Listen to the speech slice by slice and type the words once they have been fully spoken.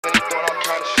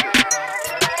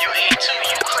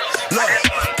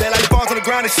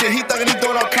grinding shit. He thugging, he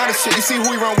doing all kind of shit. You see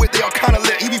who he run with, they all kind of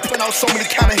lit. He be putting out so many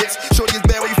kind of hits. Shorty is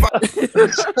bad when you find.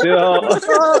 Yo.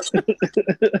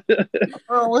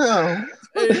 Oh well.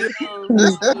 Hey,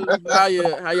 how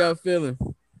y'all feeling?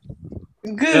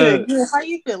 Good. How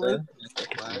you feeling?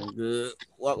 I'm good.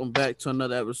 Welcome back to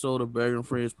another episode of Bergen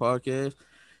Friends Podcast.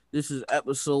 This is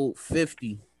episode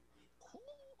 50.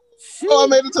 Oh, I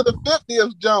made it to the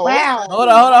 50th, Joe. Wow. Hold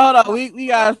on. We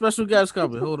got a special guest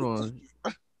coming. Hold on.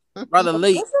 Rather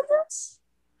late.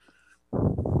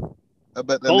 I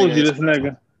bet that Told you nigga this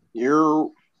nigga.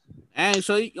 You. And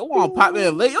so you want to pop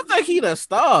in late? You think he the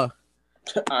star?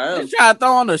 I am. You try to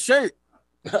throw on the shirt.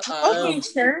 Okay,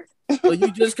 sure. Well,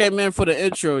 you just came in for the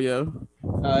intro, yo.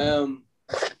 I am.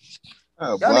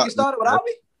 Oh, Y'all niggas started without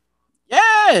me?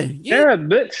 Yeah. Yeah,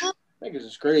 bitch. Niggas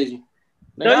is crazy.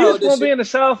 Yo, you was gonna be in the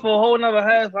shower for a whole another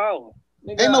half hour.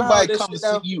 Nigga, Ain't I nobody hold this come to shit see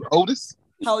down- you, Otis.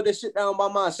 Hold this shit down by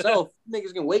myself.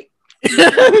 Niggas can wait.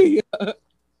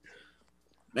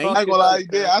 Man, I ain't gonna lie,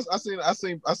 yeah. I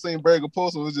seen Berger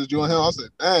post and it was just you and him. I said,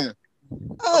 damn.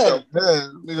 Hey,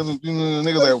 Man,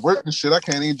 niggas at work and shit. I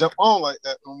can't even jump on like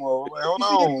that no more. Like, hold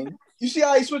on. you see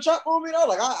how he switch up on me though?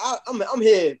 Like I'm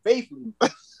here faithfully.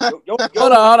 Yo,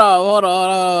 Hold on.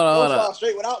 Y'all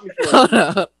straight without me. Hold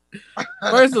on.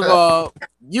 First of all,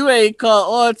 you ain't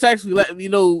called or text me letting me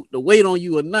know the weight on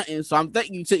you or nothing. So I'm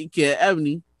thinking you taking care of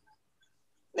Ebony.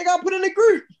 Nigga, I put in the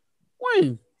group.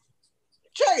 When?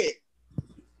 Check it.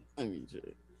 Let me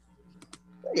check.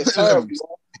 Nigga's terrible.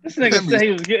 This nigga said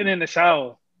he was getting in the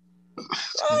shower.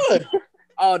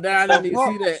 Oh, damn, I didn't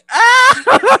even see that.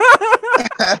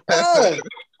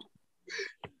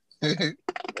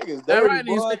 Niggas That dirty, right,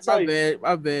 boy.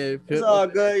 my bad. It's all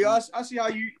good, yo. I see how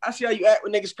you act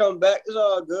when niggas come back. It's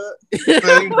all good.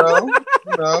 There you go.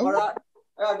 All right.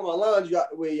 I gotta get my laundry out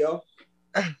the way, yo.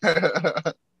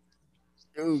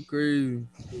 Oh, crazy.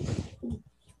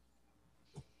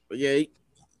 But yeah,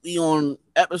 we on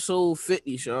episode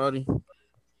 50, shawty.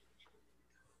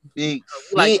 Big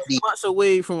Like 50. months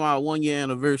away from our 1 year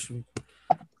anniversary.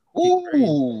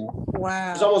 Ooh.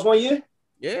 Wow. It's almost 1 year.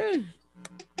 Yeah.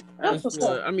 That's what's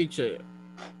up. Let me check.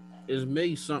 It's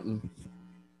May something.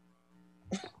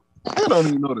 I don't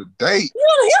even know the date.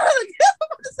 I'm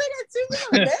about to say that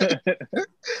too.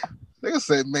 Nigga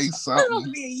said May It's supposed to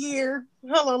something. be a year.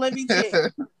 Hold on, let me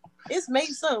check. It's May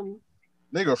something.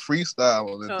 Nigga freestyle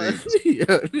on the date. Yeah,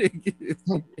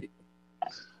 nigga.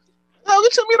 Yo,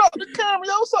 get your meat off the camera.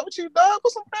 Yo, what's up with you, dog?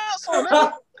 Put some pants on,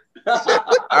 nigga.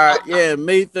 All right, yeah,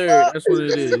 May 3rd. That's what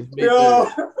it is. May Yo.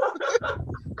 3rd.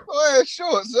 Go ahead,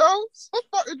 shorts, yo. Some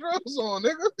fucking drawers on,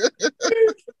 nigga.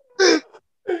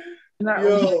 Not Yo.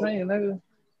 what I'm saying, nigga.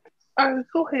 All right,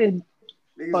 go ahead.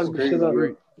 Niggas Fuck is this crazy, shit up.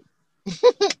 bro.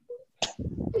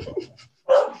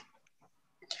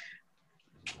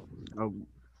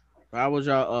 How was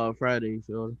y'all Friday,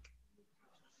 shorty?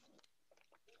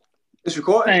 It's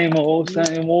recording.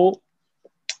 Same old.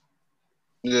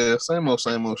 Yeah, same old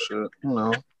shit. You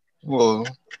know. Well,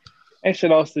 Ain't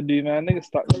shit else to do, man. Niggas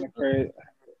stuck in the crib.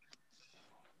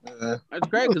 yeah. That's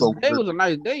great because today was a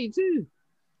nice day too.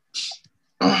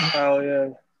 Oh, yeah.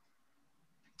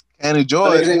 Can't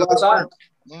enjoy Niggas ain't it. go outside.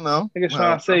 You know. Niggas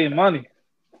trying to save money.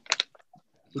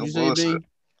 What you No say, bullshit. D?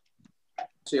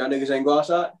 So y'all niggas ain't go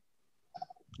outside.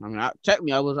 I mean, check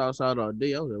me. I was outside all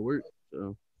day. I was at work.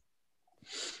 So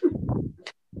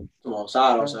Come on,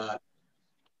 outside.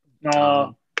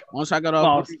 No. once I got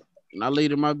off work and I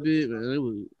laid in my bed,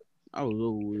 man, I was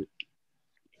over with.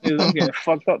 Dude, I'm getting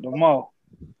fucked up tomorrow.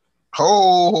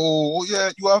 Oh,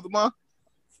 yeah. You off the month?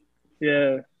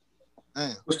 Yeah.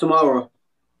 Damn. What's tomorrow?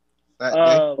 That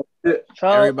day.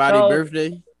 Everybody Charles,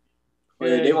 birthday. Oh,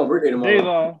 yeah, they want birthday tomorrow.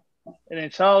 Davon. And then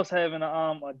Charles having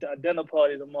a dinner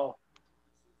party tomorrow.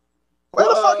 Where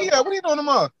the fuck he at? What are you doing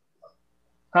tomorrow?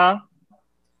 Huh?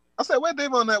 I said, where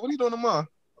Dave on that? What are you doing tomorrow?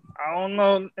 I don't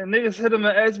know. And niggas hit him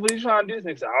and asked what he trying to do.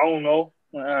 Niggas said, I don't know.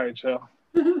 All right, chill.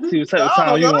 See what type of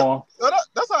time you on. Yo,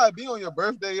 that's how it be on your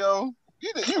birthday, yo.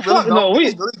 You really Fuck don't, no,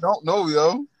 niggas really don't know,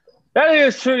 yo. That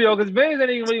is true, yo, because Benz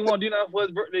didn't even really want to do nothing for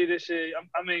his birthday this year.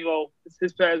 I mean, well, it's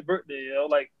his past birthday, yo.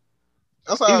 Like,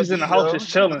 That's how he it was be, in the house yo. just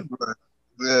chilling.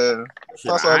 Yeah.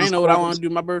 Shit, That's all I didn't this know what I cool- wanted to do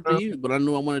my birthday either, but I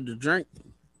knew I wanted to drink.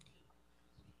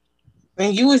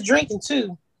 And you was drinking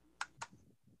too.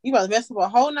 You about to mess up a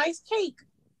whole nice cake.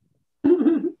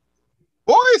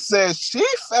 Boy says she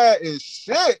fat as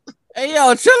shit. Hey,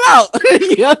 yo, chill out.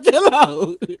 Yo, chill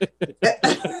out.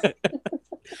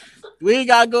 We ain't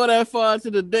got to go that far to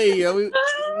the day, yo. We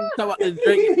talk about the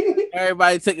drink.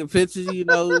 Everybody taking pictures, you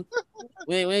know.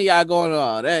 We ain't got going to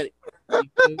all that. Who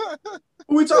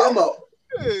we talking about?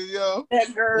 Hey, yo.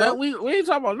 That girl. Well, we ain't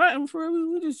talking about nothing for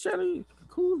real. We just chilling.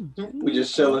 cool. We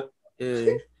just chilling.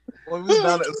 Yeah. When we was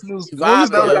down at Snooze, Vibe, when we was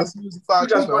down yo. at Snooze Fox, You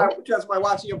got somebody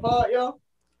watching your pod, yo?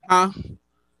 Huh?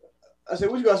 I said,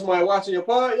 what you got somebody watching your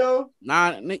pod, yo?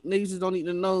 Nah, niggas just don't need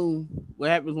to know what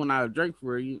happens when I drink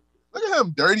for you. Look at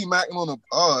him dirty macking on the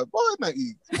pod. Boy, that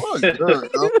eat. Boy, good,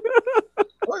 yo.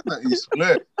 Boy, that eat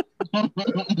split.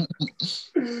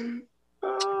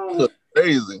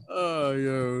 Crazy. Oh,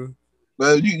 yo.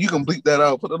 But you can bleep that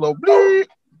out. Put a little bleep.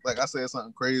 Like I said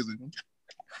something crazy.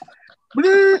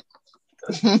 Bleep.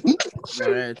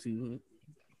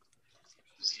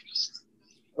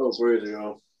 Oh, crazy,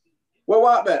 yo. Where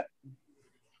Wop at?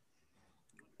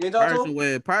 You ain't talking to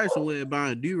him? Probably somewhere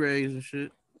buying do-rags and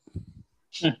shit.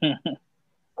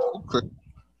 Okay.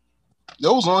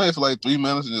 Yo was on here for like 3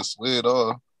 minutes and just slid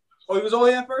off. Oh, he was on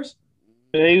here first?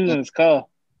 Yeah, he was in his car.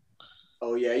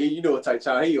 Oh, yeah, you know what type of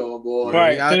time he on, boy.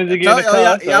 Right. Y'all, As soon as he get in the car,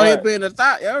 y'all here right. being the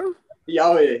thought, yo. He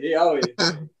out here.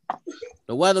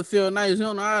 The weather feel nice. You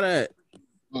don't know how that.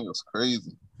 That's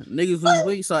crazy. Niggas lose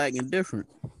weight, so acting different.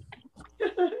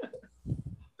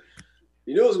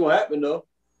 You knew it was going to happen, though.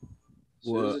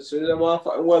 What? As soon as that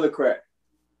motherfucking weather crack.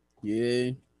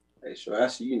 Yeah. Hey, sure, I'll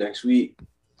see you next week.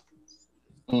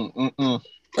 Brandon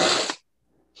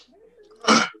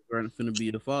finna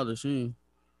be the father soon.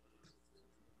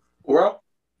 Bro?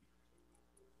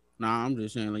 Nah, I'm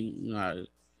just saying, like, you know how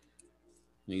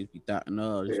niggas be thoughting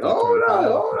up. Hey, hold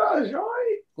on, Joy.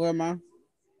 Go ahead, man.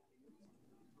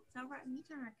 All right, you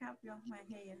trying to copy off my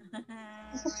hair.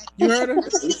 You heard her?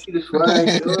 You see the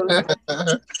swag,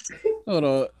 Hold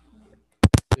on.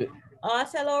 Oh, I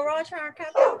said, Lil Roy trying to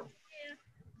copy off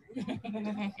my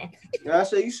hair. I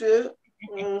say you should.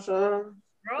 You know what I'm saying?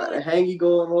 Got Roy. the hangy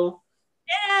going on.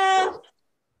 Yeah.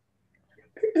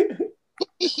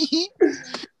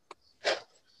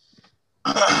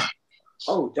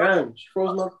 Oh, damn. She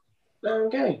froze my damn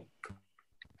game.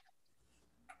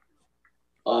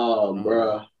 Oh,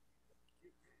 bruh.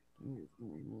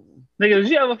 Nigga, did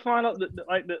you ever find out the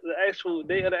actual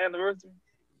date of the anniversary?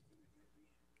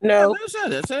 No. I said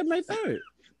that. Said May 3rd.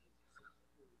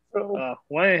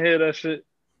 We ain't hear that shit.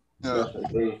 Yeah.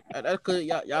 That's because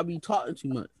y'all be talking too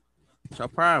much. It's your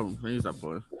problem. He's up,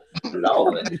 boy.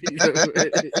 Lord.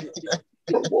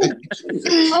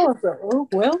 Oh,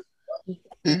 well.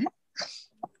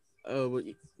 But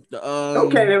the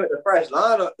Okay, then with the fresh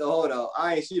lineup, though. Hold on.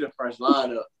 I ain't see the fresh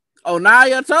lineup. Oh, now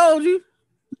I told you.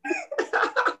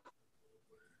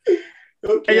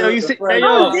 Okay, Hey yo, you with the see? fresh Hey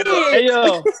yo, lineup. hey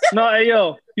yo, no, hey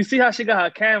yo. You see how she got her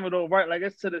camera though, right? Like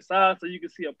it's to the side so you can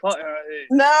see a part in her head.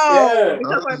 No, Yeah.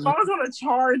 because my phone's on a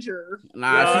charger.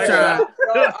 Nah, she Yeah,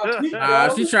 trying. Nah,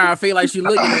 she trying to feel like she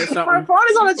looking at My something. phone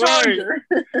is on a Right. charger.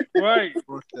 Right.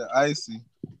 Yeah, icy.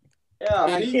 Yeah,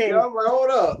 I see, can't. yo, I'm like,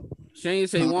 hold up. She ain't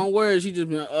say one word. She just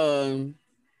been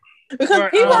Because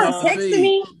Right, people are uh, texting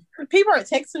me. People are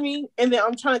texting me, and then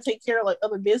I'm trying to take care of like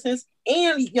other business.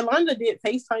 And Yolanda did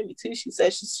FaceTime me too. She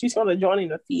said she's going to join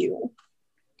in a few.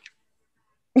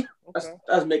 That's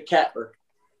Mick Capper.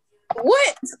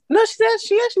 What? No, she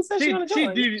actually said she's She going to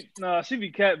join. she be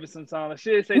capping sometimes.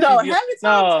 She say No, she be, half the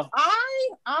time no.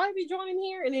 I be joining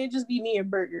here, and then it just be me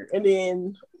and Burger, and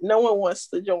then no one wants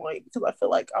to join because I feel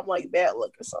like I'm like bad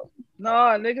luck or something.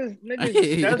 Nah, niggas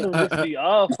schedule just be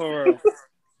off for real.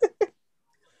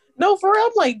 No, for real,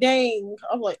 I'm like, dang.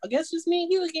 I'm like, I guess just me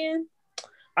and you again.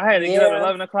 I had to get up at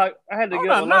 11 o'clock. I had to get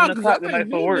up at 11 o'clock the night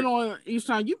for work. Been on each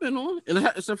time you've been on,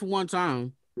 except for one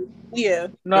time. Yeah.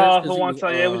 No, That's 'cause for he one was,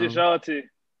 time, yeah, it was just y'all two.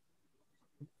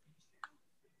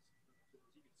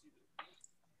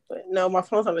 But no, my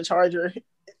phone's on the charger.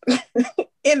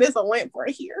 And there's a lamp right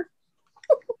here.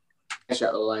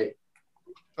 Shot the light.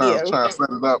 Yeah. Trying to set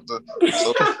it up to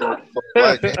like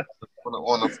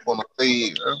on the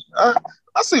fade.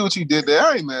 I see what you did there.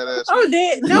 I ain't mad at you. Oh,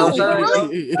 dead. No, No, sorry, for real,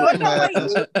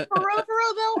 no. for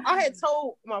real though, I had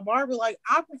told my barber like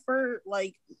I prefer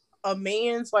like a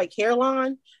man's like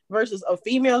hairline versus a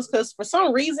female's because for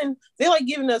some reason they like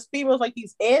giving us females like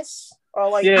these S or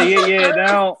like Yeah,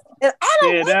 down. and I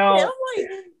don't Yeah, like down. that. I'm like,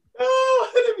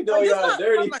 Oh, let me know like, y'all it's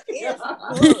dirty. not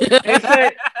my They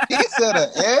say, He said an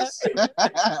S.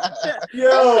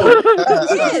 Yo.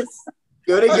 yes.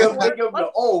 Yo, they give him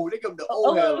the O. They give him the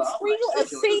O A hairline. sprinkle I'm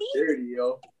of like, C. dirty,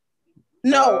 yo.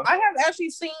 No, I have actually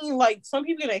seen like some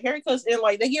people get haircuts and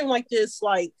like they give them like this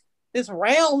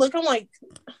round look. I'm like,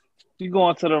 you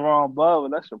going to the wrong barber.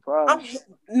 That's your problem.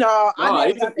 I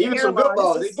never even some good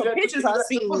balls. Some pictures I've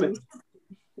seen.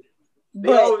 They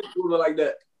But always do it like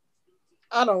that.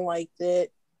 I don't like that.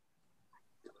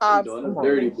 You doing a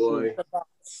dirty boy.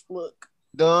 Look.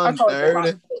 Done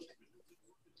dirty.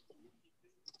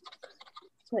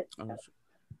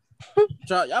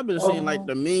 Y'all been seeing like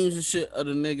the memes and shit of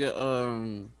the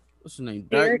nigga. What's his name?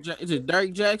 Is it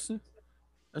Derek Jackson?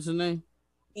 That's his name.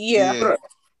 Yeah.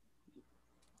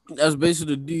 That's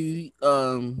basically the dude.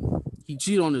 He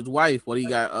cheated on his wife. He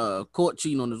got caught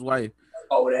cheating on his wife.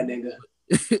 Oh, that nigga.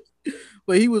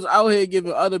 But he was out here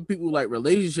giving other people like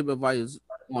relationship advice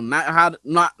on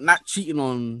not cheating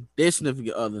on their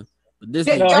significant other. But this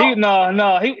he was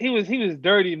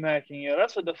dirty macking, yo.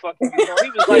 That's what the fuck he was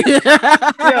doing.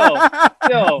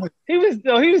 He was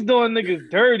like, he was doing niggas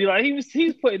dirty. Like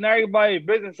he's putting everybody's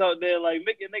business out there, like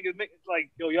making niggas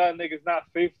like, yo, y'all niggas not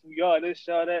faithful, y'all this,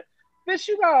 y'all that. Bitch,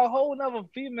 you got a whole nother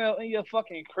female in your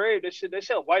fucking crib. That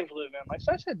your wife living. Like,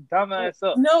 shut your dumb ass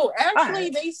up. No,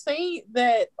 actually, they say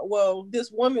that, well,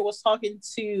 this woman was talking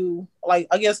to, like,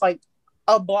 I guess, like,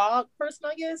 a blog person,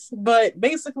 I guess. But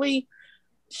basically,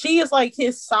 she is, like,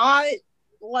 his side,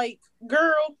 like,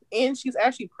 girl. And she's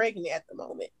actually pregnant at the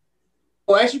moment.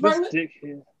 Oh, is she pregnant?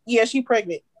 Yeah, she's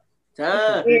pregnant.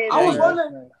 Damn. I was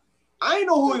wondering. I didn't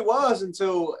know who he was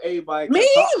until everybody. Me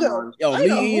either. Yo,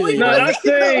 me either.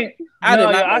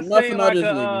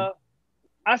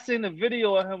 I seen the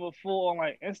video of him before on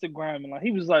like Instagram, and like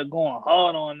he was like going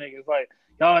hard on niggas, like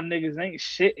y'all niggas ain't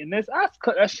shit. And this, I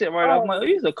cut that shit right off. Like,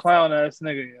 he's a clown ass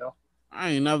nigga, yo.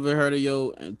 I ain't never heard of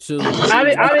yo until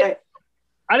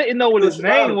I didn't know what his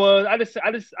name was. I just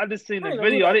seen the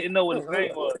video. I didn't know what his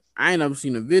name was. I ain't never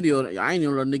seen a video. I ain't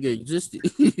even know the nigga existed. I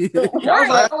was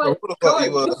like, who the fuck he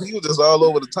was? He was just all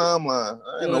over the timeline.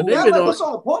 I didn't know. What's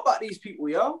on the report about these people,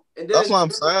 yo? And then, that's what I'm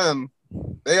saying.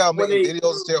 They are making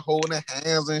videos still holding their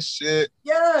hands and shit.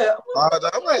 Yeah.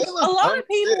 I'm like, a lot of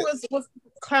people was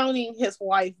clowning his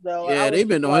wife though. Yeah, they've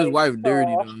been on his wife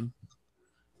dirty though.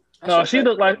 No, she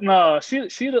looked like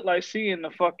she looked like she in the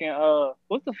fucking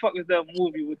what the fuck is that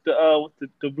movie with the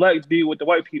black dude with the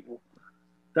white people?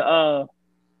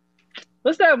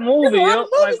 What's that movie? Yo? Like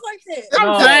that.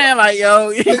 I'm saying like yo,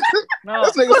 no,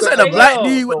 what's that the black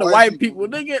dude with the white people?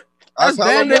 Nigga, that's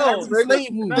damn near a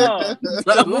slave movie.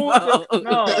 The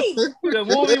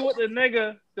movie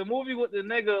with the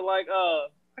nigga like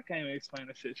I can't even explain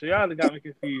the shit. So y'all got me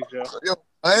confused, yo.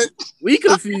 We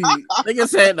confused. Nigga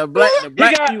said the black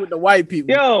dude with the white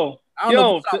people. Yo, I don't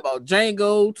know if you're talking about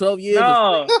Django, 12 years.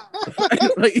 No.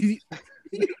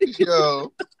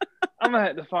 Yo, I'm gonna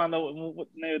have to find out what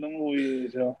the name of the movie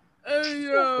is, yo. Hey,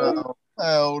 yo.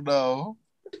 Hell no.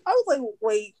 I was like,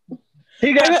 wait.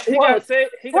 He got saved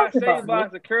by a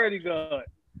security guard.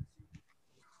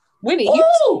 Winnie,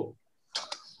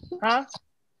 huh?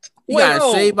 He got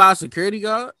saved by a security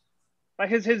guard? Like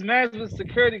his man was a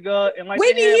security guard, and like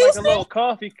Winnie, they had like a little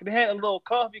coffee. They had a little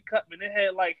coffee cup, and they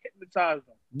had like hypnotized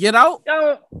him. Get out?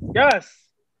 Yes.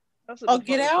 That's what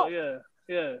Get out?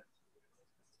 Yeah.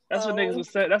 That's what niggas was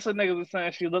saying. That's what niggas was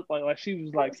saying. She looked like she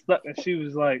was like stuck, and she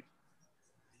was like,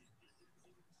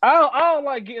 I don't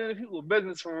like getting into people's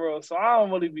business for real, so I don't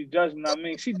really be judging. I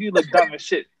mean, she do look dumb as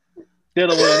shit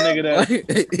dealing with a nigga that.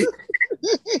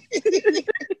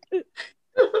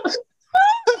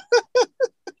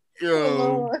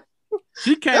 Yo,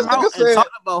 she came out and talked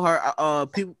about her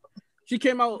people. She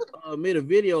came out, made a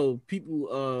video. People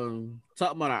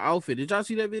talking about her outfit. Did y'all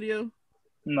see that video?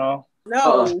 No.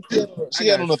 She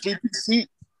had on a 3-piece suit.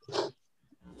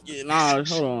 Yeah, nah.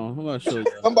 Hold on. I'm gonna show you.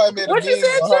 Somebody made a meme with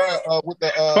her with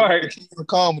the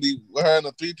comedy with her in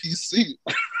a 3-piece suit.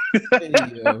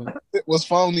 It was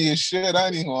phony as shit. I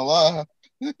ain't even gonna lie.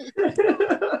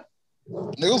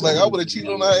 Niggas like I would have cheated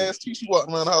on her ass too. She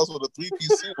walking around the house with a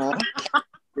 3-piece suit on.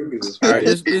 All right,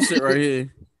 this shit right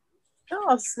here.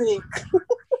 Y'all sick.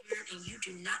 And you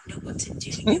do not know what to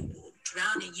do. You will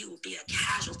drown and you will be a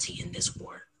casualty in this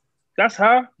war. That's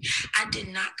her? I did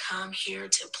not come here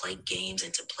to play games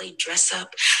and to play dress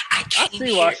up. I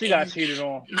see why she got cheated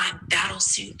on. My battle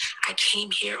suit. I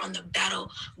came here on the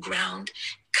battleground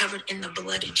covered in the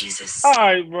blood of Jesus. All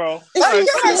right, bro. Hey,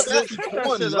 this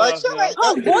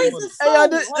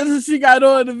is she got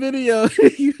on the video.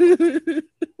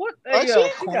 What? Hey, yo,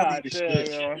 she got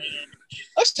shit, yo.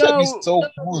 That shit be so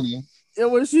funny. Yeah,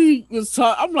 when she was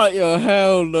talking, I'm like, yo,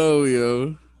 hell no,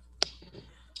 yo.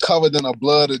 Covered in the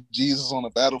blood of Jesus on the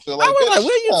battlefield. Like, I was like,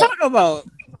 what are you talking about?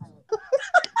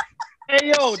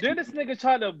 Hey, yo, then this nigga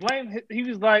tried to blame. He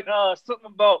was like, something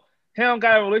about him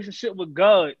got a relationship with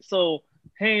God, so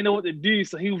he ain't know what to do,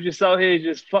 so he was just out here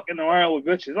just fucking around with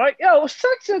bitches. Like, yo,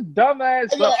 such a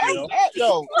dumbass.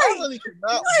 Yo, I really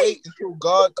cannot wait until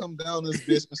God come down this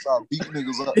bitch and start beating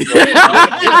niggas up. Yo, what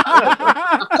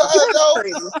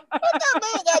that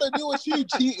man got to do with you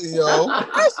cheating, yo?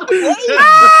 That's crazy.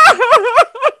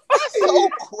 That's so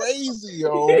crazy,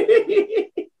 yo.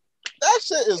 That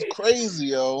shit is crazy,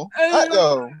 yo.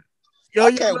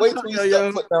 I can't wait till you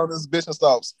step foot down this bitch and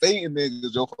start spading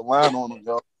niggas, yo, for lying on them,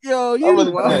 yo. Yo, I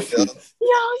really mad, yo.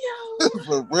 Yo.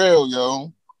 For real,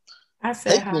 yo. I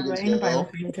said Hate hi, niggas, but anybody yo.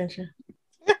 was paying attention.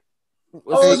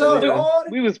 What's up, nigga?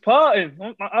 Jordan? We was partying.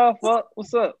 Fuck.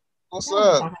 What's up? What's I don't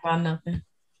up? talk about nothing.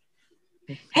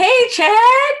 Hey,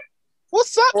 Chad.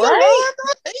 What's up, Right? Yolanda?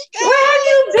 Where have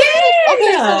you been?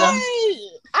 Okay, so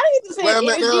I didn't get to say Glad I'm at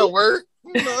energy. there at work.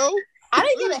 You know. I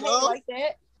didn't get a hate like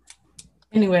that.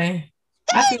 Anyway,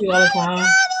 I see you all the time.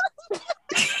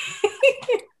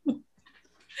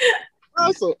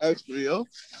 I'm so extra, yo.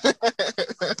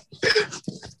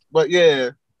 But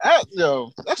yeah,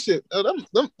 that shit. But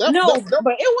it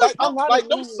was a lot like of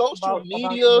them news social about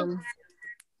media. them.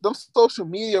 Them social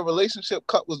media relationship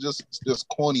cut was just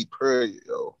corny, period,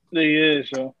 yo. They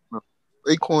is, yo.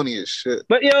 They corny as shit.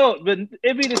 But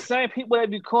it be the same people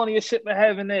that be corny as shit for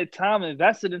having their time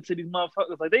invested into these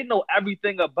motherfuckers. Like they know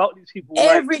everything about these people.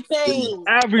 Everything.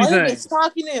 Like, everything. Like,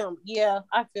 stalking them. Yeah,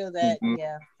 I feel that. Mm-hmm.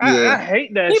 Yeah. I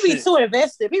hate that People shit. be too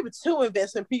invested. People too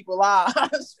invested in people's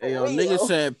lives. Hey, yo, niggas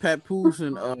said Pat Poose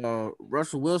and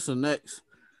Russell Wilson next.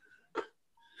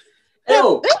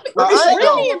 Yo,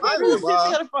 Really and Pat Poose been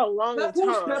together for a long time.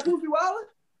 Pat Poose be wildin'?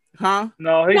 Huh?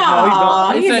 No, he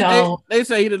don't. They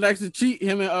say he the next to cheat.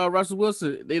 Him and Russell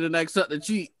Wilson, they the next up to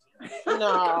cheat.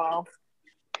 No.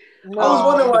 I was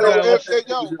wondering why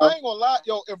I ain't gonna lie,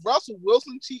 yo. If Russell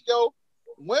Wilson cheat, yo,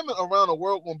 women around the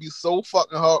world gonna be so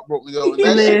fucking heartbroken, yo. And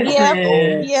that shit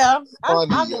I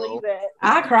funny, believe that.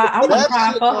 I cry. I want to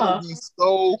cry for her. Be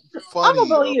so funny. I'm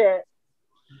gonna believe that.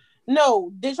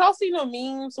 No, did y'all see no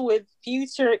memes with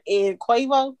Future and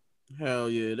Quavo? Hell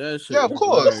yeah, that shit. Yeah, of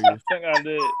course. I think I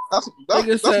did. That's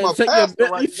my take pastor your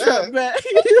right truck there. back.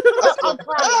 I'm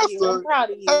proud of you. I'm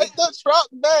proud of you. Take the truck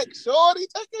back, shorty.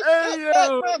 Take your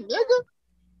truck back, man, nigga.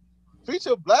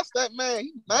 Future blessed that man.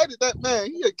 He knighted that man.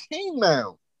 He a king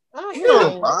now. Oh, You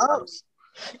know the vibes.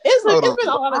 It's been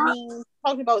a lot of memes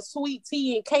talking about Sweet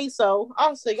Tea and Queso. I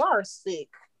was like, y'all are sick.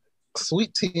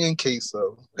 Sweet tea and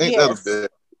queso. Ain't that a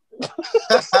bit?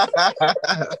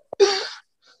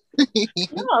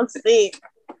 I'm sick.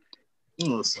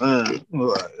 Yo,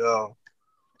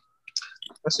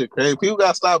 that shit crazy. People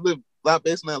gotta stop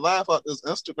basing their life off this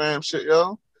Instagram shit,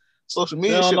 yo. Social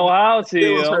media they don't shit. know how to,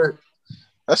 yo.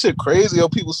 That shit crazy, yo.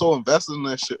 People so invested in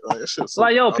that shit. Like, that shit so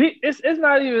like, yo, it's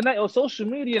not even that. Yo, social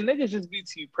media niggas just be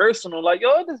too personal. Like,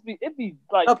 yo, it be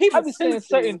like, I be seeing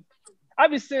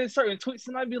certain tweets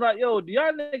and I be like, yo, do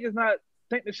y'all niggas not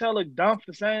think that y'all look dumb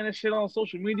for saying this shit on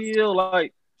social media?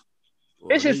 Like,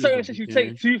 it's just certain shit you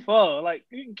take too far. Like,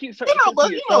 you can keep certain shit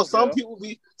to yourself, some people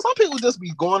just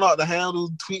be going out the handle,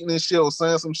 tweeting and shit or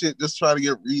saying some shit, just try to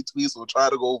get retweets or try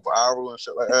to go viral and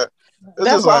shit like that.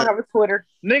 That's why I have a Twitter.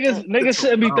 Niggas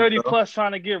shouldn't be 30 plus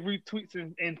trying to get retweets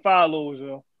and follows,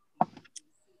 yo.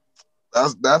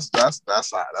 That's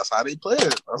how they play it.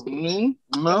 That's what I mean.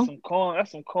 You know?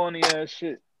 That's some corny ass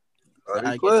shit.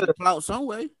 I get the clout some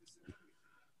way.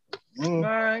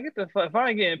 Man, get the fuck. If I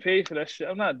ain't getting paid for that shit,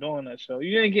 I'm not doing that show.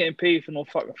 You ain't getting paid for no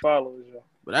fucking followers, yo.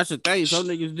 But that's the thing, some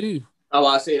niggas do. Oh,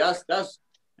 I say that's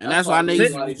why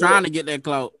niggas be trying to get that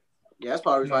clout. Yeah, that's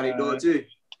probably why they do it too.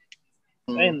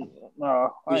 You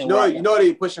know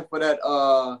they pushing for that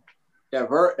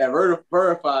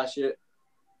verify shit.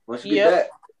 Once you get that,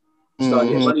 start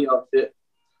getting money off it.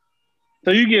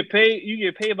 So you get paid. You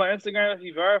get paid by Instagram if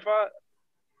you verified.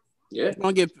 Yeah,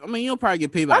 you'll probably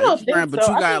get paid by Instagram, but you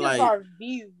got like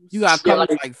you got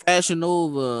companies like Fashion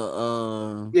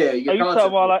Nova. Yeah, you get you talking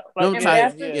about like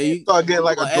you start getting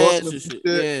like endorsements and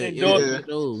shit. Yeah.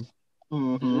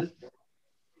 Mm-hmm.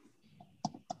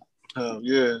 Oh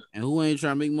yeah. And who ain't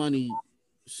trying to make money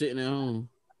sitting at home?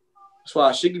 That's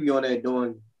why Shiggy be on there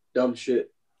doing dumb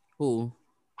shit. Who?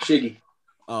 Shiggy.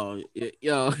 Oh,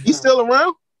 yo. He's still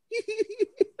around?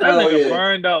 That nigga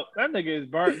burned out. That nigga is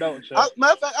burned out.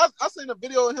 Matter of fact, I seen a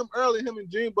video of him earlier, him and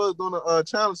Junebug doing a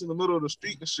challenge in the middle of the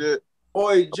street and shit.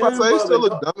 Boy, Junebug still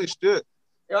look dumb as shit.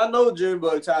 Yeah, I know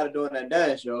Junebug tired of doing that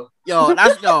dance, yo.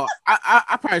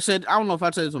 I probably said, I don't know if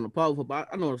I said this on the pod before, but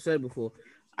I know I said before.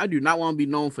 I do not want to be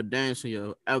known for dancing,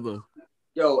 yo, ever.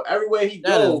 Yo, everywhere he that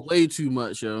goes. That is way too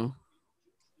much, yo.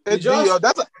 That's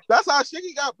how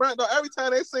Shiggy got burnt out. Every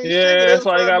time they seen Shiggy, that's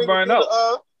why he got burned out.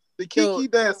 The Kiki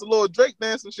dance, the little Drake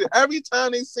dance and shit. Every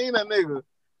time they seen that nigga,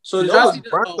 so y'all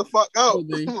burnt the fuck out.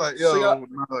 I'm like, yo,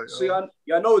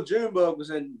 y'all know Junebug was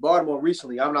in Baltimore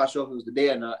recently. I'm not sure if it was the day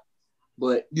or not,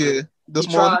 but yeah, this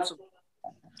morning.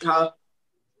 I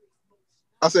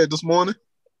said this morning.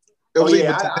 I didn't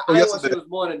want to say this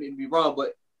morning and be wrong,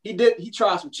 but he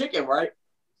tried some chicken, right?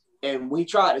 And when he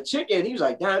tried the chicken, he was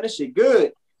like, damn, this shit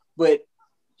good. But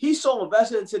he's so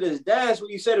invested into this dance when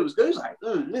you said it was good. He's like,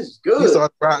 this is good. He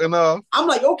started rocking off. I'm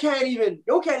like, you can't even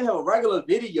have a regular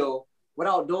video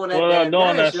without doing that.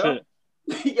 That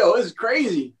shit. Yo, it's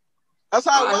crazy. That's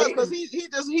how it was because he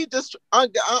just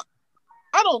like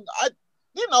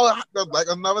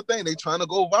another thing. They trying to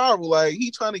go viral. Like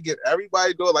he trying to get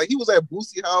everybody doing. Like he was at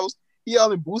Boosie house. He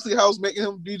out in Boosie house making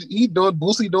him do. He doing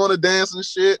Boosie doing the dance and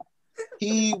shit.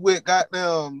 He went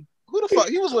goddamn. Who the fuck?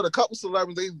 He was with a couple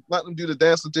celebrities. They let them do the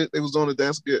dance and shit. They was doing the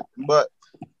dance bit, but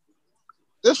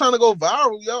they're trying to go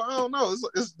viral. Yo, I don't know.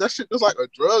 It's that shit is like a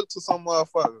drug to some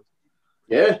motherfuckers.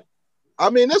 Yeah. I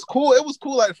mean, it's cool. It was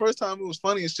cool like the first time. It was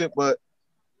funny and shit, but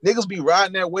niggas be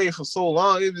riding that wave for so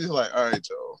long. It was just like, all right,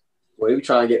 yo. Well, you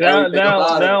trying to get they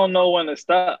don't know when to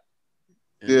stop.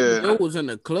 Yeah. It was in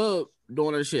the club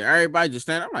doing that shit. Everybody just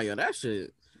standing. I'm like, yo, that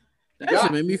shit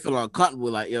made me feel uncomfortable.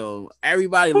 Like, yo,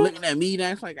 everybody looking at me.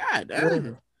 That's like, God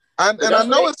damn. I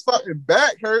know his fucking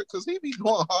back hurt because he be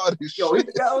going hard as shit. But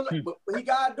he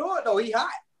got to do it though. He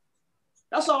hot.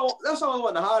 That song was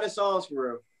one of the hottest songs for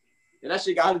real. And that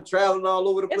shit got him traveling all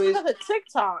over the place. It's because of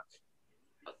TikTok.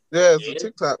 Yeah, it's a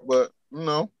TikTok, but you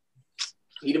know,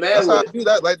 he the man. That's how I do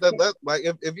that. Like that. Like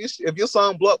if your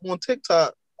song blow up on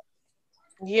TikTok,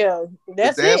 yeah,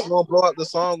 that's the dance it. gonna blow up. The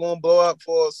song gonna blow up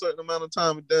for a certain amount of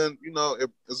time, and then you know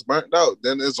if it's burnt out,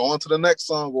 then it's on to the next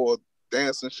song or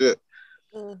dance and shit.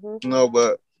 Mm-hmm. You know,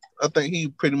 but I think he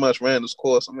pretty much ran his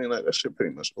course. I mean, like that shit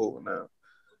pretty much over now.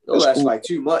 That's cool. Like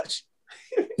too much.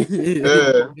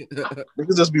 Yeah,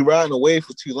 niggas just be riding away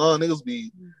for too long. Niggas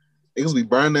be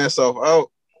burning themselves out.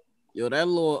 Yo, that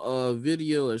little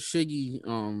video of Shiggy,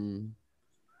 when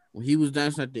he was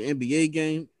dancing at the NBA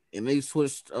game, and they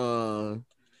switched the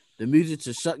music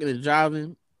to Shucking and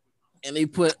Jiving, and they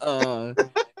put what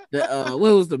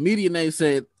was the media name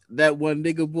said that one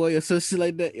nigga boy or some shit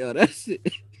like that. Yo, that shit.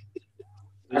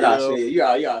 I gotta show you. You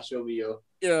gotta show me, yo.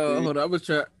 Yo, hold on. I'm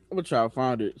gonna try to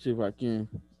find it. See if I can.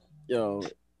 Yo,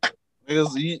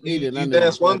 niggas, you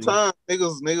dance one time,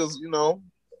 niggas, you know,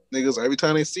 niggas every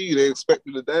time they see you, they expect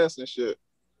you to dance and shit.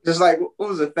 Just like what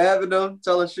was it, Fab and them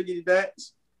telling Shiggy to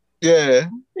dance? Yeah,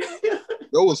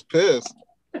 Yo was pissed.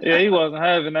 Yeah, he wasn't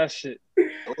having that shit.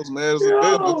 I was mad as a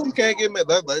bitch, but you can't get mad.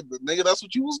 Like nigga, that's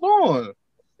what you was doing.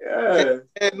 Yeah.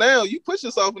 And now you put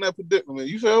yourself in that predicament.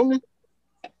 You feel me?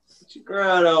 What you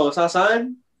grind on,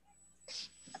 Sasan?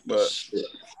 But shit.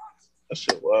 That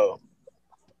shit, wow.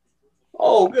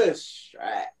 Oh, good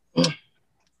strat.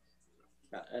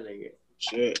 That nigga.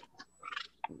 Shit.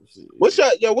 What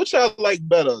y'all like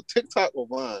better, TikTok or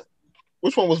Vine?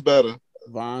 Which one was better?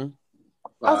 Vine.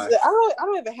 I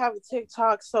don't even have a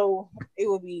TikTok, so it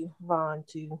will be Vine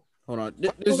too. Hold on.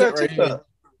 This is right here.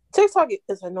 TikTok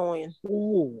is annoying.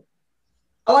 Ooh.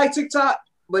 I like TikTok,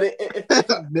 but it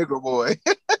nigga boy.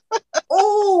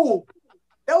 Oh,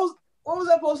 what was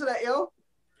that posted at, yo?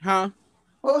 Huh?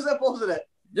 What was that posted at?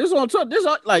 This on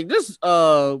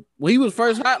when he was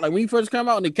first hot, like when he first came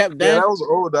out and they kept dancing. Yeah, that was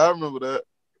old. I remember that.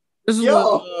 This is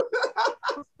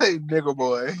hey, nigga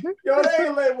boy. Yo, they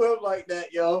ain't label him like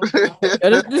that, yo.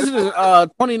 This is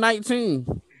 2019.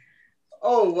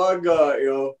 Oh my god,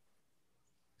 yo.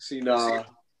 See, nah.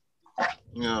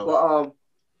 Yeah. But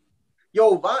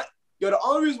yo, Vine, the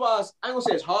only reason why I ain't gonna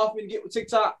say it's hard for me to get with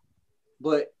TikTok,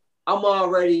 but I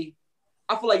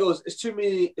feel like it's too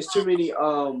many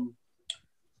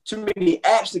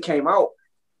apps that came out.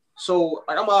 So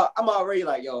like I'm already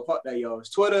like, yo, fuck that, yo. It's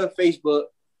Twitter, Facebook,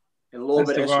 and a little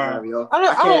bit of Instagram, yo.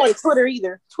 I don't like Twitter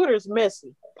either. Twitter's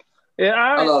messy. Yeah,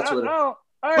 I love Twitter.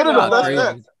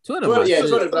 Twitter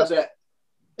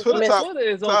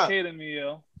is top. okay to me,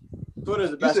 yo.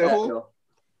 Twitter's the best app, yo.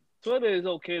 Twitter is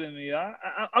okay to me.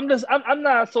 I'm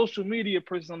not a social media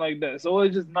person like that, so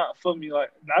it's just not for me.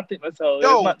 Like I think that's how.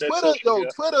 Yo, it's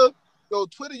not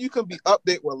Twitter, you can be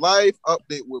update with life,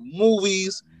 update with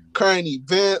movies, current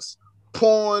events,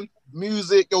 porn,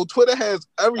 music. Yo, Twitter has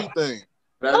everything.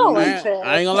 I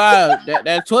ain't gonna lie,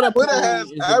 that Twitter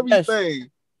has everything.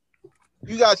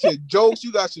 You got your jokes,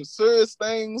 you got your serious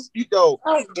things.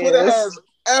 Twitter has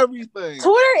everything.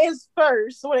 Twitter is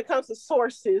first when it comes to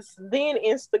sources, then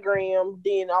Instagram,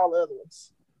 then all the other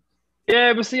ones.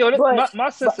 Yeah, but see, my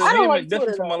sense of humor is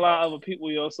different from a lot of other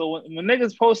people, yo. So when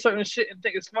niggas post certain shit and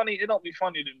think it's funny, it don't be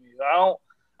funny to me. I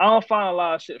don't find a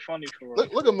lot of shit funny for real.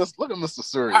 Look at Mr.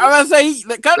 Serious. I was gonna say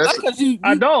because you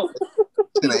I don't.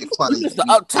 It ain't funny. You just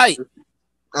uptight.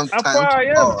 I probably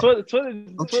am. Twitter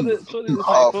is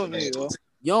like for me,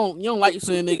 yo. You don't like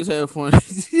seeing niggas have fun.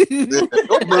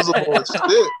 Don't miserable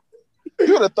shit.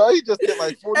 You would have thought he just did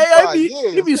like 45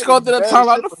 years. You be scrolling through that time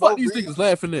like, the fuck these niggas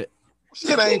laughing at?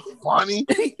 Shit ain't funny.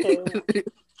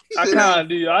 I Shit kind ain't of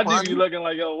do. I do funny. be looking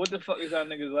like, yo, what the fuck is y'all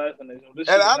niggas laughing at? This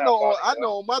shit And is I not know, funny, I yo.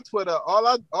 know on my Twitter, all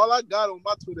I got on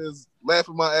my Twitter is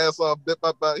laughing my ass off. Bit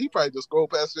by bit. He probably just scroll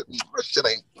past shit. That shit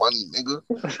ain't funny,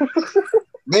 nigga.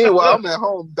 Meanwhile, I'm at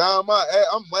home down my ass.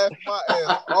 I'm laughing my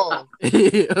ass off,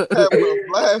 having a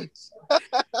blast.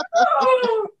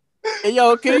 Hey,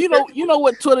 yo, can you know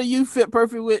what Twitter you fit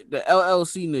perfect with? The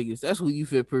LLC niggas. That's who you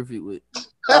fit perfect with.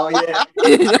 Oh yeah.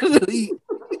 That's who you-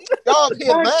 Y'all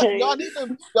here laughing.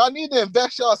 Okay. Y'all need to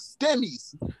invest y'all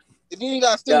stimmies. If you ain't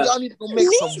got stimmies, Yeah. y'all need to go make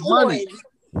some money.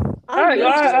 I ain't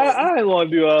gonna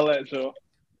do all that, so.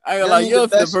 I ain't Y'all like need you're to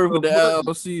fit invest perfect with the your money.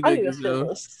 LLC I need to niggas, yo.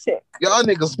 feel sick. Y'all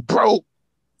niggas broke.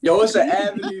 Yo, it's an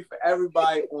avenue for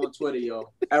everybody on Twitter,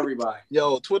 yo. Everybody.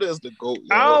 Yo, Twitter is the GOAT,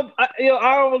 yo. I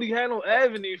don't really have no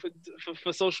avenue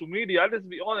for social media. I just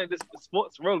be on it just for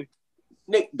sports, really.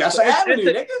 Nick, that's an avenue,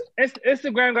 nigga.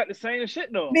 Instagram got the same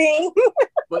shit though. Ding.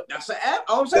 But that's an avenue.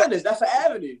 All I'm saying is that's an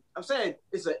avenue. I'm saying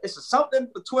it's a something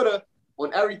for Twitter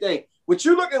on everything. What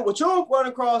you run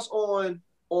across on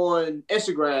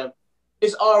Instagram,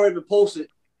 it's already been posted.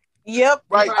 Yep.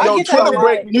 Right, I yo, get that Twitter a lot.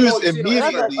 break news You know, you see it on And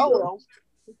I'm like, immediately. oh yo. well.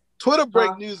 Twitter break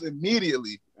Huh? news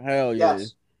immediately. Hell yeah.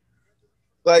 Yes.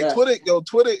 Like Yes. Twitter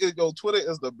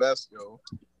is the best, yo.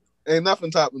 Ain't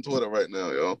nothing topping Twitter right now,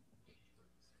 yo.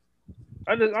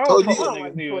 I don't Told fuck you. with I don't niggas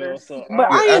like neither, Twitter. so But Yeah,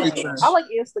 I everything. like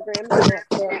Instagram,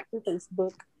 Snapchat, and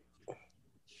Facebook.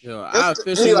 Yo, I It's-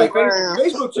 officially See, like Instagram.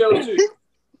 Facebook chill too.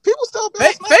 People still be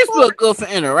on Snapchat. Facebook good for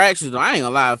interactions though. I ain't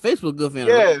gonna lie. Facebook good for Yeah.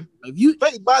 interactions. If you By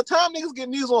the time niggas get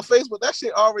news on Facebook, that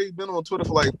shit already been on Twitter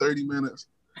for like 30 minutes.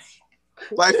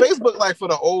 Like Facebook, like for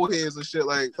the old heads and shit.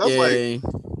 Like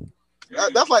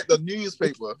that's like the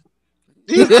newspaper.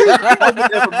 You don't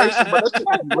get information, but that shit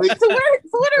So be late.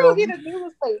 where will get a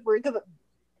newspaper? Because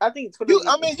I think Twitter. You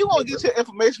gonna get your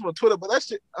information from Twitter, but that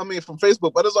shit, from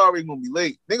Facebook, but it's already gonna be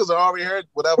late. Niggas have already heard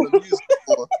whatever the news is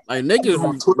for. like niggas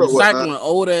On Twitter or recycling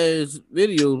old ass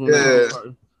videos. When Yeah.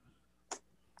 they-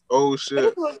 Oh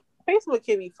shit. Facebook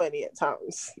can be funny at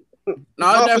times. No,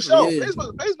 No, it for sure. definitely is.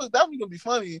 Facebook definitely gonna be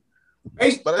funny. But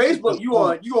that shit Facebook, just you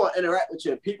want to interact with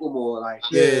your people more. Like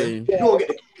Yeah. you gonna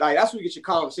get that's where you get your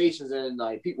conversations and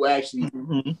like people actually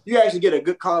Mhm. you actually get a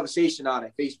good conversation out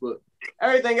of Facebook.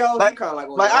 Everything else, Like- you kind of like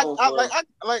on Like your own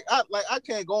I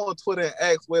can't go on Twitter and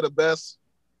ask where the best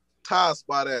tie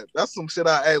spot at. That's some shit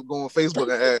I ask go on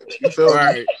Facebook and ask. You feel me?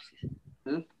 Right.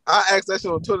 I ask that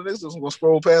shit on Twitter. Niggas just gonna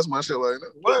scroll past my shit like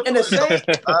what? And the same,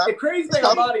 the crazy thing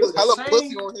about it is hella the pussy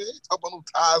same. on here. You talk about no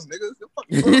ties, niggas.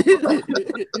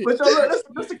 But yo, look,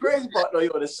 that's the crazy part though.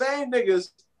 Yo, the same niggas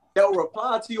that will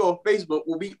reply to you on Facebook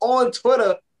will be on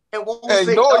Twitter and won't And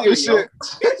say ignore nothing, your yo. shit.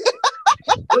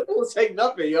 They won't say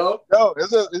nothing, yo. Yo,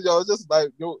 it's just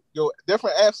like yo,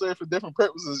 different apps serve for different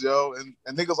purposes, yo, and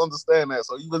niggas understand that,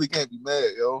 so you really can't be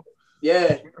mad, yo.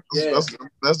 Yeah, yeah.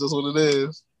 That's just what it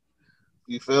is.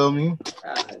 You feel me?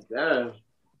 God damn.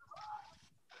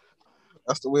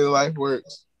 That's the way life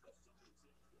works.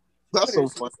 That's so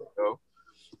funny, yo.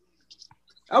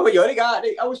 Oh, but yo,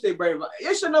 I wish they bring.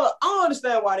 You should know. I don't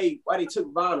understand why they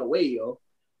took Vine away, yo.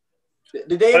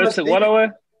 Did they ever took what away?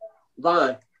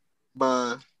 Vine?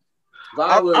 But Vine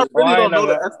I was. really don't know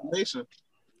never- the explanation.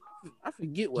 I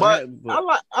forget what But happened.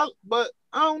 but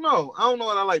I don't know. I don't know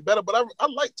what I like better, but I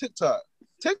like TikTok.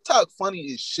 TikTok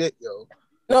funny as shit, yo.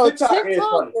 No, TikTok TikTok, is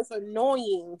funny. is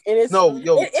annoying, and it's No,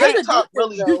 yo, it is TikTok addictive,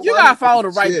 really. though. You gotta follow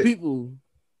the funny as right shit. people.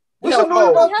 What No, you I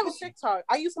know? don't have a TikTok.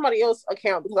 I use somebody else's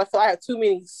account because I feel I have too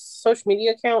many social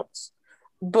media accounts.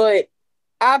 But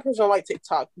I personally like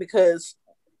TikTok because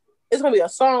it's gonna be a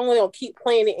song. They're gonna keep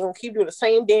playing it and gonna keep doing the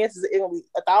same dances. It's gonna be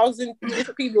 1,000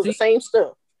 different people doing the same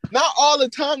stuff. Not all the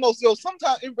time though. Yo,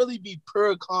 sometimes it really be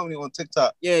pure comedy on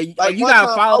TikTok. Yeah, Like, you one gotta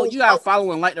time follow. I was- You gotta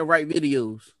follow and like the right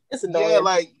videos. It's annoying. Yeah,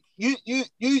 like you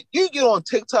get on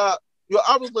TikTok. Yo,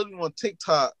 I was living on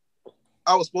TikTok.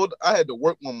 I had to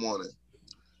work one morning.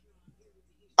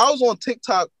 I was on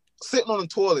TikTok sitting on the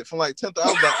toilet from like 10:30.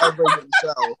 I was ready to get in the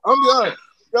shower. I'm gonna be honest.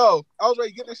 Yo, I was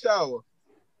ready to get in the shower.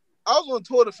 I was on the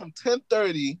toilet from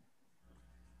 10:30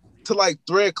 to like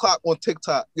 3 o'clock on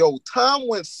TikTok. Yo, time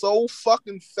went so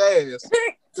fucking fast.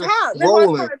 TikTok. That's why I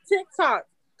rolling. started TikTok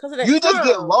because of that. You just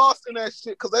get time. lost in that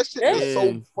shit because that shit is so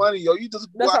Yeah. funny, yo. You just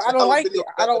That's why watch I don't hella like videos it.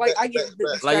 I don't like. I back, get back,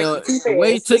 back. Like distracted too the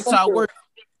way fast. It's TikTok something- works,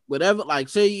 whatever. Like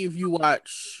say if you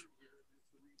watch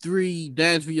 3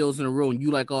 dance videos in a row and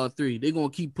you like all 3, they're gonna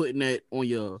keep putting that on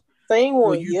your Same For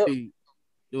one. You Yep. page.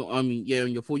 On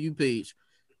your For You page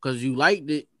because you liked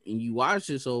it and you watched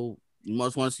it, so you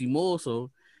must want to see more. So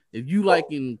if you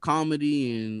liking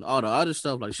comedy and all the other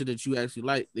stuff, like shit that you actually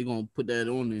like, they're gonna put that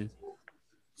on there.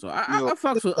 So You know, I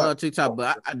fucks with TikTok,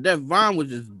 but that Vine was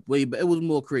just way better. It was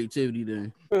more creativity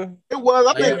than. it was.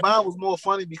 I think Yeah. mine was more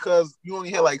funny because you only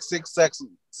had like 6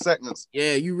 seconds.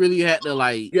 Yeah, you really had to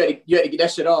like. You had to get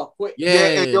that shit off quick.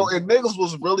 Yeah, and niggas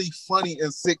was really funny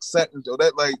in 6 seconds, yo.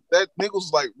 That niggas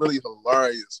was like really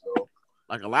hilarious, yo.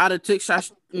 like a lot of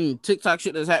TikTok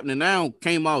shit that's happening now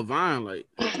came off Vine. Like,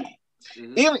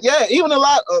 Even a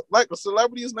lot of like the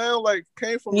celebrities now like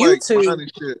came from like YouTube. Vine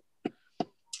and shit.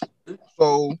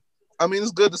 So I mean,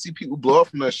 it's good to see people blow up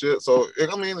from that shit. So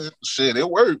it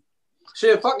worked.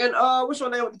 Shit, fucking what's your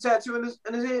name with the tattoo in his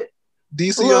head?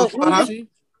 DC.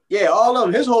 Yeah, all of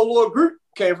them. His whole little group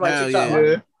came from Hell TikTok.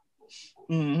 yeah.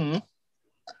 Mm-hmm.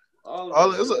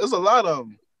 All It's a lot of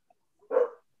them.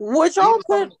 Would y'all Even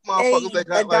put some motherfuckers that a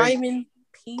got, like, diamond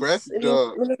piece graphic in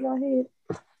job. the middle of your head?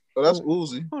 Oh, that's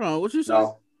Uzi. Hold on, what you say?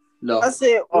 No. I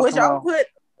said, Oh, would come y'all on. put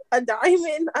a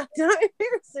diamond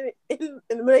piercing in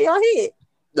the middle of your head?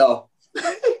 No.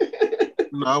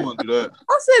 No, I wouldn't do that.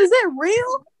 I said, is that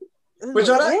real? But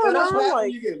yo, Hell that's no, what happens.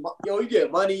 like, You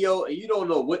get money, yo, and you don't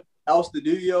know what else to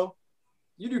do, yo.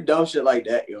 You do dumb shit like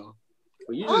that, yo.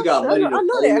 When you just got money to I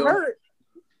know play, that yo. hurt.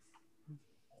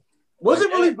 Was it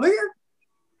really bleeding?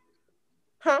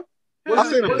 Huh?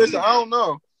 I seen a picture. I don't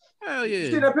know. Hell You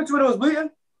yeah. seen that picture when it was bleeding?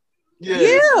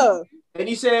 Yeah. And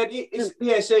he said he had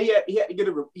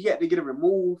to get it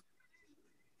removed.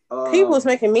 People was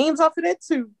making memes off of that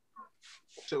too.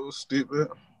 Shit was stupid.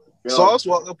 Yo. Sauce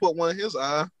Walker put one in his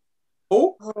eye.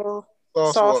 Who?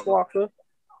 Sauce Walker.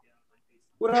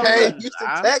 What else? Hey, That? Houston,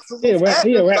 Texas. He a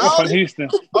rapper from Saudi. Houston.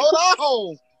 Hold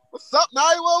on. What's up, now?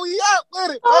 Where we at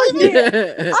with it, Oh, baby?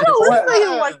 yeah. I don't listen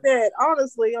to him like that.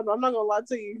 Honestly, I'm not gonna lie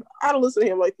to you. I don't listen to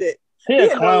him like that. He He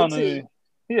a clown to annoying me.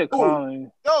 He a clown to me.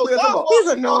 Yo, Who you Sauce talking about? Walker, He's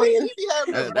annoying. He be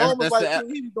having his That's moments like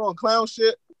the- he be doing clown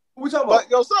shit. Who we talking But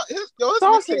about? his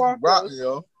Sauce mixtape Walker. be rocking,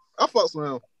 yo. I fucks with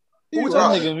him. He Who be we That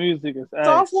talking rocking. nigga music is ass.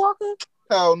 Sauce Walker.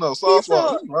 Hell no, Sauce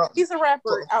Walker. He be rocking. He's a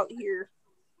rapper out here.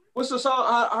 What's the song?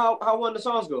 How one of the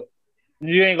songs go?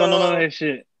 You ain't gonna know none of that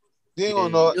shit. You ain't gonna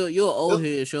know it. You're an old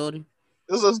head, shorty.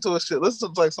 Let's listen to his shit.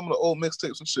 Listen to like some of the old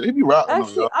mixtapes and shit. He be rocking them,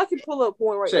 Actually, yo. I can pull up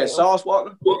one right Said now. Sauce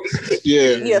Walker.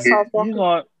 Yeah. Yeah, Sauce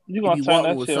Walker. You gonna He turn walking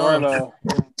that with shit sauce. right off.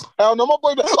 Hell no, my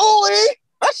boy.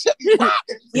 That shit be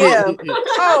rocking. Yeah.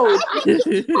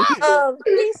 Oh,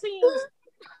 he sings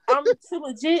I'm too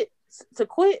legit to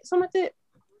quit. Something like that.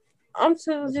 I'm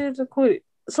too legit to quit.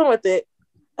 Something like that.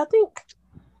 I think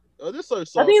This search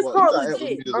I think it's Sauce called Walker. He got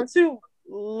legit. Apple I'm Music. too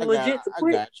legit to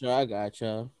quit. I got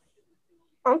y'all.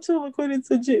 I'm too liquid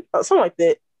to legit. Something like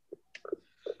that.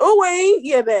 Oh wait,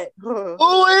 yeah, that.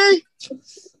 Ooh,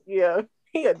 Yeah,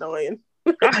 he annoying.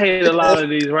 I hate a lot of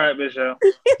these rappers, yo.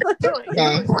 But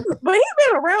he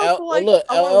been around for like look,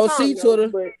 a long time, LLC though, Twitter.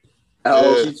 but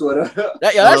LLC Twitter.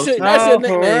 That's your Nah, nickname,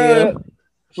 for yo. real.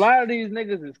 A lot of these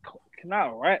niggas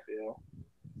cannot rap, yo.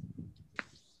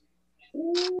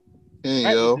 Hey,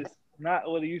 Rap yo. is just not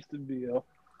what it used to be, yo. All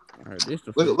right, this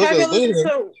the Look have you at listened him.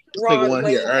 to This nigga Rod one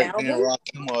here. Wave's Eric Dan album? rock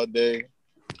him all day.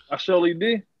 I surely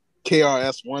did.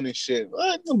 KRS-One and shit.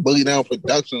 What? The Boogie Down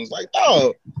Productions. Like,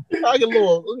 oh, I get a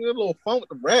little fun with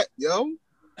the rap, yo.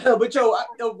 But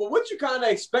but what you kind of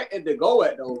expected to go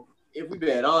at though, if we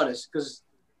being honest, because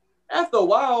after a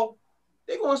while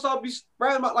they gonna start be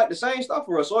spreading about like the same stuff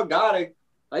for us. So it gotta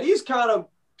like these kind of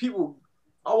people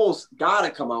almost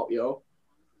gotta come out, yo.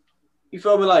 You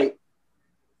feel me? Like,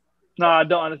 No, I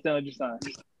don't understand what you're saying.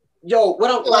 yo,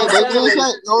 what I'm Like, saying it was is-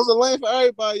 like, it was a lane for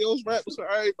everybody, yo. It was rap was for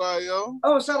everybody, yo. I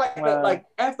was saying like Wow. like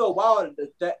after a while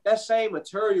that same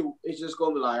material is just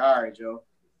gonna be like, all right, Joe,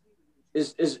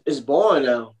 it's boring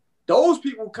now. Those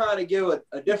people kind of give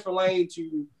a different lane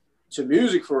to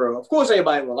music for real. Of course,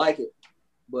 everybody will like it,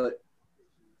 but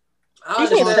I You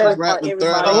can't understand. say Like, rapping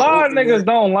everybody. A lot of Open niggas it.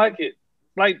 don't like it.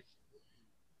 Like,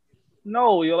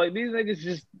 no, yo, like these niggas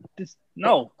just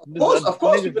no. Of course, Niggas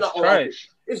people is not gonna like it.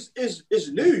 trash. It's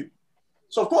new,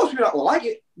 so of course people not gonna like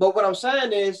it. But what I'm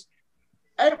saying is,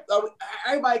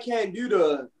 everybody can't do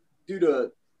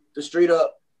the straight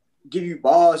up give you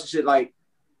bars and shit like.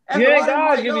 You after a ain't while, they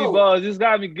gotta might give me know. buzz. Just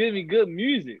gotta give me good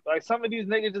music. Like some of these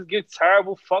niggas just get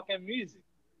terrible fucking music.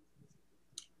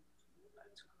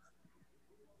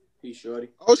 He shorty.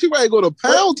 Oh, she ready to go to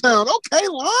Pound Town. Okay,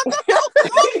 Londa.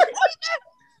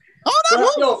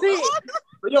 Hold on.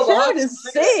 But yo, but how Chad you is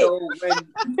say that, sick. though, when-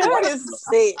 Chad is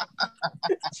sick.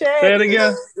 Chad Say it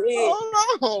again. is sick.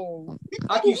 Hold on.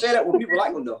 How can you say that when people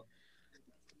like them though?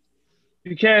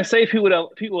 You can't say people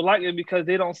like it because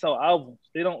they don't sell albums.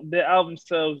 Their albums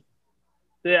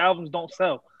don't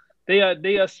sell. They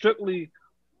are strictly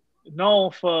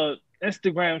known for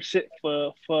Instagram shit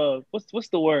for what's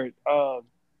the word?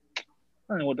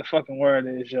 don't know what the fucking word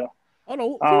is, yo. I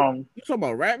don't know. You talking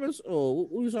about rappers or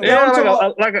what you talking Yeah,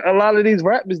 about? like a lot of these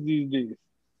rappers these days.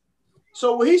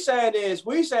 So what he's saying is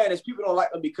people don't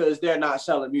like them because they're not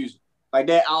selling music. Like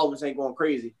their albums ain't going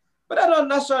crazy. But that doesn't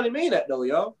necessarily mean that though,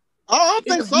 yo. I don't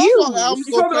think so. You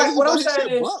feel me? Like what I'm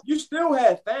saying is you still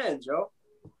have fans, yo.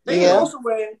 They go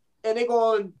somewhere and they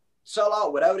gonna sell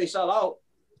out whatever they sell out.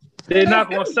 They're not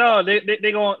gonna sell. They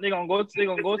gonna go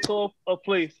to a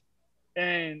place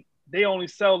and they only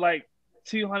sell like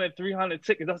 200, 300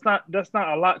 tickets. That's not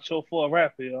a lot, show for a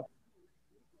rapper, yo.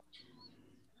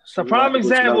 So prime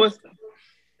example is.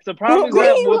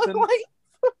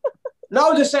 No, I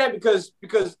was just saying because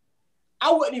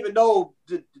I wouldn't even know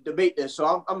to debate this, so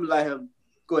I'm gonna let him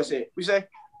go ahead and say it. We say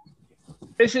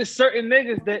it's just certain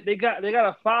niggas that they got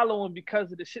a following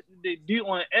because of the shit that they do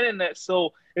on the internet.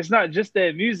 So it's not just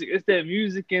their music; it's their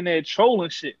music and their trolling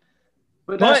shit.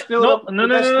 But that's still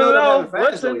no.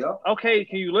 Listen, okay,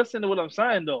 can you listen to what I'm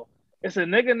saying though? It's a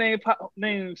nigga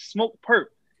named Smoke Perp.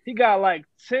 He got like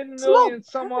 10 million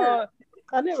some odd.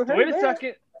 I never heard of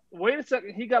that. Wait a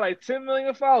second. He got like 10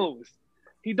 million followers.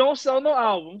 He don't sell no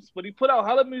albums, but he put out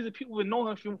hella music. People would know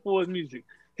him for his music.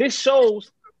 His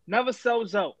shows never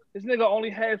sells out. This nigga only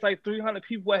has like 300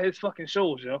 people at his fucking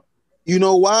shows, yo. You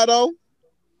know why though?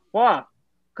 Why?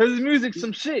 Because his music's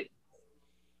some shit.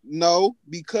 No,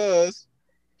 because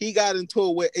he got into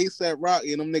it with ASAP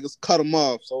Rocky and them niggas cut him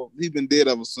off. So he been dead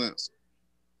ever since.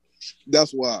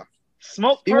 That's why.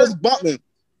 He was bumping.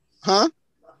 Huh?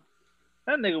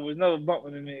 That nigga was never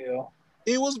bumping to me, yo.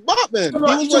 He was bumping. He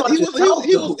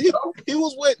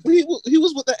was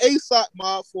with the ASAP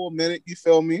mob for a minute. You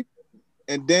feel me?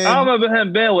 And then I remember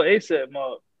him being with ASAP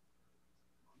mob.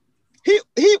 He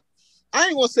I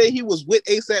ain't gonna say he was with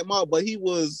ASAP mob, but he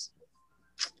was.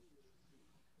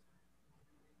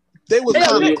 They was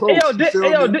kind of close.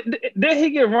 Did he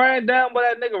get ran down by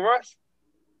that nigga Russ,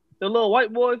 the little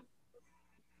white boy?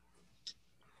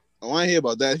 Oh, I ain't hear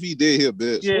about that. If he did, he'll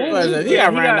bitch. Yeah, he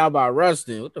got ran down by Russ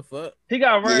then. What the fuck? He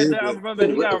got ran down. I remember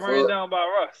he got ran down by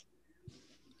Russ.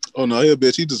 Oh, no, he'll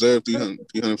bitch. He deserved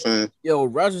 300 fans. Yo,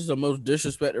 Russ is the most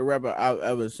disrespected rapper I've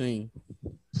ever seen.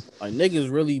 Like, niggas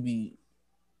really be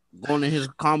going in his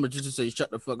comments just to say,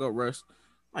 shut the fuck up, Russ.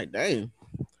 Like, damn.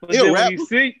 But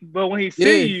when he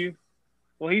see you,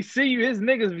 his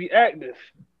niggas be active.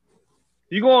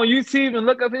 You go on YouTube and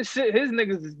look up his shit, his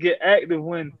niggas just get active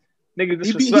when niggas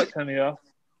disrespect him, yo.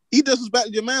 He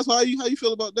disrespected your man, so how you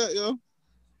feel about that, yo?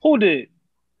 Who did?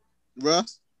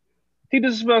 Russ. He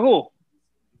disrespect who?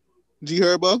 G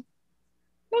Herbo?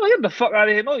 No, get the fuck out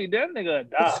of here. No, you did. That nigga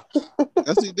die.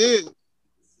 Yes, he did.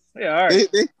 Yeah, all right.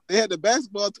 They had the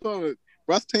basketball tournament.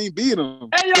 Russ team beat him.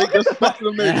 Hey, yo, they disrespected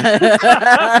him.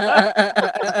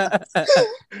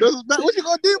 What you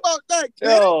gonna do about that,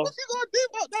 kid? What you gonna do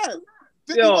about that?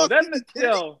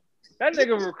 That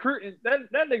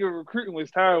nigga recruiting was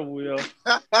terrible, yo.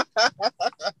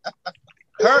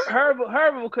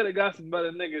 Herbo could have got some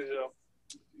better niggas, yo.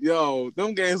 Yo,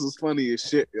 them games was funny as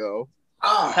shit, yo.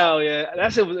 Hell yeah.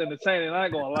 That shit was entertaining. I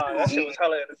ain't gonna lie. That shit was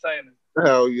hella entertaining.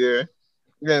 Hell yeah.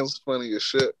 Game was funny as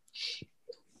shit.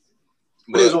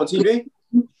 But it was on TV?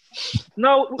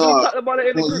 No, we talked about it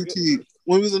in the group. YouTube.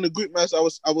 When we was in the group match, I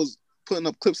was putting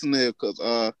up clips in there because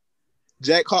I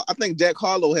think Jack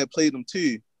Harlow had played them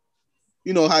too.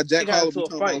 You know how Jack Harlow be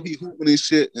talking about he hooping his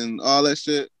shit and all that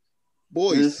shit.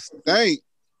 Boy, stank.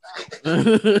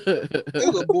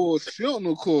 It was bullshit on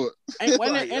the court. Ain't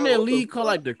that league called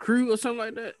like the Crew or something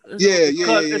like that?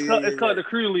 It's called the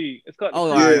Crew League. It's called.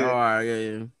 All right,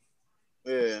 yeah.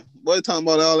 Yeah, boy, talking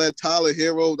about all that Tyler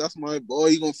Hero. That's my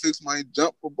boy. He gonna fix my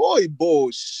jumper, boy.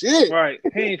 Bullshit. Right,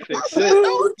 he ain't fix shit.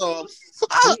 What the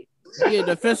fuck? He a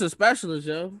defensive specialist,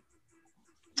 yo.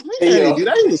 Hey, dude,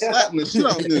 I even slapping the shit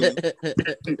out of him.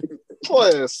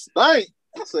 Boy, stank.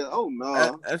 I said, oh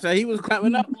no. I said he was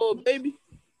clapping up, little baby.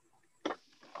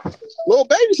 Little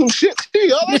baby, some shit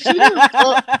too. All that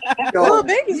shit. Little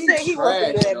baby said he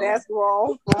wasn't good at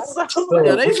basketball.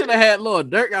 Yeah, they should have had Lil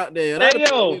Durk out there. Hey,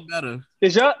 yo, better.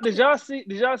 Did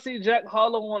y'all see Jack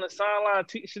Harlow on the sideline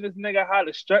teaching this nigga how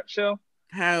to stretch, yo?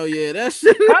 Hell yeah, that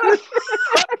shit.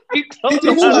 He told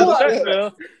him how to stretch,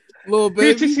 yo. Little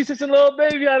baby. He teaching little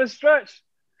baby how to stretch.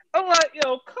 I'm like,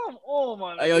 yo, come on,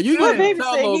 man. Hey, yo, you Little baby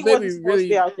tell said Lil he Baby wasn't supposed to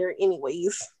be out there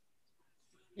anyways.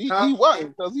 He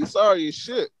wasn't because he's sorry as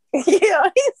shit. Yeah,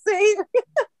 he said.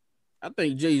 I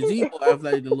think Jay-Z more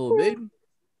athletic than Lil Baby.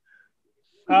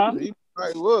 Huh? He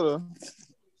probably would have.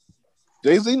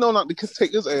 Jay-Z know not to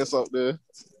take his ass out there.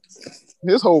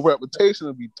 His whole reputation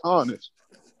will be tarnished.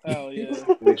 Oh yeah.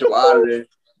 Get you out of there.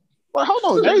 Like, hold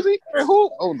on, Jay-Z can't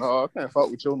hoop? Oh no, I can't fuck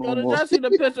with you no more. Did y'all see the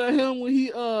picture of him when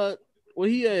he Well,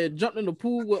 he jumped in the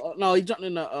pool with no, he jumped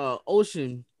in the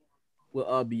ocean with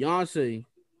Beyonce.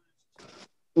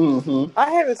 Mm-hmm.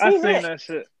 I haven't I seen seen that. that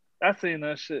shit. I seen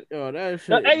that shit. Yo, that Yo,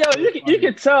 shit. hey, yo, is so you funny.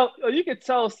 can tell. You can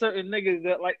tell certain niggas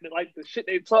that like the shit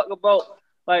they talk about.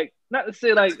 Like, not to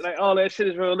say like all that shit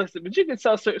is realistic, but you can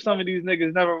tell some of these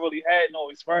niggas never really had no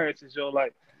experiences, yo.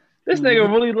 Like, this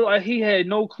nigga really looked like he had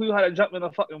no clue how to jump in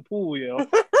a fucking pool, yo.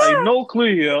 Like, no clue,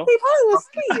 yo. He probably was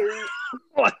scared.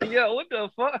 Like, yo, what the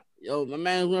fuck? Yo, my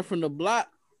man went from the block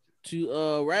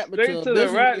to rap Straight to the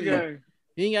rap game.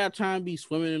 He ain't got time to be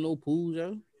swimming in no pools,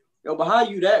 yo. Yo, but how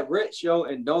you that rich, yo,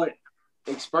 and don't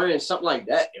experience something like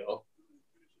that, yo?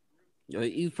 Yo,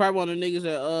 he's probably one of the niggas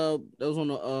that was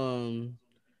on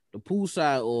the pool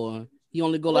side, or he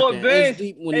only go like an inch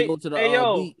deep when he go to the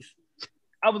beach.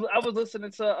 I was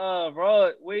listening to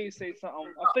Rod Wade say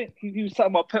something. I think he was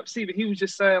talking about Pep C, but he was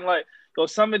just saying like, yo,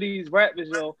 some of these rappers,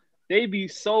 yo, they be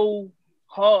so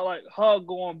hard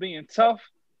going being tough.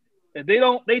 And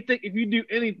they think if you do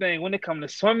anything when it comes to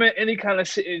swimming, any kind of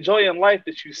shit, enjoying life,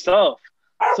 that you soft.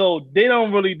 So they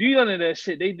don't really do none of that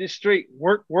shit. They just straight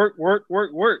work, like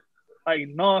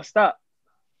nonstop.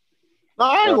 No,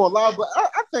 I ain't gonna lie, but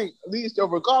I think at least, yo,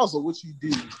 regardless of what you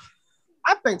do,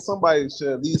 I think somebody should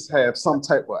at least have some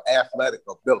type of athletic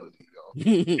ability, yo.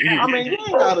 I mean, you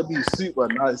ain't gotta be super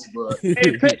nice, but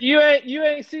Hey, Pitt, you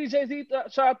ain't see Jay-Z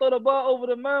try to throw the ball over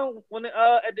the mound when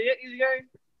at the Yankees game?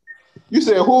 you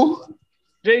said who?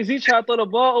 Jay-Z tried to throw the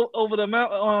ball over the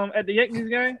mountain at the Yankees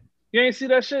game. You ain't see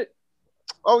that shit?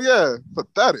 Oh yeah,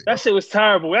 pathetic. That shit was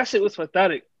terrible. That shit was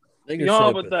pathetic. Nigga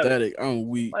Y'all so pathetic. I'm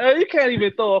weak. Like, you can't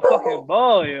even throw a fucking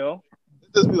ball, yo.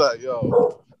 Just be like,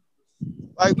 yo,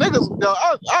 like niggas, yo,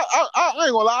 I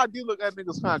ain't gonna lie, I do look at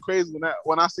niggas kind of crazy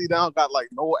when I see them got like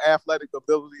no athletic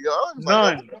ability, yo. I'm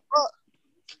like, None.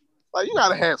 Like you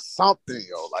gotta have something,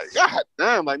 yo. Like god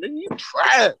damn, like nigga, you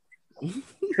trash.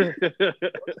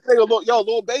 Nigga, look, yo,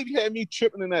 Lil Baby had me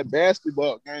tripping in that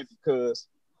basketball game because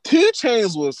 2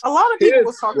 Chainz was A lot of people pissed,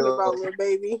 was talking yo. about Lil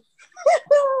Baby.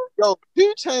 Yo,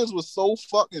 2 Chainz was so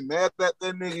fucking mad at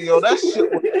that nigga, yo. That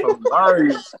shit was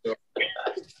hilarious, yo.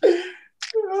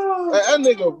 That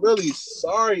nigga really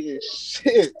sorry as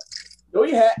shit. Yo,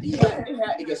 he had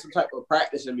to get some type of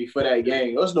practice in before that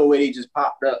game. There was no way he just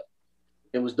popped up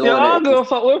and was doing Yo, I don't give a it.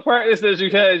 fuck what practice that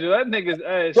you had, yo. That nigga's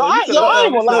ass. Yo, I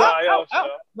ain't gonna lie.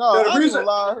 No, Yo, the I ain't reason- gonna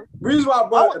lie. Reason why I I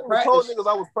brought the wouldn't have told practice. niggas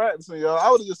I was practicing, yo. I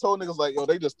would have just told niggas like, yo,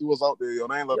 they just threw us out there, yo.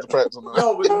 They ain't let the practice on that.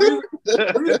 Yo, but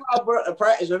the reason why I brought the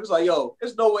practice, it was like, yo,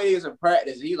 there's no way he's in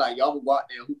practice. And he like, yo, I'm gonna go out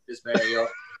there and hoop this man, yo.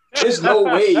 There's no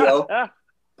way, yo.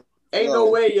 Ain't no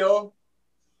way, yo.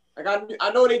 Like I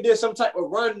know they did some type of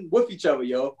run with each other,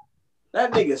 yo.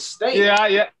 That nigga stink. Yeah,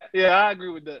 I agree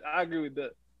with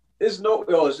that. It's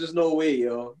just no way,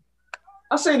 yo.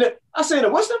 I seen the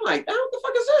what's them like? What the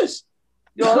fuck is this?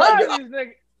 Yo, a lot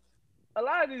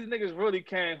of these niggas really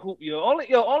can't hoop, yo. Only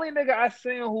nigga I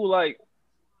seen who like,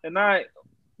 and I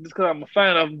just cause I'm a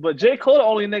fan of him, but J. Cole the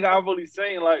only nigga I really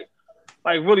seen like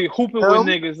really hooping with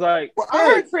niggas like. Well, I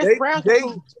heard Chris Brown can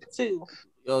hoop too.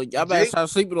 Yo, y'all better stop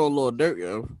sleeping on Lil Durk,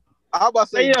 yo. I was about to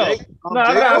say, Hey, yo. Jake, No,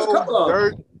 I got Cole, a couple of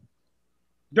Dirk.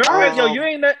 Dirk, yo, you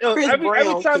ain't that. Yo, Chris every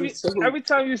Brown time can hoop. every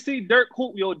time you see Dirk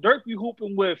hoop, yo, Dirk be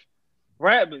hooping with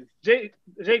rappers. J.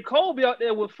 Cole be out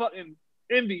there with fucking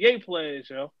NBA players,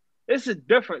 yo. It's a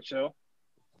difference, yo.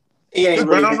 He ain't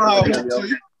But I really don't know how good, yo.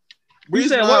 You Reason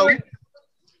said how- what?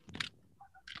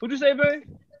 What'd you say, babe?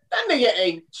 That nigga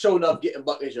ain't showing up getting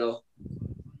buckets, yo.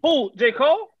 Who? J.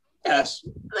 Cole? Yes.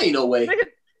 Ain't no way. Nigga,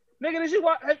 did you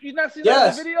watch? Have you not seen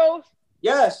Yes. the videos?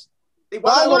 Yes. They But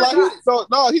I ain't gonna wild lie,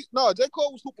 open shots. J.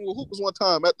 Cole was hooping with hoopers one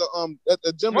time at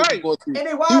the gym Right. we was going to. And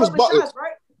they He wild was open bucking. shots,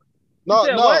 right? You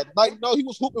said what? He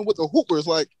was hooping with the hoopers,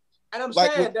 like And I'm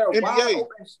Like saying with they're NBA. wild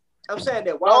open. I'm saying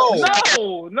they're wild No.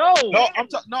 open.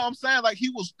 No. I'm saying like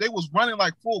they was running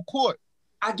like full court.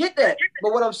 I get that.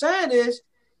 But what I'm saying is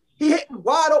he hitting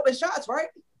wide open shots, right?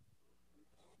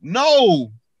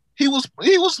 No, he was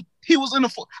in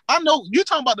the. I know you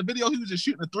talking about the video. He was just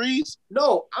shooting the threes.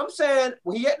 No, I'm saying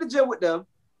when he at the gym with them,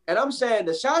 and I'm saying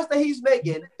the shots that he's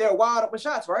making, they're wide open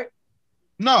shots, right?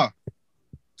 Nah,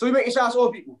 So he's making shots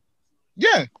over people.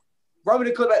 yeah. Run me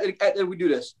the clip after we do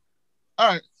this. All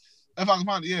right, if I can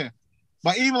find it, yeah.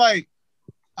 But even like,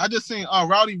 I just seen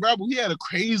Rowdy Rebel. He had a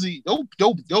crazy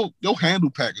yo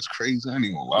handle pack is crazy. I ain't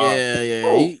even gonna lie. Yeah.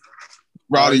 Oh.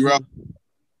 Rowdy Rebel.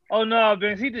 Oh no,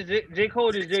 Vince. He did J.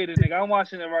 Cole just jaded, nigga. I'm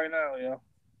watching it right now, yo.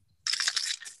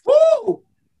 Woo!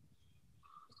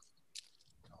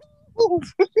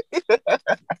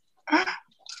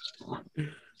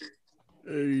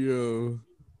 Hey, yo.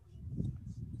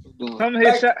 Some of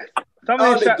his shot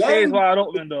the stays game- wide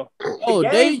open though. Oh,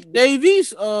 Dave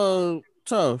East,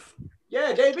 tough.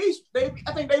 Yeah, Dave East. I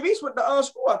think Dave East went to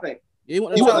school. I think. He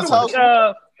went He to went to Tulsa.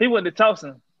 Tulsa. He went to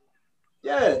Towson.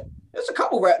 Yeah, there's a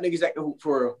couple rap niggas that can hoop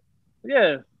for real.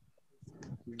 Yeah.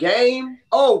 Game.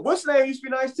 Oh, what's the name used to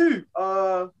be nice too?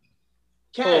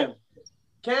 Cam.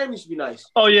 Cam used to be nice.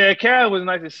 Oh yeah, Cam was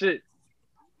nice as shit.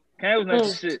 Cam was nice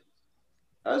as shit.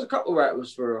 There's a couple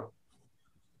rappers for real.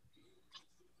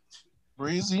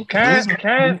 Breezy. Cam could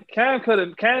have.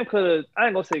 I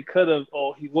ain't gonna say could have,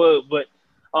 or he would, but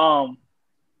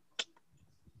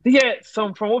he had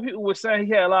some. From what people were saying,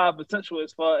 he had a lot of potential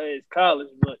as far as college,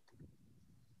 but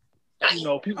you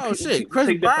know, people. Oh, shit, people Chris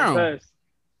take different Brown. paths.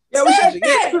 Yeah, we said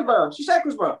Chris Brown. She said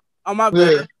Chris Brown. Oh, my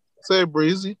Yeah. bad. Say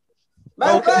Breezy.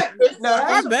 Matter of fact, now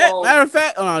My that's bad. Matter of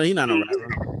fact, oh, no, he's not no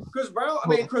rapper. Chris Brown. I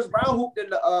mean, Chris Brown hooped in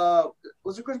the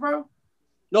was it Chris Brown?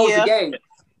 No, it's Yeah. the game.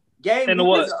 Game In the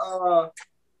hooped what? in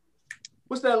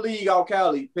what's that league out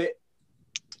Cali? Pitt.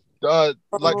 Like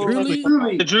Drew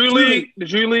League? The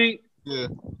Drew League. Yeah.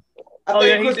 I Oh, think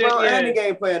yeah, he Chris did, Brown yeah. and the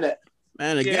game playing that.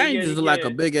 Man, the Yeah, game yeah, just yeah. like a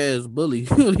big ass bully. he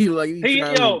He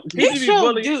trying to- do be sure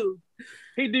bullying. do.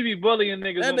 He do be bullying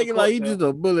niggas. that on the nigga court, like he yo. just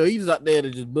a bully. He's out there to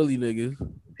just bully niggas.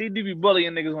 He do be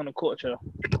bullying niggas on the court, yo.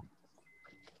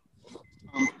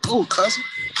 Oh, cousin.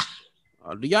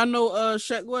 Do y'all know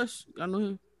Shaq West? Y'all know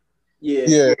him? Yeah.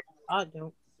 Yeah. I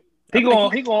don't. He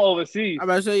going overseas. I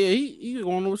about to say, yeah, he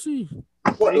going overseas.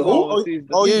 What He the going hoop? overseas.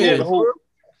 Oh, yeah. Yeah, the hoop.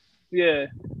 Yeah.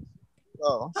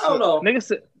 Oh, I don't know. Nigga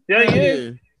said,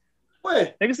 yeah.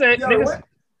 When? Nigga said, Yeah, nigga, what?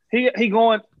 he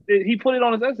going. He put it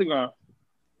on his Instagram.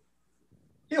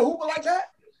 He a hooper like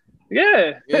that?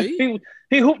 Yeah. Yeah,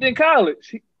 he hooped in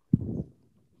college.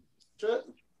 Sure.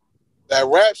 that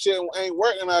rap shit ain't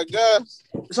working, I guess.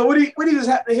 So what he just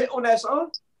have to hit on that song?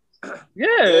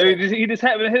 Yeah, he just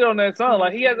happened to hit on that song.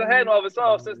 Like he hasn't had no other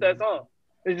song since that song.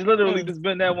 It's just literally just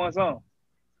been that one song.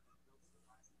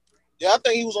 Yeah, I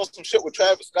think he was on some shit with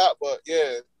Travis Scott, but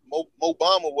yeah, Mo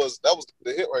Bamba was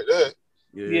the hit right there.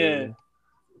 Yeah.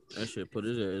 That shit put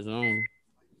his ass on.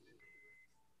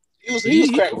 He was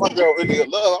cracking my girl India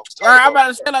Love. I'm about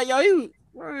to say like, yo,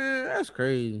 man, that's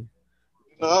crazy.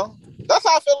 You know, that's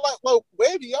how I feel like, well,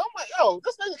 baby, I'm like, yo,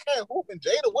 this nigga can't hoop and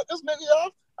Jada with this nigga,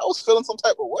 y'all. I was feeling some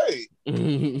type of way.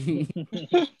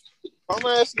 Bum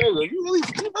ass nigga, you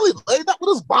really laid up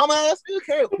with this bomb ass nigga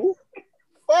can't hoop.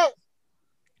 Fuck.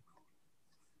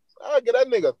 I get that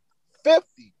nigga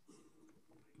 50.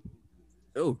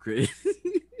 Oh, crazy.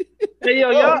 Hey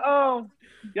yo, y'all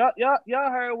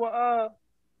heard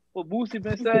what Boosie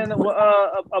been saying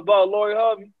about Lori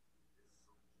Harvey?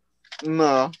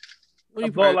 No.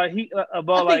 About like he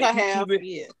about I think like I have.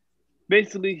 he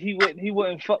basically he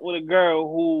wouldn't fuck with a girl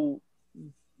who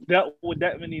dealt with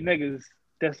that many niggas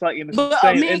that's like in the But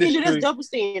same man can do industry. this double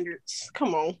standards.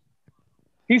 Come on.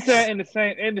 He said in the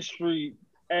same industry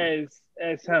as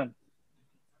him.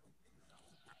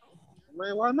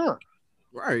 Man, why not?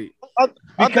 Right.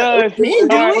 Because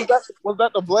was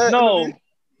that the black? no.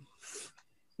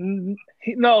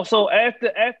 No, so after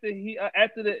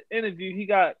the interview, he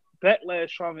got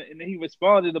backlash from it, and then he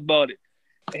responded about it,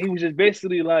 and he was just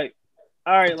basically like,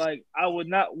 "All right, like I would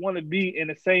not want to be in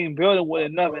the same building with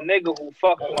another nigga who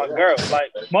fucked my girl,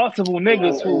 like multiple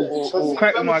niggas who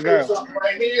cracked my girl." So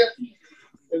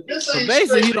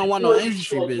basically, he don't want no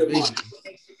industry bitch, basically.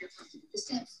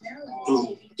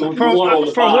 From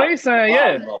what he's saying,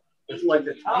 yeah.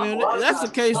 I mean, if that's the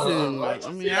case, then like,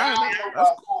 I mean,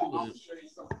 that's cool.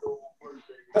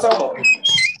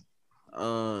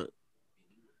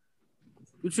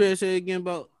 What you had to say again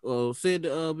about said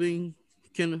being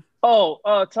Kenna? Oh,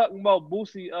 talking about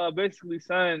Boosie, basically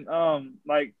saying,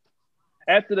 like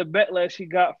after the backlash he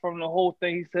got from the whole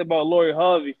thing he said about Lori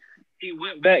Harvey, he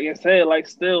went back and said, like,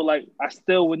 still, like, I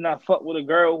still would not fuck with a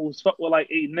girl who's fucked with like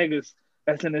 8 niggas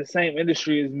that's in the same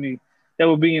industry as me, that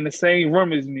would be in the same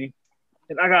room as me.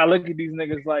 And I gotta look at these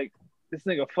niggas like, this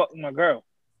nigga fucked my girl.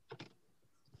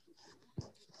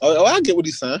 Oh, I get what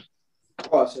he's saying.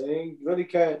 Oh, so he really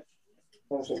can't.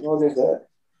 What is that?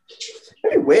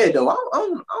 Very weird though. I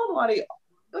don't know why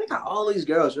they got all these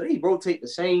girls. They rotate the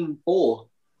same 4.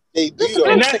 They do.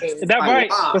 And that's right.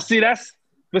 Wow.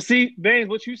 But see, Baines,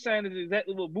 what you saying is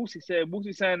exactly what Boosie said.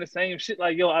 Boosie saying the same shit.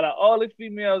 Like, yo, out of all the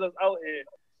females that's out here,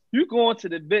 you going to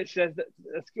the bitch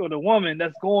that's or the woman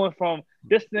that's going from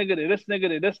this nigga to this nigga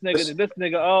to this nigga to this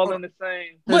nigga, all in the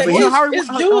same. But Lori Harvey- it's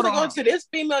hold dudes on. that go to this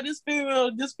female, this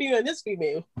female, this female, and this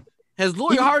female. Has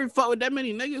Lori Harvey fucked with that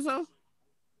many niggas, though?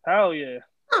 Hell yeah.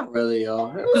 Not really,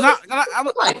 y'all. Because I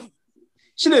was Like,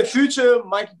 she did Future,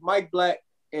 Mike Black,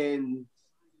 and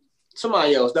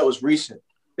somebody else that was recent.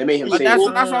 They made him But say that's it.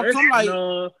 what I'm saying, like-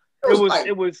 No,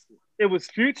 It was it was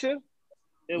Future.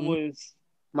 It Mhm. was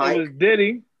Mike. it was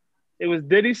Diddy. It was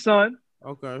Diddy's son.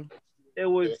 Okay. It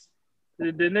was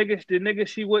the nigga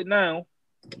she with now.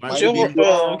 Might Joe- be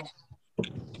Jordan.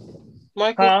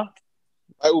 Michael. Huh?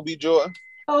 Might will be Jordan.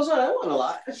 Oh, sorry, that wasn't a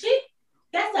lot. That's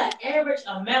an average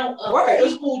amount of Right.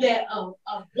 people that one.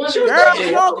 She was Girl, there.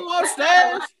 you don't go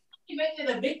upstairs. She making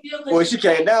it a big deal. Boy, she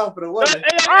came down for the Hey, women.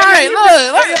 All right,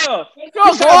 look. yo, You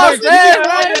don't go tryna upstairs,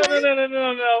 bring- man.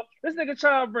 no. This nigga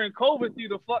trying to bring COVID through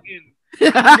the fucking.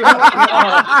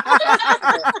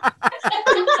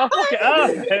 I'm fucking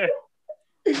out there.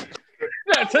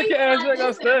 Yeah, take your ass back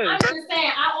upstairs. I'm just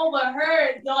saying, I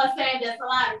overheard y'all saying there's a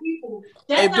lot of people.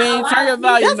 Hey, That's Bean, not a turn your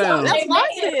lot of volume people. down. That's what I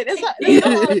said. That's a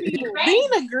lot of people.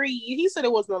 Dean agreed. He said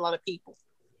it wasn't a lot of people.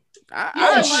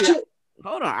 I agree.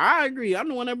 Hold on, I agree. I'm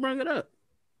the one that brought it up.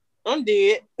 I'm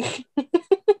dead. I think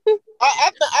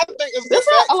it's That's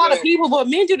the not fact a lot that- of people, but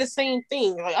men do the same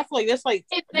thing. Like I feel like that's like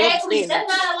Exactly. double That's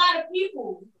standards. not a lot of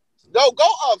people. Yo, go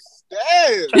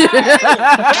upstairs.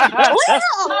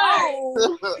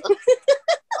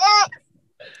 Oh.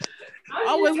 I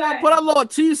always want to put a little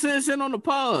 2 cents in on the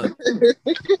pod.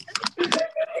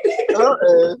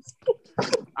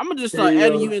 I'm gonna just start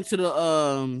adding you into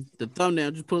the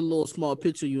thumbnail. Just put a little small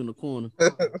picture of you in the corner.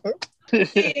 Don't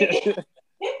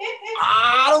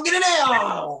get in there.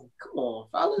 Oh, come on,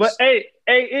 fellas. But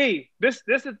hey, this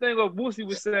the thing what Boosie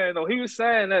was saying though. He was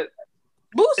saying that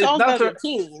Boosie It's always not got a for-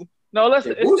 team. no,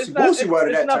 listen, Yeah, it's not. Boosie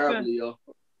worded It's that terribly, nothing. yo.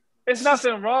 It's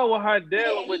nothing wrong with her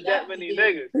dealing with that many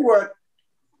niggas. He word,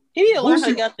 He need to learn how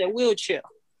to Boosie- get that wheelchair.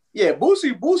 yeah,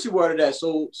 Boosie worded that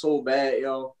so bad,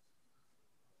 yo.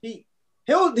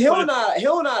 He'll not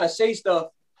how to say stuff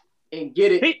and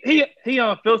get it. He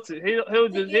unfiltered. He'll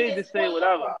just say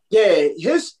whatever. Yeah,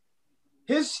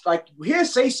 his like he'll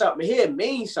say something, he'll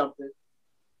mean something,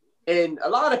 and a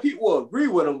lot of people will agree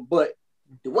with him, but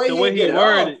the way he get it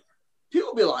worded. off,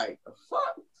 people be like, the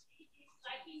fuck?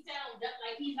 Like he sounds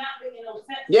like he's not making no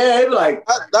sense. Yeah, they be like,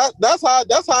 That's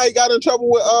how he got in trouble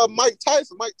with Mike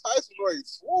Tyson. Mike Tyson was a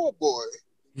swore boy.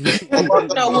 No,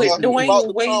 with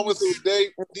Dwayne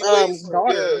Wade's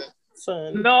daughter. Yeah.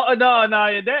 Son. No. Yeah,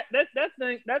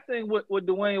 that thing with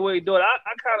Dwayne Wade daughter.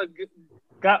 I kind of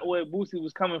got where Boosie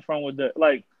was coming from with that.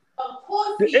 Like, Of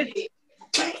course he did.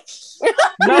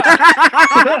 no.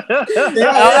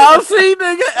 LLC,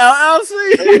 nigga. LLC.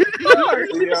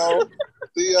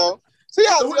 Theo. See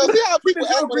how people Did you act agree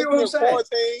when with they're him in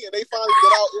quarantine and they finally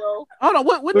get out, yo. Hold on.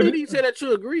 What did he say that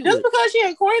you agree Just with? because she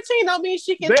in quarantine don't mean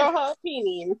she can throw her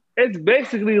opinion. It's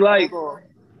basically like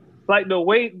the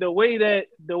way that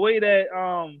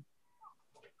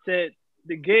that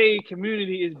the gay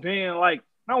community is being like,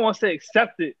 I don't want to say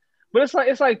accepted, but it's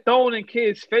like throwing in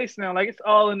kids' face now. Like it's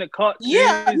all in the cartoons.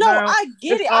 Yeah, no, now. I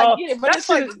get It's it, all- I get it. But that it's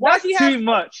like, shit- why that's do you too have?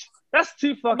 much. That's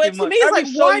too fucking But to much. me, it's Every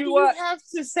like, show why do you watch- have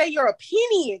to say your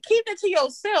opinion? Keep it to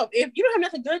yourself. If you don't have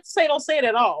nothing good to say, don't say it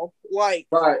at all. Like,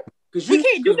 right. Because we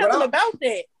can't do nothing about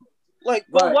that. Like,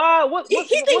 But Right. why? What? he what's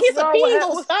think his wrong opinion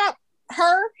with gonna stop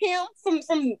him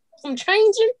from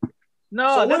changing? No,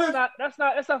 So what that's if- not.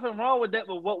 There's nothing wrong with that.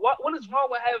 But what is wrong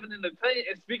with having an opinion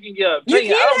and speaking your You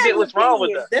opinion? I can don't have get what's wrong with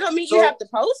opinions. that. That don't mean So- you have to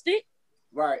post it.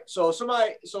 Right. So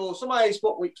somebody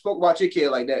spoke about your kid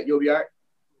like that. You'll be all right.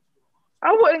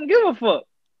 I wouldn't give a fuck.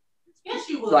 Yes,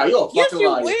 you would. Right. You're a Yes, fucking you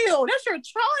liar. will. That's your If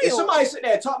child. somebody sit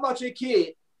there and talk about your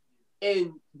kid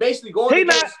and basically going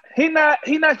against, He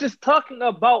not just talking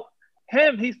about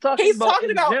him. He's talking about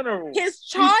in general. his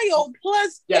child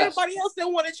plus Yes. everybody else that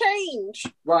want to change.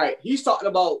 right, he's talking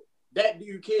about that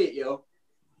dude kid, yo.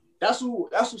 That's who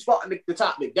starting the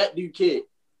topic. That dude kid.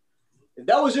 If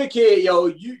that was your kid, yo,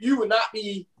 you would not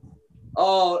be.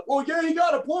 Well, yeah, he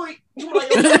got a point. You were like,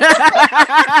 yo,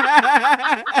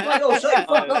 shut the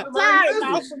fuck up and mind Sorry, your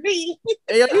not business. for me.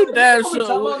 Hey, yo, you damn Don't sure.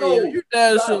 tell me Hey, no. yo, you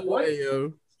damn Got a sure. point. Hey,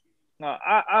 yo. No,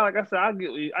 I like I said, I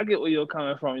get where you're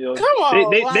coming from, yo. Come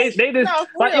on, They like, just no,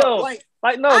 for like real, yo, like,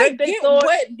 like no, I they get thought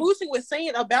what Boosie was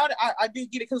saying about it. I do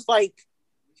get it because like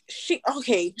she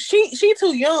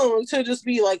too young to just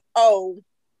be like, oh,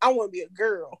 I want to be a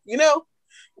girl, you know.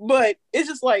 But it's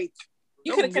just like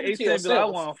you could have kept it to I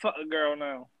yourself. want to fuck a girl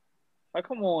now. Like,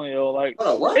 come on, yo. Like,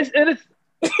 Hold on, what? it's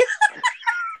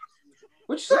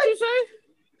What you say?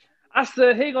 I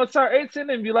said he gonna turn 18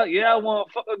 and be like, yeah, I want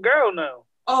to fuck a girl now.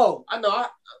 Oh, I know.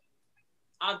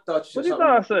 I thought you What said you something.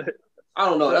 thought I said? I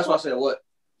don't know. That's why I said what.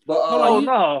 But Oh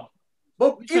no.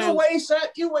 But You either way,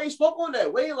 he spoke on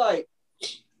that. Way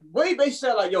basically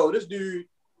said like, yo, this dude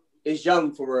is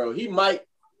young for real. He might,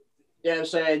 you know what I'm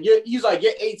saying? He's like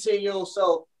your 18-year-old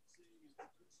self.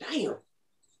 Damn,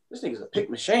 this nigga's a pick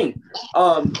machine.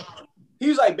 He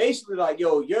was like basically like,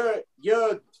 yo, your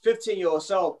 15-year-old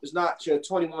self is not your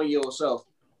 21-year-old self.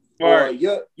 or Right.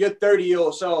 your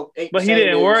 30-year-old self ain't. But the he same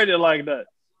didn't as- word it like that.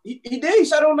 He did. He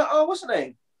said on the what's the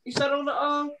name? He said on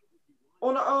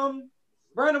the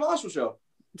Brandon Marshall show.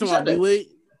 He Talking said about that. D-Wade?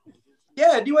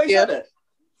 Yeah, D-Wade Yeah. said that.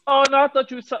 Oh no, I thought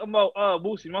you was talking about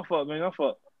Boosie. My fault, man. My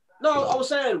fault. No, I was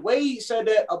saying Wade said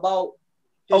that about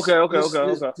Okay.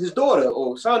 his daughter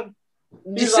or son.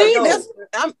 You He's see, like, yo. that's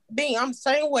I'm the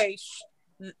same way.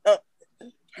 Yeah,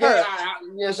 Her. you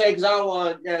know what I'm saying? Because I don't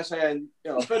want, you know what I'm saying,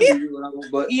 offend you, whatever,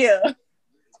 but Yeah.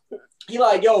 he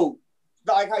like, yo,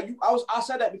 like how I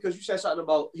said that because you said something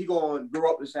about he going to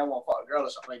grow up and say I want to fuck a girl or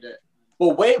something like that.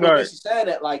 But Wade was Right. basically saying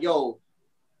that, like, yo,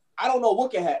 I don't know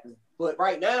what can happen, but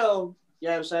right now, you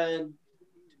know what I'm saying?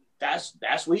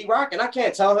 That's what he rocking. I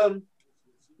can't tell him,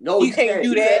 no, You can't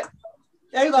do that.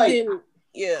 Yeah, he's like, Then,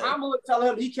 yeah. I'm gonna tell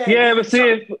him he can't. Yeah, do but see,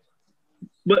 something.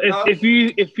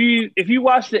 if you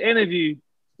watch the interview,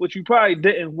 which you probably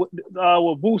didn't with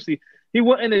Boosie, he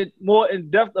went more in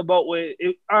depth about where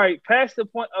all right, past the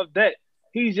point of that,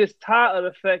 he's just tired of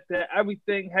the fact that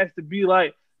everything has to be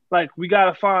like we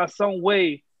gotta find some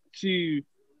way to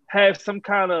have some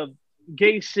kind of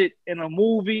gay shit in a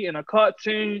movie, in a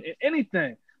cartoon, in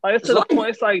anything. Like it's to the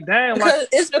point. It's like damn, like Because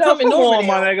it's becoming come normal on,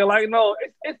 my now. nigga. Like no,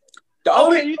 it's The okay.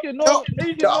 only You can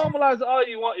normalize it all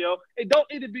you want, yo. It don't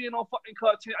need to be in no fucking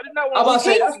cartoon. I did not I'm about want to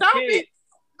say, to stop it.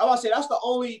 I'm about to say that's the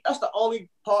only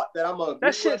part that I'm gonna agree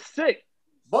That shit's with. sick.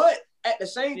 But at the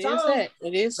same It time, is that.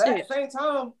 It is at that. the same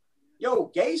time, yo,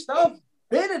 gay stuff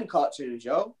been in cartoons,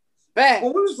 yo. Back.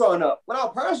 When we was growing up, when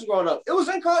our parents was growing up, it was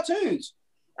in cartoons.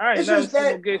 I ain't It's never just seen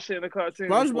that- no gay shit in a cartoon.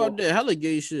 Watch before. about that hella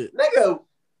gay shit. Nigga,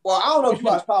 well, I don't know if you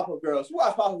watch Pop-Up Girls. You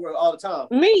watch Pop-Up Girls all the time.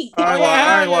 Me.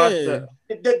 I ain't watched Yeah.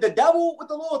 that. The devil with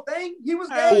the little thing, he was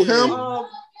gay. Oh, him? Um,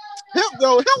 Him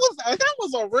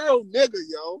was a real nigga,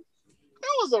 yo. He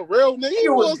was a real nigga. He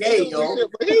was was gay, gay, yo. shit,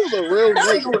 but he was a real that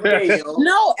nigga nigga. was gay, yo.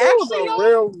 No, He was actually, a though,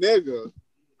 real nigga.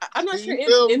 I'm not sure You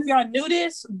feel if me? y'all knew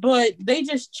this, but they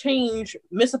just changed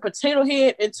Mr. Potato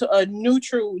Head into a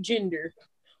neutral gender.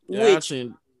 Yeah, I Which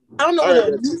seen I don't know I what heard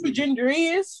a that too. neutral gender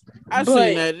is. I But-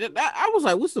 seen that. I was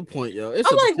like, what's the point, yo? It's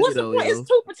I'm a like, what's the potato, point? yo. It's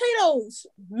two potatoes,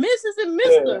 Mrs. and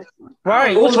Mr.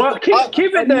 Right. Who's So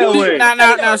keep it that way.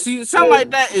 Now, see, something like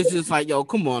that is just like, yo,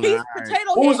 come on He's now. All right. potato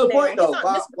What head was the now. point, He's though? not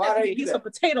Why- Mr. why Potato they Head. do He's that? a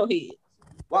potato head.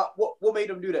 What made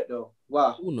them do that though?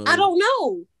 Why? Who knows? I don't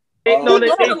know. No, they-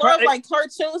 They they- a lot of like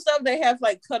cartoon stuff they have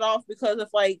like cut off because of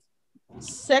like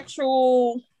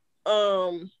sexual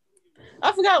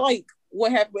I forgot like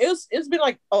what happened. It's been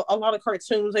like a lot of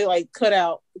cartoons they like cut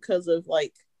out because of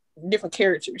like different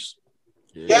characters.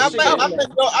 Yeah, I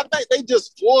Yeah. think they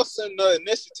just forcing the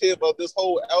initiative of this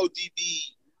whole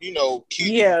LGB, Q.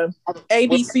 Yeah. A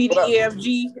B C D E F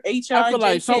G H I. I feel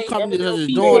like some companies are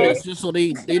just doing it just so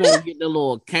they don't get the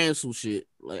little cancel shit.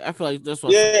 Like I feel like that's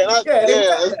what. Yeah,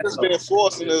 Yeah, it's just been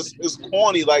forced and it's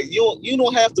corny. Like you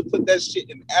don't have to put that shit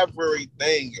in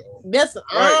everything, yo. That's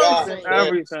Right, saying.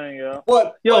 Everything, yo.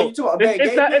 What? Yo, you talking about it's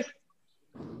gay not. people?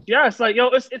 It's like yo,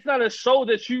 it's not a show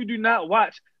that you do not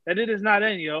watch that it is not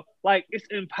in, yo. Like it's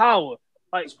in Power.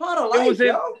 Like It's part of it life, was in.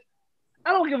 yo.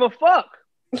 I don't give a fuck.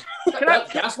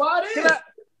 That's why it is.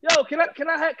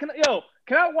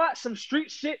 Can I watch some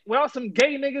street shit without some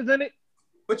gay niggas in it?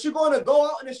 But you're going to go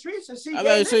out in the streets and see I gay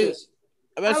better say- niggas.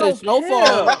 I better I say don't Snowfall.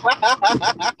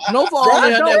 care. Snowfall I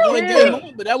only had that don't one care. game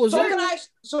moment, but that was So it. can I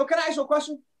ask you a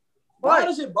question? Why What?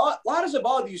 does it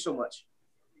bother you so much?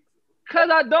 Cause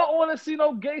I don't want to see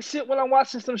no gay shit when I'm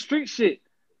watching some street shit.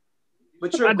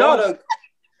 But you're I don't.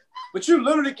 but you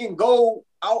literally can go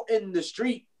out in the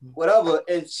street, whatever,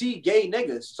 and see gay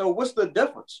niggas. So what's the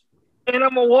difference? And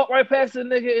I'm gonna walk right past the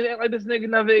nigga and act like this nigga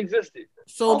never existed.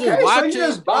 So Okay, just so watch you it.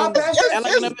 just bypass and it? act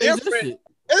like it never It's different. existed.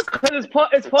 Cause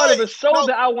it's part of the show no,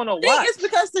 that I want to I think watch. it's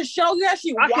because the show you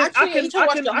actually I can- watch I it can- and you I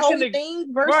watch can- the I whole can-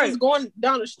 thing versus right. going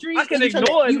down the street. I can and you tryna-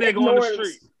 ignore a you nigga on the ignore-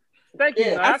 street. Thank you.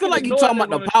 Yeah. man. I feel can like you ignore talking a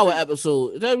about nigga the Power on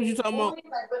episode. Is that what you talking about?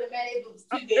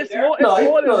 It's No,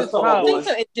 more than it's just not Power. I think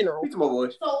so in general. Speak to my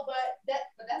voice.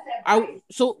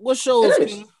 So what shows? It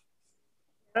is.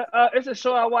 It's a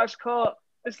show I watch called.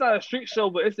 It's not a street show,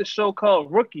 but it's a show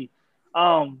called Rookie.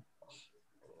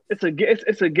 It's a gay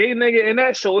nigga in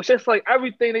that show. It's just like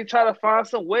everything they try to find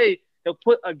some way to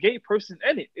put a gay person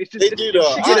in it. It's just They it's, do it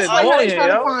though. get Just like how annoying, they try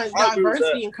to yo. find I agree with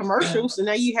diversity in commercials, and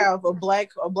now you have a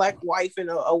black wife and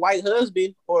a white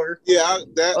husband, or Yeah, I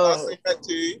seen that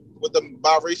too with the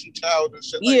biracial child and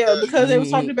shit like yeah, that. because they was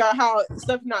Mhm. talking about how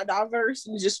stuff not diverse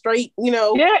and just straight,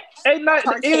 Yeah, and not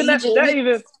even that Caucasian.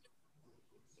 even.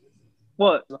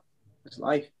 What? It's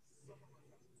life.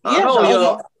 Yeah, No, so-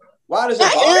 yo. Why does it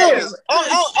That bother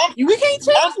you? is. we can't change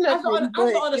I nothing. don't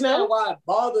but, understand you know, why it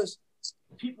bothers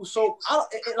people so.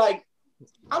 Like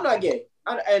I'm not gay.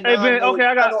 Hey, Ben, okay,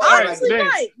 I got. All right, Honestly, Ben.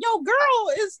 right. Your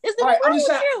girl is in the Right, I'm room just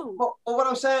with saying. you. But what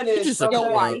I'm saying is, just a Your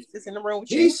couple. wife is in the room with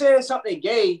he you. saying something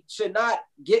gay should not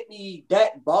get me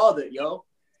that bothered, yo.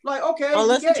 Like, okay,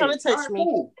 Unless you're gay. trying to touch All right, me.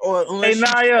 cool. Or Hey, unless you...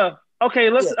 Naya. Okay,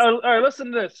 listen. Yes. All right,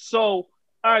 listen to this. So, all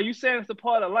right, you saying it's a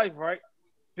part of life, right?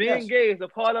 Being Yes. gay is a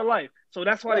part of life, so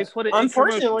that's why Yes. they put it in commercials.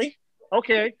 Unfortunately.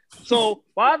 Okay, so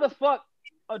why the fuck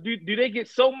do they get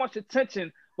so much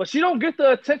attention, but she don't get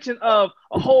the attention of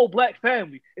a whole black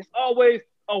family? It's always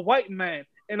a white man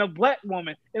and a black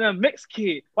woman and a mixed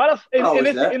kid. Why the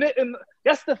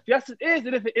yes it is.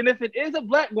 And if it is a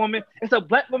black woman, it's a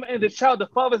black woman and the child. The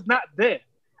father's not there.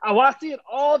 I see it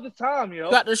all the time, yo.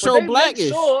 Got to But show they make blackish.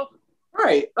 Sure,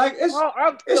 Right, like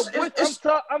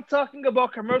I'm talking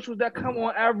about commercials that come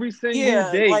on every single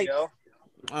Yeah, day, like- yo.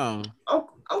 Oh,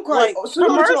 I'm quite. Like, So you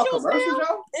want to talk commercials commercials, now?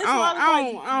 yo? It's I not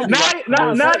don't like... be like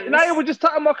commercials. Now we're just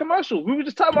talking about commercials. We were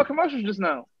just talking about commercials just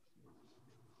now.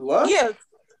 What? Yeah,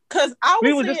 because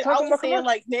We were just talking about saying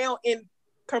like now in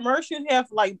commercials you have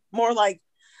like more like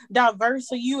diverse.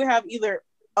 So you have either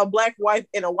a black wife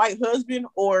and a white husband,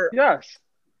 or Yes.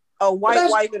 a white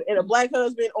that's- wife and a black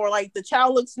husband, or like the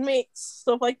child looks mixed,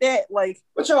 stuff like that. Like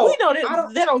But yo, we know I that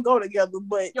don't- they don't go together,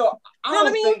 but Yo, You know what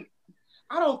I mean?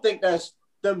 I don't think that's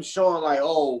them showing like,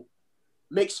 oh,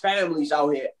 mixed families out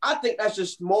here. I think that's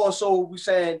just more so we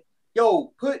saying,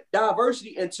 yo, put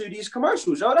diversity into these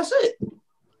commercials, yo. That's it.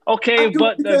 Okay,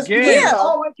 but Because again, Yeah.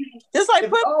 all white people, it's like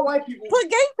if put all white people,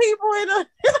 gay people in a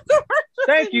commercial.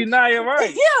 thank you. Now you're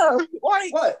right. Yeah,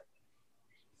 like what?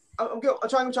 I'm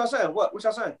trying to say. What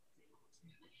y'all saying?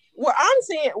 what I'm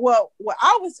saying. Well, what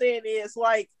I was saying is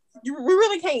like we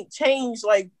really can't change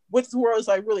like what the world is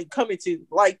like really coming to.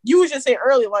 Like you was just saying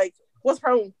earlier, like what's the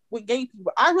problem with gay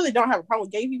people? I really don't have a problem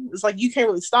with gay people. It's like you can't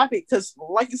really stop it because,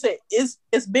 like you said,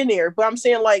 it's been there. But I'm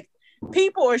saying like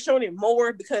people are showing it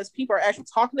more because people are actually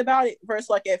talking about it. Versus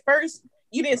like at first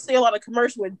you didn't see a lot of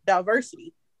commercial with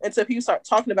diversity until people start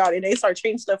talking about it and they start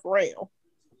changing stuff around.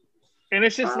 And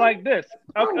it's just like this.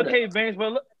 Okay, Baines,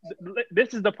 but look,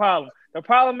 this is the problem. The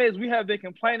problem is we have been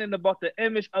complaining about the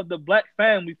image of the black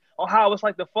families on how it's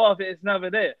like the father is never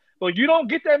there. But you don't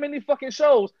get that many fucking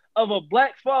shows of a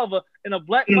black father and a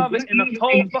black mother and a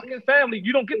whole fucking family.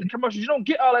 You don't get the commercials. You don't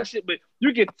get all that shit, but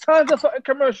you get tons of fucking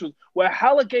commercials where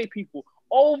hella gay people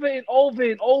over and over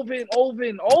and over and over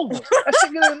and over. That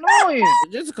shit get annoying.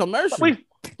 It's just a commercial.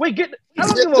 We get. I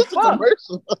don't give a Just a fuck.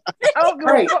 commercial. I don't give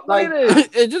Right, a fuck like- what it is.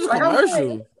 It's just a Like, I'm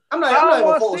commercial. I'm not I don't even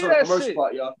wanna focus see on the that commercial shit.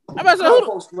 part, y'all. I'm about to say, I don't who,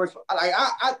 focus commercial. Like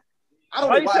I Why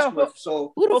don't you watch sound commercials,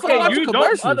 so who the fuck Okay, watch you don't.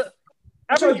 commercials?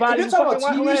 Everybody If you're talking fucking about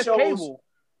watching TV has shows, cable.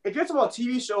 if you're talking about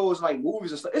TV shows like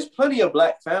movies and stuff, there's plenty of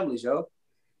black families, yo.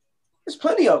 There's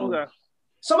plenty of them. Okay.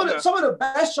 Some of Okay. the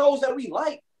best shows that we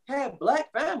like have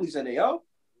black families in it, yo.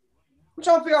 I'm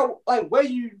trying to figure out like where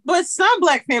you. But some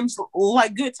black families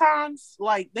like Good Times,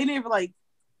 like they never like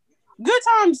Good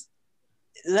Times.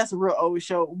 That's a real old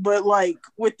show, but like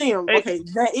with them, Hey. okay,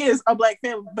 that is a black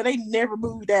family, but they never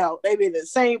moved out. They've been in the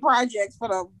same projects for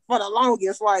the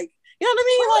longest. Like you know what I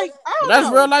mean? Like I don't That's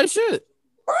know. real life shit.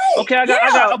 Right. Okay, I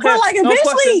got. Okay, but like no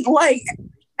eventually,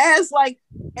 question. like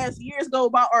as years go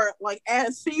by, or like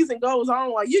as season goes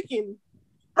on, like you can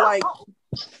like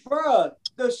Bruh,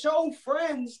 the show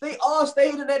Friends, they all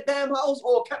stayed in that damn house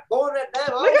or kept going to that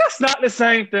damn house. Nigga, that's not the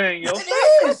same thing, yo.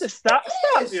 It is. Stop,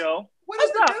 It is. yo. What is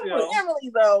Stop, the yo. difference?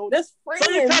 family though. That's friends.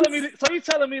 So you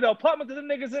telling me the apartment that the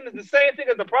niggas in is the same thing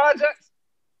as the projects?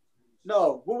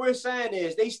 No, what we're saying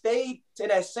is they stayed to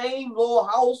that same little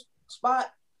house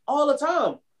spot all the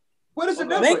time. What is the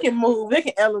Okay. difference? They can move. They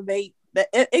can elevate. That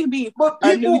it can be But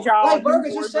a people, new job. like new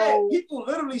Burgers just said, wardrobe. people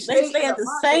literally stay stay in at the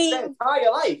project same- their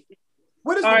entire life.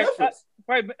 What is All the right, difference?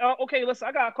 Right, okay, listen,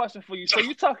 I got a question for you. So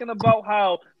you're talking about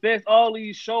how there's all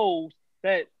these shows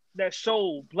that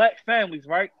show black families,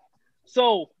 right?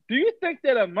 So do you think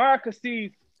that America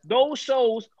sees those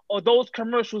shows or those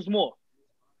commercials more?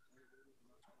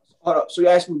 Hold up. So you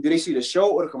asked me, did they see the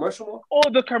show or the commercial more? Or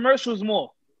the commercials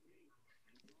more?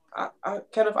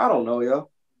 Kenneth, I don't know, yo.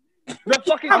 The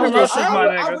fucking I don't know, commercials, I my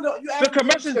I nigga. would know. You The asked me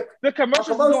commercials, a the commercials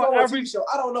is commercial on or a every TV show.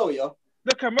 I don't know, yo.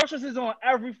 the commercials is on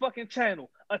every fucking channel.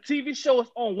 A TV show is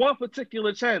on one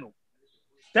particular channel.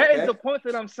 That is Okay. the point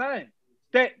that I'm saying.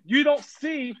 That you don't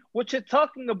see what you're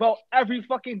talking about every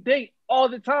fucking day, all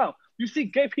the time. You see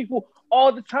gay people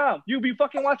all the time. You be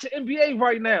fucking watching NBA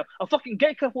right now. A fucking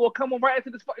gay couple will come on right into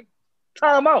this fucking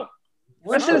timeout.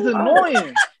 That shit is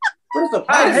annoying. What is the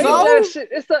I hate problem? that shit.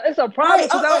 It's a problem Right,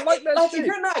 because I don't like that like shit. if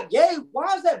you're not gay, why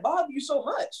does that bother you so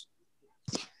much?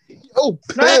 Oh,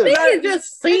 Nah, I man. think you're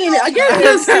just seeing it. I guess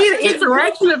you're seeing the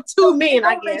interaction of two men.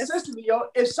 I It don't make guess. sense to me, yo.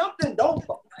 If something don't,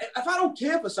 I don't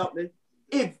care for something,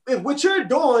 if what you're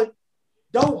doing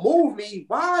don't move me,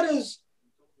 why does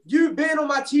you being on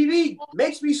my TV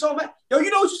makes me so mad? Yo, you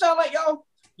know what you sound like, yo?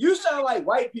 You sound like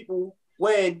white people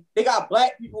when they got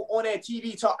black people on their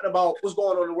TV talking about what's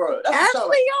going on in the world. That's Actually,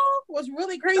 what y'all was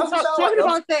really crazy. That's what Talking like,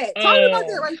 about that. Talking about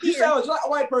that right you there. sound like a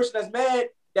white person that's mad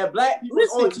that black people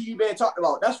on TV being talked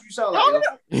about. That's what you sound like.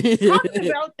 Talking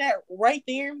about that right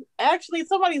there. Actually,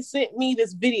 somebody sent me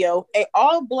this video. An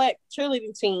all black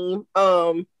cheerleading team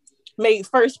made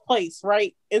first place,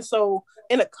 right? And so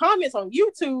in the comments on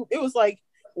YouTube, it was like,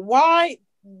 why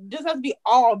does it have to be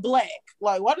all black?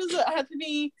 Like, why does it have to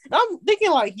be? And I'm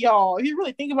thinking like, y'all, if you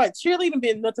really think about cheerleading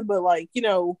being nothing but like, you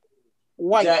know,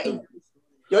 white people.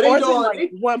 Yo, they or doing,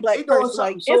 like one black person.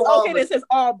 Like, so it's okay that it says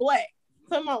all black.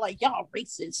 Talking about like y'all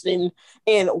racist and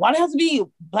why does it have to be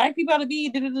black people to be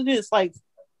this? Like,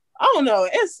 I don't know.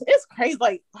 It's crazy.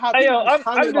 Like how people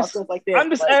comment about stuff like that. I'm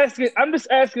just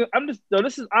asking. Yo,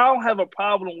 this is. I don't have a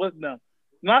problem with them.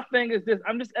 My thing is this.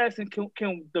 I'm just asking.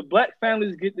 Can the black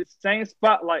families get the same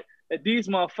spotlight that these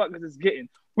motherfuckers is getting?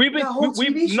 We've been.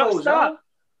 Stop.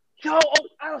 Yo,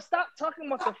 stop talking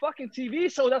about the fucking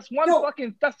TV show. That's one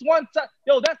fucking. That's one.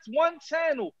 Yo, that's one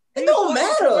channel. It don't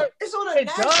matter. It's on a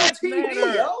national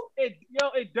TV, yo.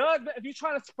 It does. If you're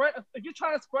trying to spread a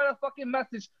fucking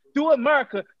message through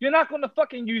America, you're not going to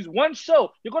fucking use one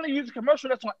show. You're going to use a commercial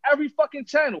that's on every fucking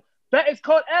channel. That is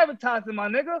called advertising, my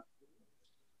nigga.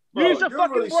 Bro, use your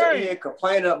fucking really brain. Sitting here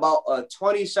complaining about a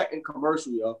 20-second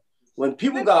commercial, yo. When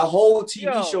people got whole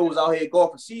TV shows out here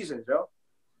going for seasons, yo.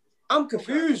 I'm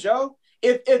confused, yo.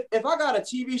 If I got a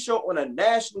TV show on a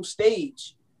national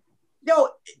stage, yo.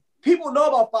 People know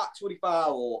about Fox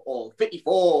 45 or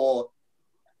 54 or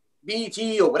BET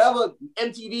or whatever,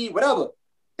 MTV, whatever.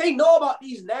 They know about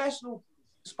these national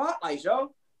spotlights,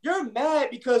 yo. You're mad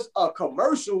because a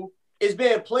commercial is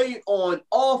being played on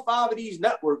all 5 of these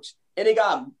networks and they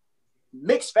got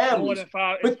mixed families. More than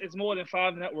 5. It's more than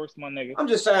 5 networks, my nigga. I'm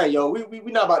just saying, yo, we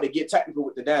not about to get technical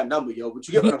with the damn number, yo, but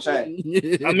you get what I'm saying.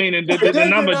 I mean, the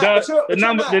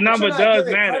number does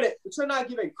matter. But you're not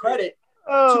giving credit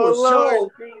to a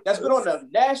show that's been on the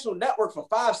national network for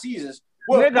 5 seasons.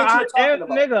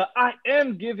 I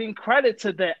am giving credit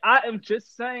to that. I am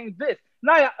just saying this.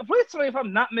 Now, please tell me if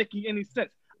I'm not making any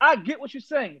sense. I get what you're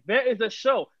saying. There is a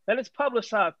show that is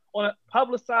publicized on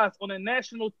a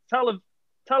national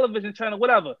television channel,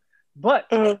 whatever. But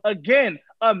again,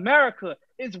 America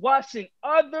is watching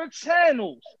other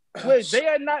channels where they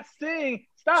are not seeing.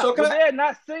 They're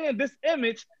not seeing this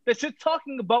image that you're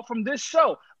talking about from this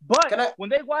show. But when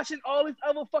they're watching all these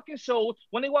other fucking shows,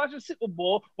 when they're watching Super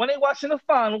Bowl, when they're watching the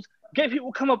finals, gay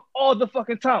people come up all the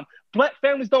fucking time. Black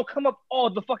families don't come up all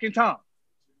the fucking time.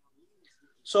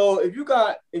 So if you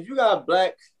got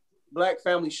black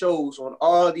family shows on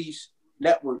all these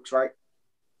networks, right?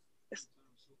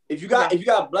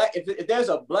 If there's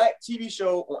a black TV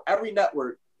show on every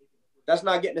network, that's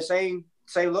not getting the same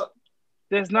look.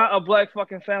 There's not a black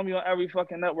fucking family on every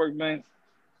fucking network, man.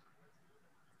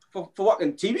 For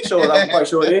fucking TV shows, I'm quite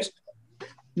sure it is.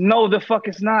 No, the fuck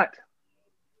it's not.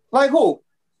 Like who?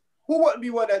 Who wouldn't be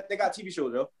one that they got TV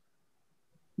shows, yo?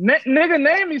 Nigga,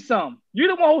 name me some. You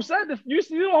the one who said this. You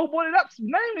the one who brought it up.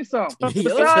 Name me some.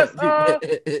 Besides,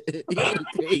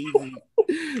 crazy.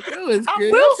 I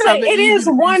will say it is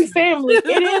one family. It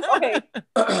is okay.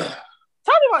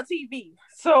 Talking about TV.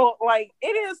 So like it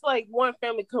is like one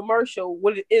family commercial.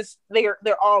 What it is, they're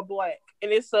all black,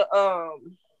 and it's a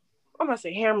I'm gonna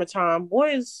say Hammer Time.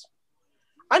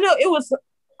 I know it was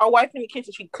a wife in the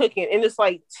kitchen. She cooking, and it's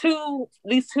like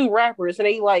these two rappers, and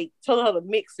they like tell her to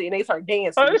mix it, and they start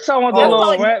dancing. Oh, it's someone the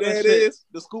little rap shit.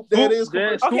 The Scoop Dad is.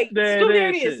 Okay, Scoop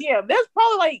Dad is. Yeah, that's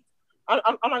probably like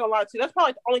I'm not gonna lie to you. That's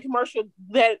probably the only commercial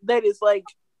that is like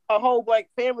a whole black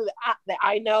family that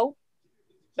I know.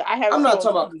 I'm not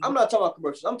talking about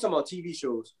commercials. I'm talking about TV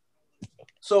shows.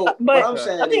 So but what I'm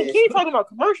saying I think he's talking about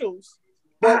commercials.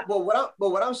 But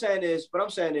what I'm saying is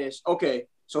okay.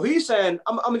 So he's saying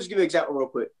I'm gonna just give you an example real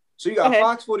quick. So you got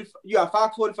Fox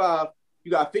 45,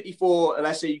 you got 54, and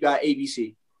let's say you got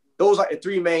ABC. Those are the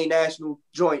 3 main national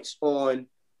joints on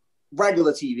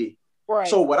regular TV. Right.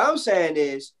 So what I'm saying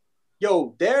is,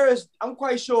 yo, I'm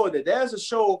quite sure that there's a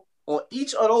show on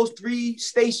each of those 3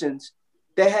 stations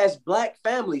that has black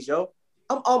families, yo.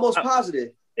 I'm almost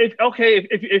positive. If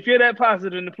you're that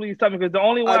positive, then please tell me, because the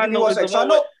only one I know is the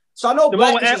one. So I know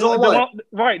Black is on one.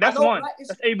 Right, that's one.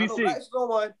 That's ABC. Black is on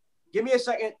one. Give me a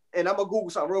second, and I'm gonna Google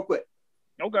something real quick.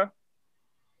 Okay.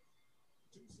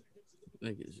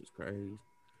 Niggas is crazy.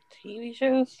 TV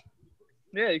shows.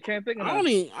 Yeah, you can't think of I that. don't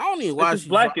even watch It's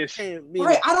Blackish.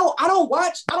 Right, I don't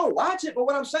watch it, but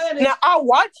what I'm saying is Now I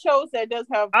watch shows that does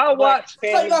have I black watch. it's like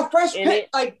you families got Fresh in Prince. it.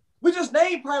 Like we just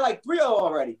named probably like 3 of them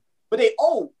already, but they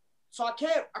old, so I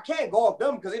can't go off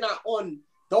them because they're not on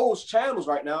those channels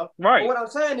right now. Right. But what I'm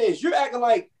saying is you're acting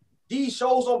like these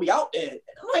shows don't be out there.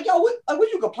 I'm like, yo, what are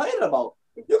you complaining about?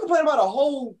 You're complaining about a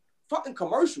whole fucking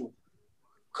commercial.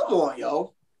 Come on,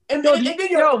 yo. And then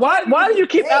Why do you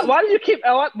keep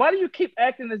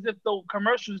acting as if the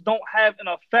commercials don't have an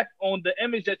effect on the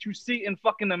image that you see in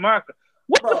fucking America?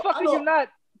 What the fuck are you not?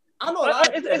 I know a lot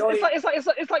of people that don't even,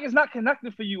 It's like it's not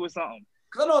connected for you or something.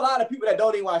 because I know a lot of people that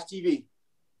don't even watch TV.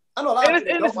 I know a lot of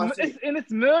people that don't watch TV. And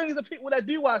it's millions of people that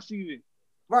do watch TV.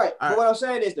 Right. But what I'm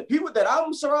saying is the people that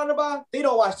I'm surrounded by, they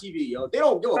don't watch TV, yo. They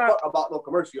don't give a fuck about no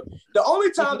commercial. Yo. The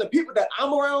only time the people that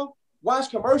I'm around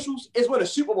watch commercials is when the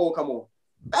Super Bowl come on.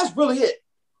 That's really it.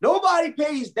 Nobody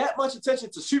pays that much attention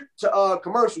to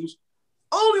commercials.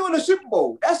 Only on the Super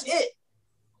Bowl. That's it.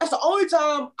 That's the only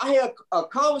time I hear a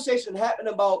conversation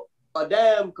happening about a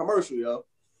damn commercial, yo.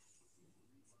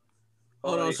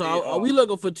 Hold on, so are we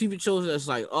looking for TV shows that's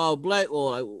like all black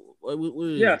or like what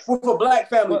Yes, for black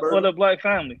family, bro. For the black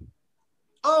family.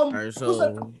 All right,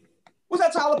 so what's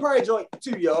that Tyler Perry joint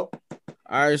too, yo? All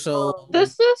right, so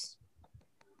this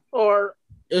or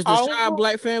is the Shy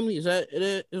Black Family? Is that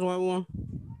it? Is one?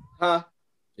 Huh?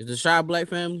 Is the Shy Black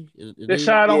Family? The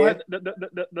Shy don't have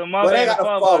the mother and the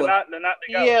father. They're not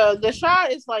together. Yeah, the Shy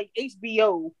is like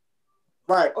HBO.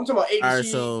 Right, I'm talking about ABC. All right,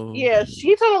 so yeah,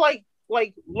 she's talking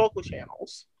like local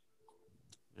channels.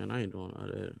 And I ain't doing all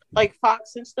that. Like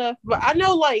Fox and stuff, but I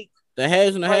know like the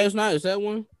Has and the Has Not. Is that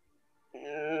one?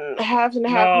 Haves and the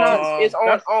Have Nots is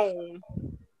on OWN.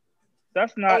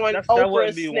 That's not on that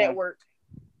Oprah's be network.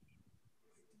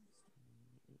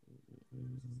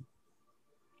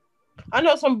 I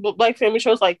know some black family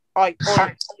shows like on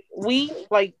We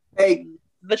like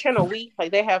the channel We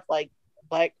like they have like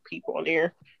black people on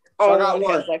there. So I got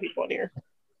one. Has black people on there.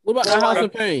 What about the House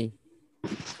of Pain?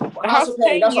 House of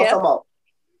Pain. That's what I'm talking about.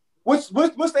 What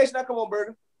station that come on,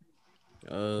 Burger?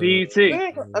 BET.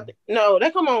 No, they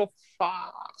come on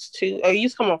Fox too. It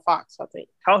used to come on Fox, I think.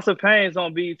 House of Pain is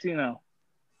on BET now.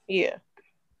 Yeah.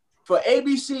 For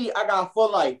ABC, I got For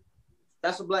Life.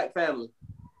 That's a black family.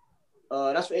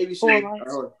 That's for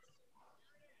ABC.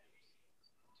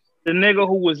 The nigga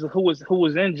who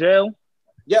was in jail.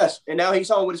 Yes, and now he's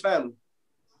home with his family.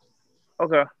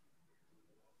 Okay.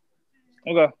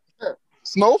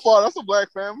 Snowfall, that's a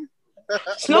black family.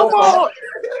 Snowfall.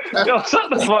 Yo, shut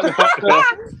the fuck up.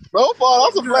 Snowfall,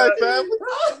 that's a black family.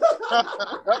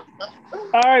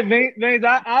 All right, Mains,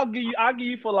 I'll give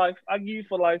you For Life. I'll give you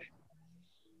For Life.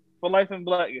 For Life and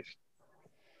Blackish.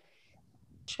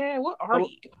 Chad, what are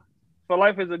you? For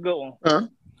Life is a good one. Huh?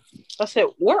 I said,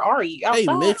 where are you? Hey,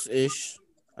 mix-ish.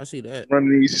 I see that.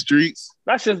 Running these streets.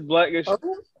 That's just Blackish.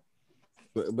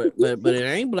 But it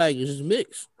ain't black. It's just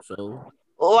mixed. So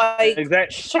like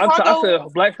exactly. I said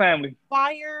black family.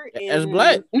 Fire as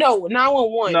black. No,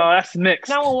 911. No, that's mixed.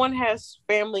 911 has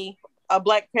a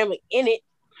black family in it,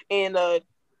 and a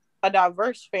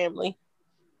diverse family.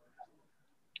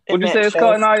 What'd you say it's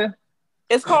called, Naya?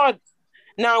 It's called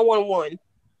 911.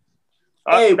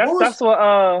 Hey, that's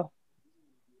what.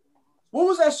 What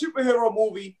was that superhero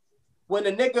movie when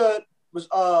the nigga was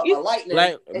lightning?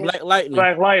 Black Lightning.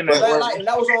 Black Lightning.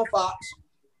 That was on Fox.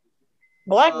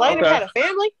 Black Lightning had a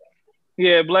family?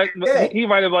 Yeah, he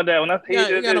right about that one.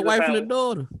 He got a wife and a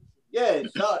daughter. Yeah,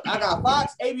 so I got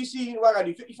Fox, ABC. What I got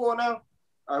to do 54 now?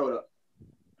 All right, hold up.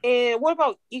 And what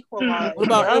about Equalizer? What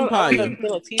about Empire?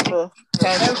 Empire.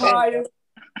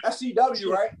 That's CW,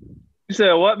 right? You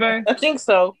said what, man? I think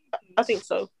so.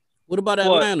 What about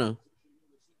Atlanta?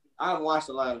 I haven't watched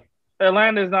Atlanta.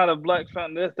 Atlanta is not a black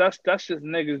family. That's just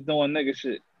niggas doing nigga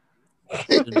shit.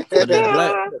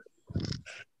 Black.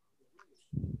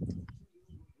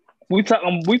 We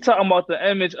talking about the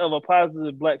image of a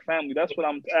positive black family. That's what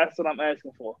I'm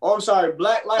asking for. Oh, I'm sorry.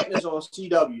 Black Lightning is on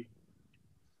CW.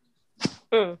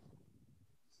 So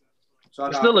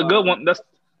it's still a good one. That's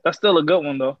still a good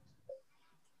one though.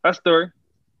 That's 3.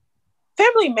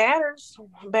 Family Matters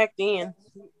back then.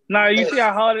 Nah, you see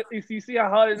how hard it is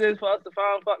for us to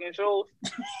find fucking shows.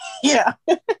 Yeah.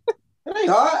 It ain't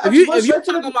hard. If you're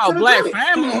talking about black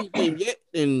family,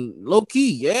 then low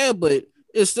key, yeah, but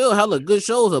it's still hella good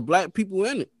shows of black people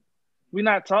in it. We're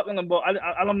not talking about.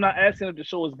 I'm not asking if the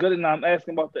show is good enough. I'm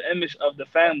asking about the image of the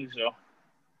family show.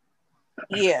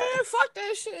 Yeah. Man, fuck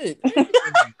that shit.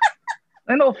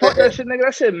 Ain't no fuck that shit, nigga.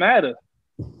 That shit matter.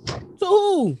 To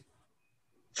who?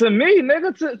 To me,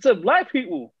 nigga. To black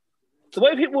people. The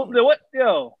way people.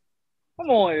 Yo. Come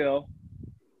on, yo.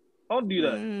 Don't do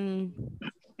that.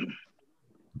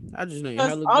 I just know.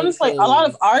 Because honestly, a lot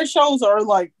of our shows are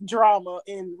like drama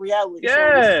and reality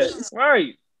shows. Yeah,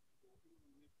 right.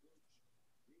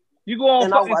 You go on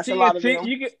And I fucking watch a lot of them.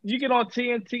 TNT. You get on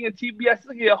TNT and TBS.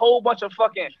 You get a whole bunch of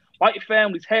fucking white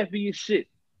families happy as shit,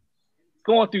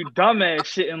 going through dumbass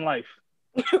shit in life.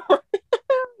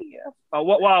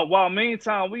 While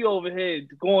meantime we over here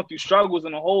going through struggles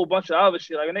and a whole bunch of other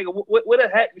shit. Like nigga, where the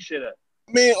happy shit at?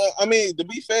 I mean, to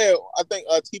be fair, I think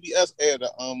TBS aired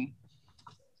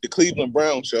the Cleveland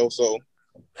Brown show. So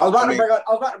I was about to bring up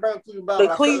Cleveland Brown. The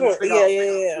Cleveland,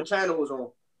 yeah. The channel was on.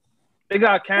 They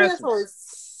got canceled.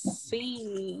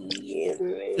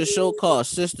 The show called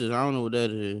Sisters. I don't know what that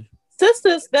is.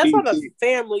 Sisters, that's not a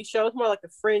family show. It's more like a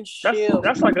friendship.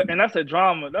 That's a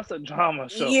drama. That's a drama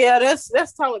show. Yeah,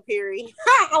 that's Tyler Perry.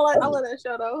 I love that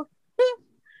show though.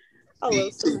 I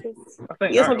love Sisters. I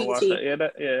think I can watch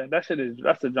that. That shit is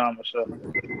that's a drama show.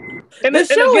 And the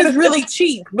show is really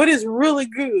cheap, but it's really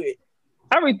good.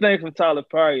 Everything from Tyler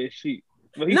Perry is cheap,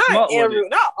 but he's not smart with it.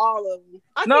 Not all of them.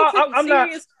 I'm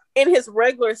serious in his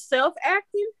regular self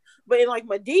acting, but in like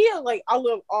Madea, like I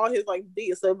love all his like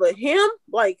Madea stuff. But him,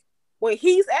 like when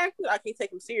he's acting, I can't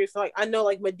take him serious. Like I know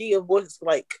like Madea voice is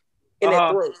like in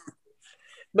that throat.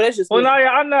 But that's just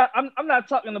I'm not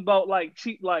talking about like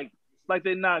cheap like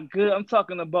they're not good. I'm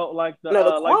talking about like the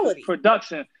quality. Like the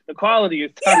production. The quality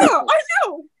is terrible. Yeah, I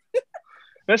know.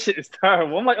 That shit is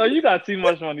terrible. I'm like, oh, you got too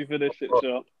much money for this shit,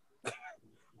 show.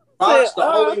 Fox, the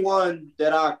only one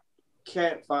that I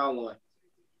can't find one.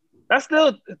 That's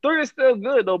still 3 is still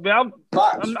good though, but I'm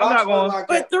not going.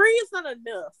 But 3 is not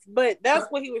enough. But that's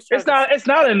what he was trying. It's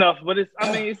not enough, but it's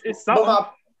something.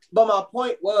 But my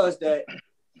point was that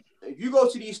if you go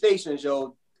to these stations,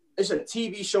 yo, it's a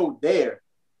TV show there.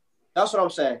 That's what I'm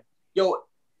saying. Yo,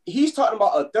 he's talking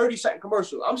about a 30-second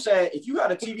commercial. I'm saying if you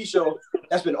got a TV show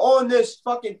that's been on this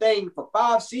fucking thing for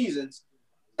 5 seasons,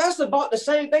 that's about the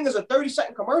same thing as a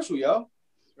 30-second commercial, yo.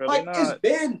 Really it's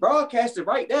been broadcasted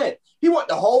right there. He want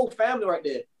the whole family right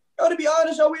there. Yo, to be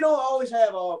honest, yo, we don't always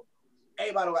have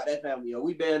everybody don't got that family, yo.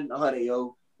 We been 100,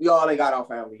 yo. We all ain't got our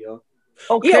family, yo.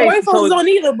 Okay, yeah, white folks don't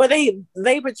either, but they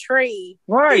portray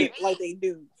right like they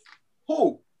do.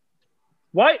 Who?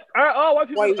 White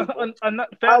people are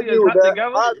not family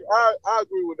together. I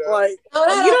agree with that. Like, you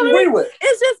know what I mean?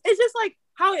 It's just like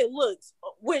how it looks,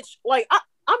 which like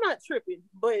I'm not tripping,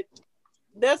 but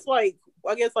that's like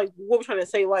I guess like what we're trying to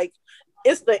say, like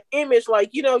it's the image,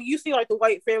 like you know, you see like the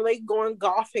white family going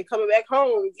golf and coming back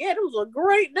home. Yeah, it was a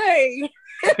great day.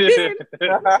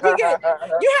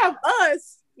 you have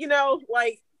us, you know,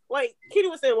 like Kenny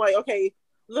was saying, like okay,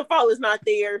 the father's not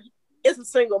there. It's a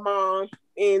single mom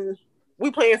and we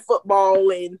playing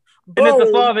football and boom. And if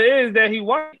the father is that he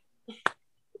white.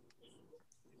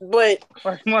 But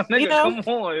like, my nigga,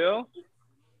 come on, yo.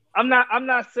 I'm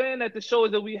not saying that the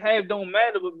shows that we have don't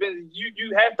matter, but Ben,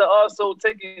 you have to also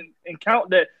take in count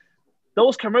that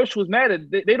those commercials matter.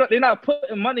 They're not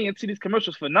putting money into these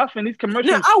commercials for nothing. These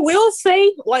commercials. Now, I will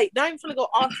say, like, not even gonna go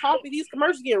off topic. These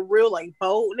commercials get real like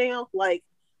bold now. Like,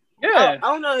 yeah, I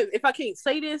don't know if I can't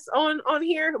say this on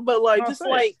here, but like, just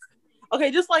like. Okay,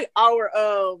 just like our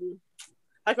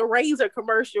like a razor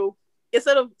commercial,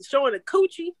 instead of showing a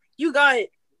coochie, you got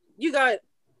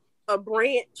a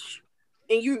branch,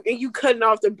 and you cutting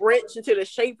off the branch into the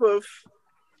shape of,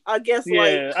 I guess,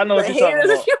 like I know what you're talking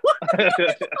about. I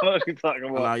know what you're talking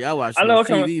about. Nah, y'all watch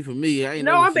TV for me. I mean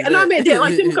that.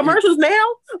 Like them commercials now,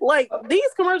 like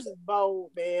these commercials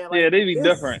bold, man. Like, yeah, they be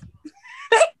different.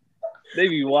 They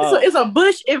be wild. So it's a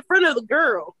bush in front of the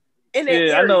girl. I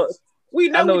know. We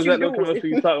know what you're doing. Commercial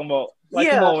you're talking about. Like,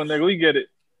 come on, nigga, we get it.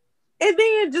 And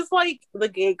then just like the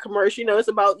gay commercial, you know, it's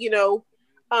about, you know,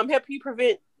 help you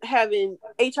prevent having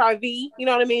HIV. You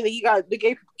know what I mean? That you got the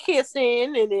gay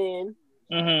kissing, and then,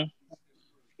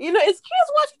 you know, it's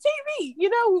kids watching TV. You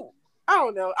know, I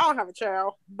don't know. I don't have a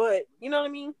child, but you know what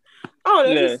I mean. I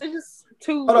don't know. It's just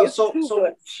too. So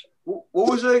much. What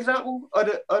was your example of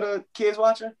the kids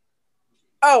watching?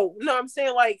 Oh no, I'm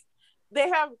saying like. They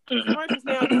have commercials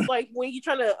now. It's like when you're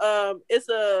trying to,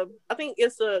 I think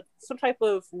it's some type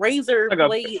of razor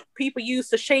blade people use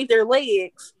to shave their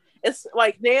legs. It's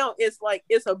like now it's like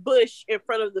it's a bush in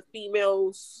front of the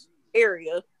female's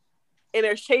area, and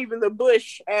they're shaving the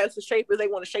bush as the shape as they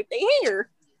want to shape their hair.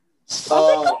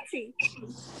 So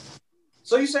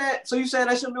you saying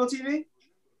that shouldn't be on TV?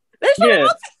 They should be on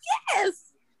TV.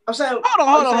 Yes. I'm saying.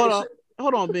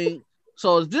 Hold on, Bing.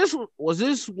 So was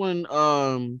this when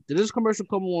did this commercial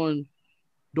come on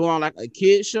doing like a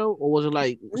kid show, or was it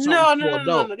like something for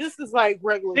adults? No. This is like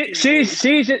regular. She's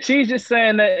just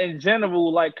saying that in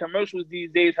general, like commercials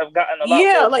these days have gotten a lot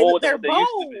more like bold they're than what they used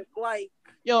to bold. be. Like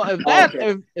Yo,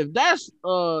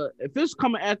 if it's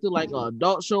coming after like an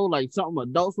adult show, like something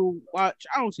adults will watch,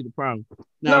 I don't see the problem.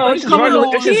 Now, No, if it's it's just coming regular.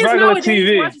 on, It's just kids regular nowadays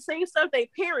TV. watch the same stuff their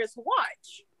parents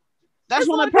watch. that's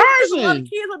when the A lot person. of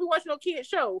kids will be watching no kid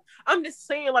show. I'm just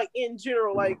saying, like in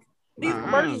general, like these Nah.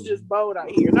 commercials just bold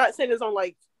out here. Not saying it's on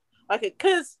like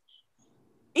because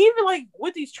even like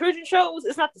with these children shows,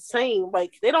 it's not the same.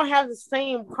 Like they don't have the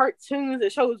same cartoons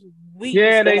that shows we. Yeah,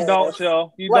 used to they have. don't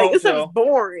show. You Like don't this stuff show. is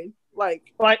boring. Like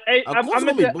Hey, Of I course,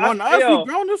 meant we to. born us. Yo, We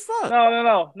grown as fuck.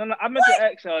 No. I meant to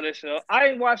ask y'all this, yo. I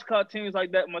ain't watch cartoons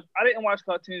like that much. I didn't watch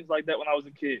cartoons like that when I was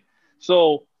a kid.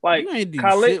 So, like, You ain't do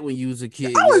Khalid- shit when you was a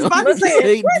kid. I was yo. about to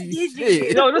say, You what ain't did do you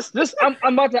shit. yo, this, I'm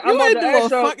about to You ain't do a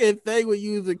ask y'all. fucking thing when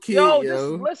you was a kid, Yo,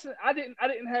 yo. just listen. I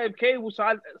didn't have cable,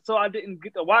 so I didn't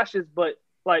get to watch this. But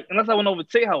like, unless I went over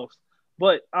to your house.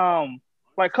 But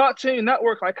like Cartoon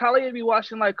Network, like Khalid be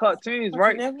watching like cartoons,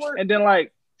 right? Network? And then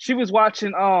like she was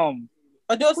watching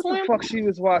Adult what Swim? the fuck she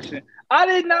was watching? I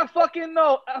did not fucking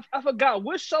know. I forgot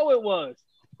which show it was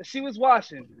that she was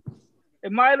watching.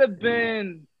 It might have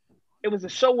been. It was a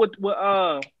show with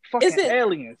fucking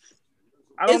aliens.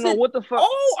 I don't know what the fuck.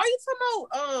 Oh, are you talking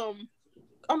about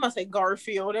I'm gonna say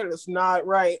Garfield. That is not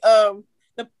right.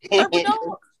 The purple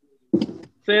dog.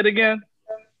 Say it again.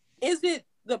 Is it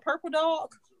the purple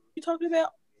dog you talking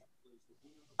about?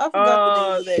 I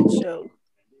forgot the name of that show.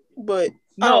 But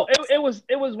no, it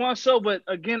was one show, but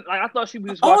again, like I thought she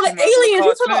was oh, watching the aliens. You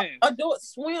talking cartoons. about Adult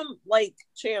Swim like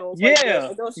channels? Yeah, like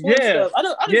that. Adult Swim yeah, stuff. I know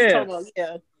yeah. what you're talking about.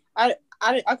 Yeah,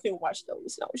 I couldn't watch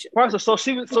those. No shit. Right, so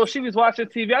she was watching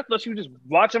TV. I thought she was just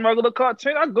watching regular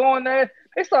cartoon. I go in there,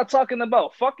 they start talking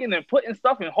about fucking and putting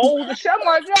stuff in holes and shit. I'm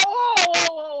like, yo,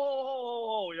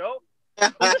 whoa, yo.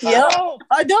 Yeah,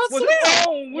 Adult Was Swim. it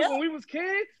on when we was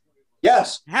kids?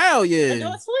 Yes. Hell yeah.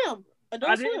 Adult Swim.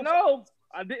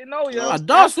 I didn't know, yo.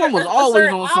 Adult Swim was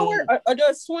always on some.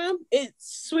 Adult Swim. It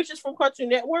switches from Cartoon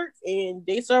Network, and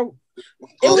they start.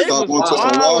 Oh, It stop was on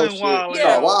to some wild shit.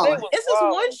 Yeah, wow. It's this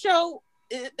one show.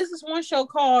 It's this one show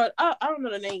called I don't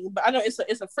know the name, but I know it's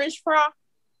a French fry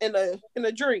in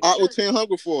a drink. Aqua Teen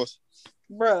Hunger Force.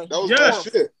 Bruh. That was Yes.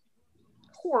 good shit.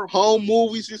 Horrible. Home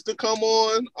movies used to come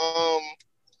on.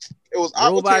 It was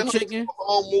Aqua Robot Teen Hunger Chicken. Force,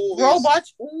 home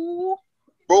movies.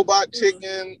 Robot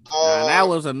Chicken. That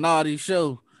was a naughty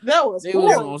show. That was They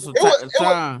was horrible. on some type of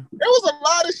time. There was a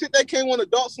lot of shit that came on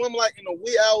Adult Swim like in the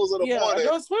wee hours of the Yeah, morning.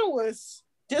 Adult Swim was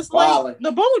just Wow. like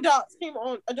the Boondocks came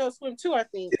on Adult Swim too, I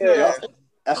think. Yeah.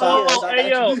 That's how Oh, I hey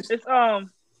yo, introduced. it's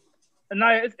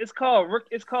Anaya, it's called Rick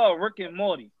and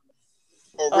Morty.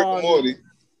 Oh, Rick and Morty.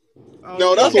 Oh,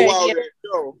 No, that's okay, a wild yeah. ass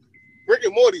show. Rick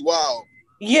and Morty, wow.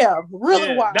 Yeah, really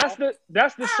Yeah, wild.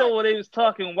 That's the show where they was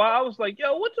talking. Why I was like,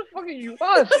 yo, what the fuck are you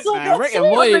watching? That's Man, Adult Rick and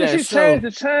Swim. Morty, I think that she show. changed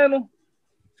the channel.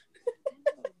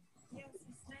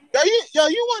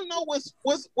 You want to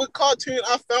know what cartoon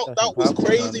I felt That's that was popular,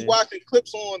 crazy man. watching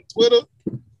clips on Twitter?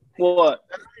 What?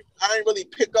 I didn't really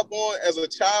pick up on as a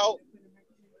child.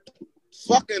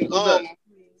 Fucking What's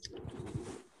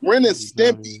Ren and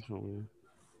Stimpy. Who?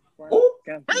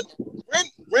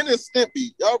 Ren and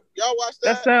Stimpy. Y'all watch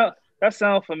that? That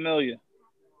sound familiar.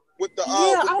 With the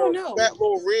Yeah, with I don't the know. fat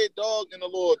little red dog and the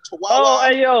little chihuahua. Oh,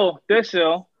 hey yo, this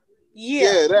show.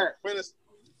 Yeah. That. Ren and,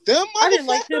 them I didn't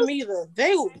like them motherfuckers?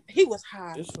 either. He was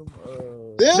high. Them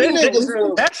They-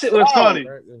 niggas. that shit was Wow. funny.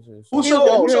 Who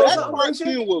Yo, showed that something?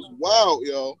 cartoon was wild,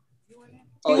 yo.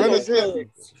 Oh, Ren yeah. and Stimpy.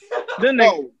 Then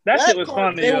Bro, that shit was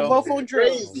cartoon funny, They were yo. both on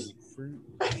drugs.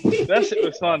 Crazy. That shit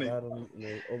was funny.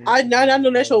 I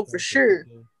know that show for sure.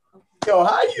 Yo,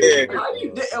 how you Yeah.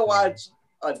 didn't watch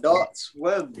Adult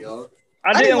Swim, yo?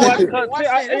 I didn't watch that. cartoon.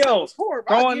 That Yo, was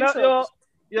horrible. I growing get up, so-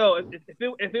 yo,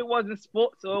 if it wasn't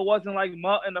sports or it wasn't like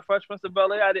Mutt and the Fresh Prince of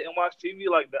Bel-Air, I didn't watch TV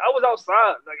like that. I was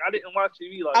outside, like I didn't watch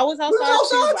TV like. I was outside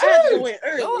too, but I had to go in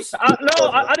early.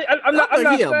 I'm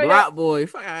not He a saying. black boy.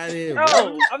 Fuck out of here, bro.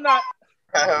 No, I'm not.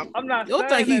 I'm not. You don't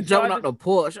saying think he that, so jumping out the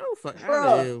porch? Oh, fuck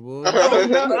out of here, boy.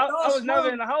 I was never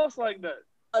in the house like that.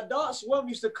 Adult Swim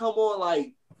used to come on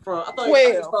like from I thought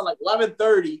Well. it was about like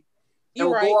 11:30. You're It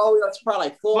would right. go all the way up to probably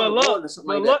like 4 But in the morning or look,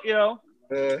 something like that. yo.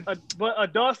 Yeah. But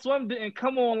Adult Swim didn't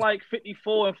come on like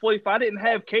 54 and 45. I didn't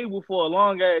have cable for a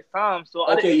long ass time, so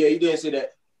I Okay, didn't. yeah, you did say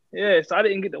that. Yeah, so I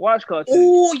didn't get to watch cartoons.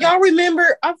 Ooh, y'all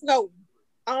remember? I forgot.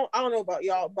 I don't know about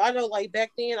y'all, but I know like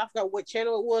back then I forgot what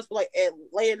channel it was, but like at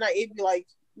late at night it'd be like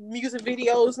music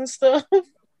videos and stuff.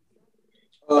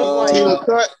 Uh, Tina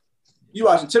Cut. you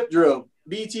watching Tip Drill?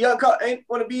 BT Uncut ain't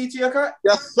one of BT Uncut.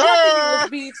 Yes, I don't think sir. it was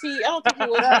BT. I don't think it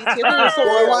was BT. I think it was Boy,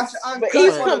 somewhere watch else. Uncut. But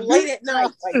he's on come the late at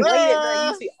night. Like late at night,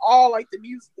 you see all like the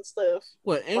music and stuff.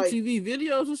 What, MTV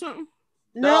videos or something?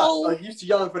 No. You too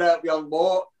young for that, young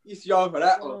boy. You too young for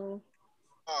that one.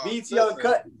 BT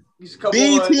Uncut used to come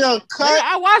BT on. Uncut. Nigga,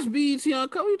 I watched BET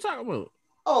Uncut. What you talking about?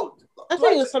 Oh, I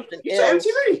think it was something you said else.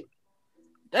 MTV.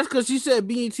 That's because she said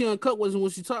BET Uncut wasn't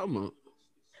what she talking about.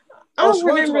 I don't Oh, she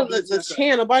remember was the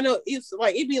channel, but I know it's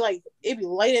like it'd be late at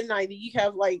night and you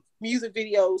have like music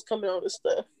videos coming on and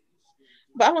stuff.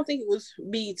 But I don't think it was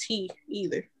BT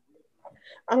either.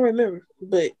 I don't remember,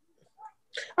 but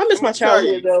I miss my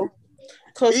childhood though.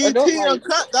 Cause BT adult life,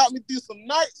 Uncut got me through some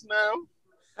nights now.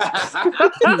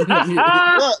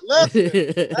 Yeah. Look, listen.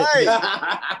 Hey,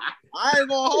 I ain't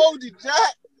gonna hold you,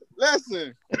 Jack.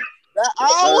 Listen, that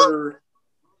hour,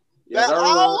 Yes, that sir.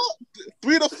 hour,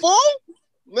 3 to 4.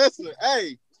 Listen,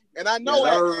 hey, and I know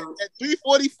Yes, sir. at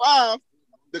 3:45,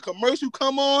 the commercial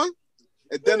come on,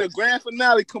 and then the grand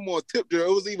finale come on. Tip drill.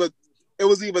 It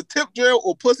was either Tip drill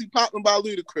or Pussy Poppin' by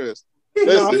Ludacris.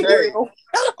 Listen, hey,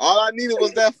 all I needed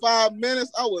was that 5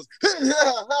 minutes. I was,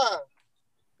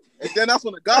 and then that's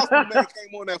when the gospel man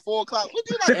came on at 4 o'clock. What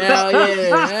do you like? Hell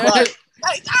yeah.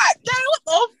 Like, God damn, what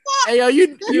the fuck? Hey, yo,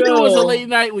 you Yo. know it's a late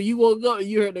night when you woke up and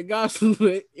you heard the gospel.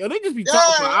 Yo, they just be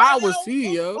talking for hours too,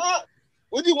 yo.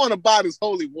 What do you want to buy this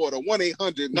holy water?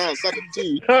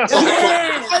 1-800-972.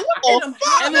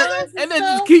 And then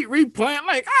just keep replaying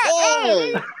like,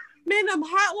 Yeah. man, them hotlines.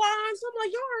 I'm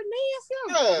like, y'all are nasty.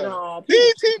 Yeah. No,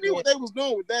 BT knew what they was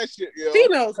doing with that shit, yo.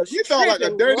 females are You felt like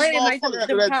a dirty late at night, motherfucker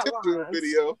them after that Tip drill hotlines.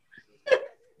 video.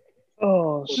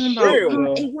 Oh,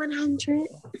 Real. shit. 100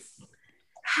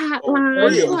 Oh,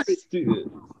 hotlines. real. Like,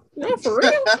 Stupid. no, for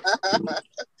real.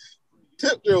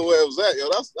 Tip drill, where was that, yo?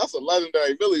 That's a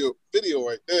legendary video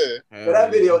right there. But that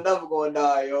video never gonna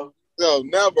die, yo. Yo,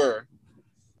 never.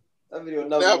 That video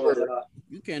never Never. gonna die.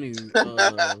 You can't even.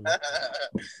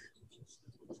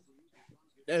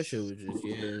 That shit was just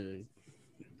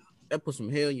That put some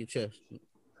hell in your chest.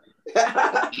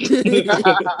 That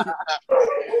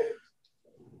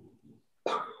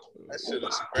shit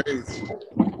is crazy.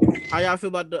 How y'all feel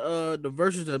about the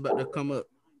verses that about to come up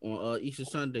on Easter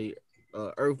Sunday?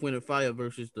 Earth, Wind, and Fire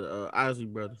versus the Isley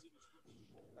Brothers.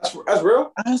 That's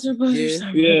real.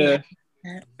 Yeah.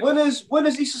 When is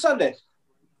Easter Sunday?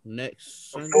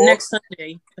 Next Sunday. Next Sunday.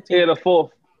 I think. Yeah, the 4th.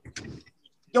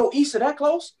 Yo, Easter that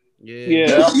close?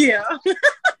 Yeah. Yeah.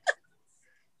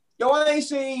 Yo, I ain't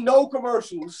seen no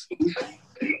commercials.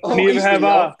 on Neither Easter, have yo.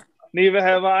 I. Neither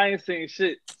have I. I ain't seen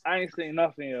shit. I ain't seen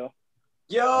nothing, yo.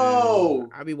 Yo,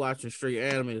 I be watching straight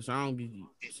anime, so I don't be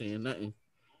seeing nothing.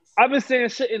 I've been seeing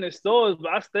shit in the stores, but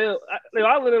I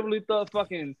literally thought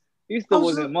fucking Easter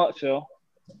wasn't much, yo.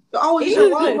 I was Easter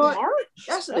in was in Walmart March.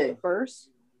 yesterday. First.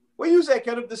 Where you was at,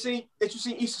 Kenneth, that you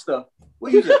seen Easter stuff?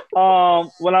 Where you was at?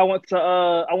 When I went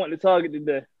to Target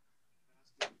today.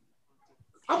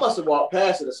 I must have walked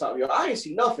past it or something, yo. I ain't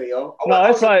see nothing, yo. No,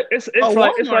 it's like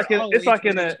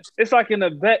in the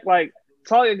back, like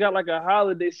Target got like a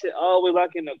holiday shit all the way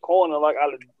like in the corner, like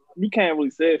you can't really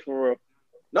say it for real.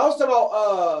 No, I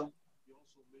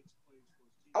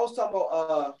was talking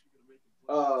about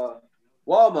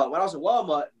Walmart. When I was in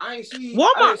Walmart, I ain't see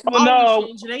Walmart. No,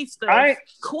 changing they stuff I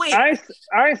quick. ain't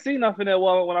seen nothing at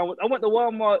Walmart when I went to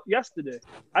Walmart yesterday.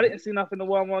 I didn't see nothing at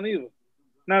Walmart either.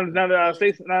 Now that I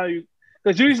say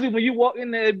because usually when you walk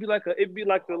in there, it'd be like a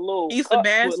little Easter cup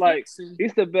baskets. with like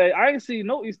Easter bag. I ain't see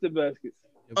no Easter baskets.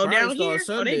 Oh, down here,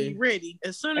 they be ready.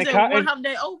 As soon as that one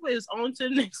holiday open, it's on to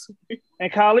the next week.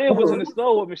 And Khalid was in the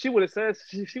store with me. She would have said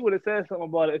something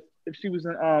about it if she was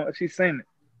if she's seen it.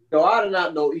 No, I did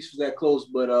not know East was that close,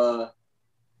 but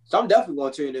so I'm definitely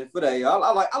going to tune in for that. Yo.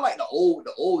 I like the old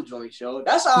joint show.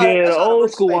 That's how the old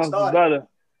school ones is better.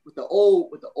 With the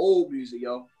old music,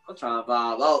 yo. I'm trying to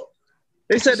vibe out.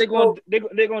 They said they're gonna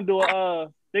do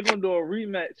a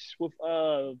rematch with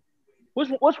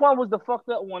which one was the fucked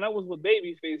up one? That was with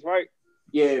Babyface, right?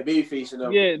 Yeah, Babyface and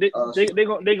them. Yeah, they gonna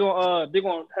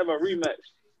have a rematch.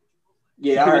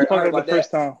 Yeah, I heard about the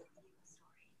first time.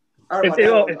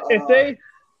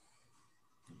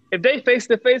 If they face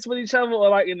to face with each other or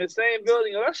like in the same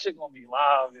building, that shit gonna be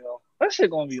live, yo. That shit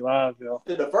gonna be live, yo.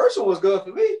 The first one was good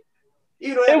for me.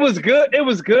 It was good. It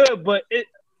was good, but it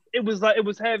was like it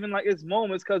was having like its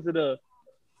moments because of that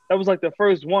was like the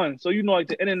first one. So like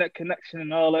the internet connection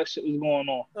and all that shit was going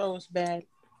on. Oh, it's bad.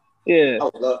 Yeah.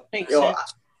 When the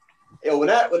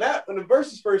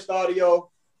verses first started,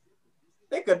 yo,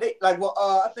 I think it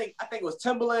was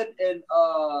Timbaland and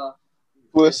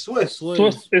Swiss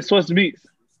Swiss Beats.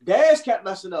 Daz kept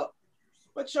messing up.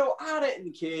 But yo, I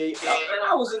didn't care. And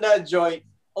I was in that joint.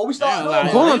 Oh, we Damn, started.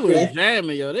 like, Go they on, was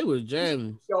jamming, yo. They was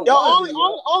jamming. Yo, Yo, was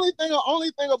it,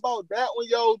 only thing about that one,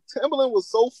 yo, Timbaland was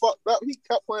so fucked up. He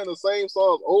kept playing the same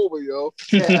songs over, yo.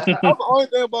 That's the only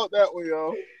thing about that one,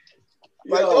 yo.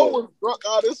 Like, yo was drunk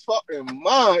out of his fucking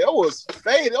mind. Yo was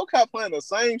faded. Yo kept playing the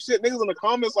same shit. Niggas in the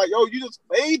comments like, yo, you just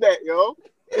made that, yo.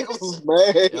 Niggas was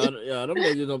mad. Yo, them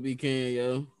niggas don't be caring,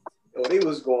 yo. Yo, they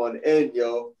was going in,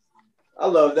 yo. I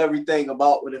loved everything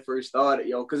about when it first started,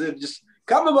 yo, because it just.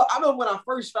 I remember when I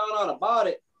first found out about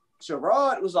it,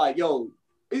 Sherrod was like, yo,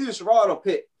 either Sherrod or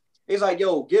Pitt. He's like,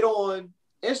 yo, get on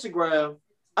Instagram.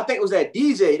 I think it was that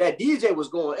DJ. That DJ was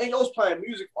going, and yo was playing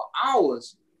music for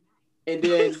hours. And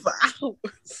then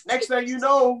next thing you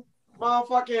know,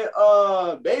 motherfucking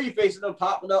Babyface and them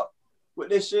popping up with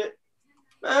this shit.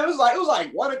 Man, it was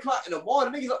like 1 o'clock in the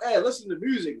morning. Niggas up there listening to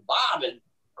music, bobbing.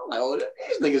 I'm like, oh,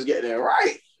 these niggas getting it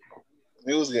right.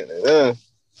 He was getting it done.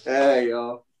 Hey,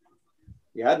 yo.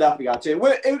 Yeah, I definitely got to.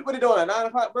 What they doing at 9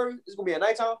 o'clock, bro? It's gonna be at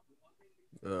nighttime.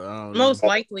 Most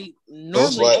likely.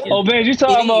 Normally. Oh, man, you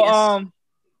talking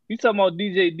It about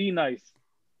DJ D Nice,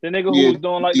 the nigga who Yeah, was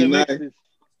doing like the D-Nice. mixes.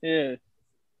 Yeah,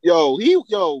 Yo,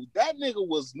 that nigga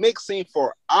was mixing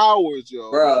for hours,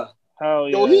 yo. Bruh. hell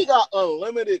yeah. Yo, he got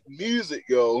unlimited music,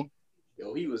 yo.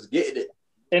 Yo, he was getting it.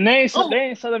 And they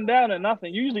ain't shut him down or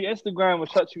nothing. Usually Instagram will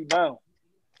shut you down.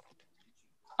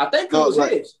 I think it No, was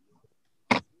like- his.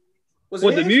 Was it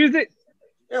With the his? music,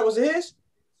 Yeah, was it his?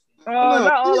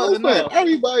 not all of He's it. playing No.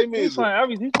 everybody He's music.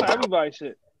 playing everybody's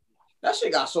shit. That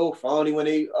shit got so phony when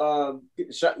they get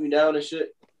to shut me down and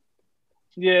shit.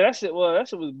 Yeah, that shit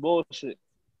was bullshit.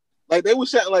 Like they was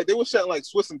shouting like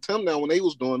Swiss and Tim down when they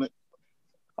was doing it.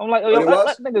 I'm like, What yo, it let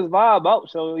was? niggas vibe out.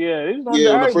 So yeah, they was doing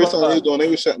Yeah, that the first time they was everybody. doing, they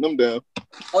was shutting them down.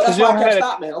 Oh, that's Cause you why I don't kept have-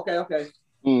 stopping. Okay.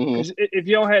 Mm-hmm. 'Cause if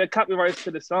you don't have the copyrights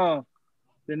to the song,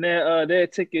 then they'll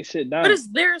take your shit down. But it's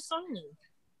their song.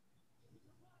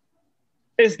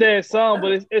 It's their song,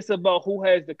 but it's about who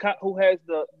has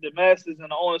the masters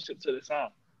and the ownership to the song.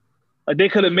 Like they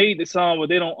could have made the song, but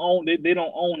they don't own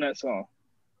that song.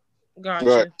 Gotcha.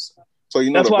 Right. So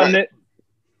you know That's the why. right.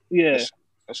 Yeah,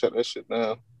 I shut that shit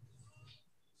down.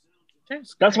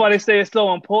 that's why they say it's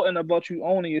so important about you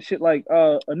owning your shit. Like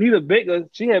Anita Baker,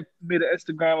 she had made an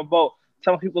Instagram about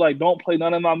telling people like, don't play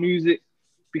none of my music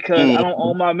because I don't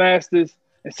own my masters,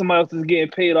 and somebody else is getting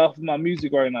paid off of my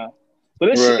music right now. But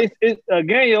it's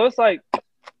again, yo, it's like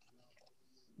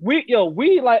we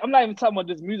like, I'm not even talking about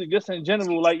this music, just in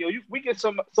general. Like, yo, we get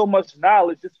so much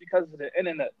knowledge just because of the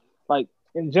internet, like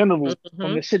in general,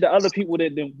 from the shit that other people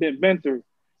that been through.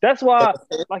 That's why,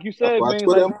 like you said, man,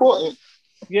 Twitter like, important.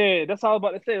 yeah, that's all I was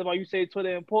about to say. Why you say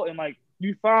Twitter important? Like,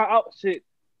 you find out shit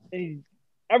and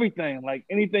everything, like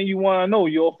anything you want to know,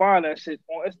 you'll find that shit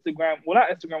on Instagram. Well, not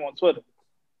Instagram, on Twitter.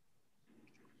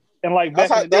 And like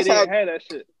back in the day, they didn't have that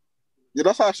shit. Yeah,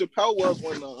 that's how Chappelle was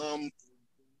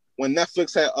when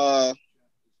Netflix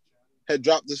had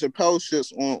dropped the Chappelle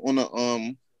shits on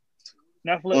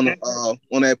Netflix.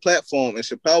 on that platform, and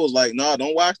Chappelle was like, "Nah,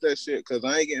 don't watch that shit because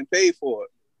I ain't getting paid for it,"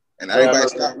 and everybody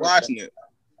stopped watching it.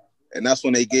 And that's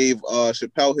when they gave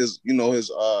Chappelle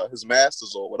his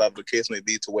masters or whatever the case may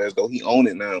be, to where as though he owned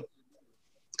it now,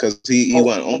 because he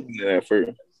wasn't owning it at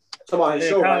first. Somebody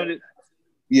show, right?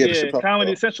 Yeah,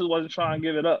 Comedy Central wasn't trying to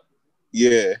give it up.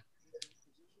 Yeah.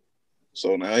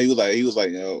 So now he was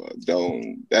like, yo,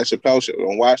 don't, that Chappelle shit,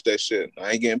 don't watch that shit.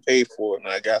 I ain't getting paid for it.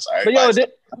 And I guess But yo,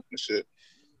 shit.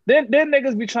 Then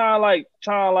niggas be trying like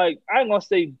I ain't gonna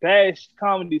say bash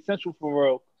Comedy Central for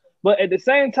real, but at the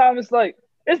same time it's like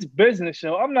it's business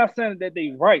show. I'm not saying that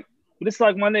they right, but it's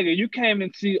like, my nigga, you came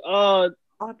into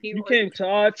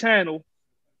our channel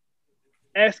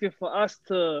asking for us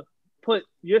to put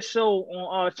your show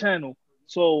on our channel.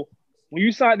 So when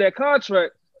you signed that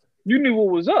contract, you knew what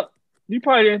was up. You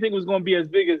probably didn't think it was gonna be as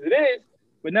big as it is,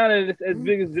 but now that it's as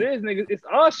big as it is, nigga, it's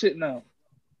our shit now.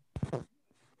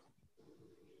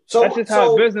 So that's just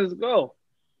how business go.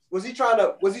 Was he trying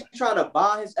to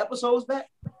buy his episodes back?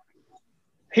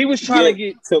 He was trying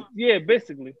to get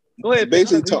basically. Go ahead.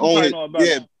 Basically to own it.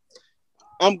 Yeah.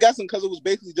 I'm guessing because it was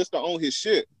basically just to own his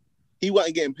shit. He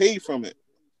wasn't getting paid from it.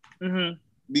 Mm-hmm.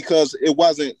 Because it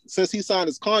wasn't, since he signed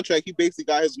his contract, he basically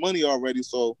got his money already,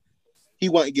 so he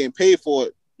wasn't getting paid for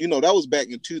it. You know, that was back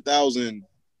in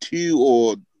 2002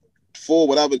 or 4,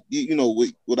 whatever,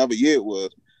 whatever year it was.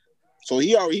 So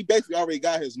he basically already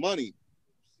got his money.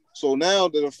 So now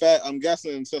that the fact, I'm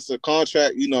guessing since the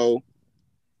contract,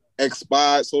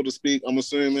 expired, so to speak, I'm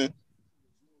assuming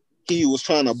he was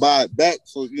trying to buy it back,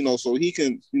 so so he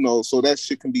can, so that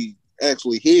shit can be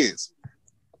actually his.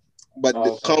 But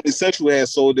the Comedy Central had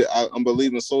sold it, I'm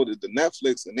believing sold it to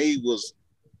Netflix, and they was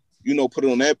put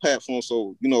it on that platform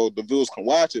so, the viewers can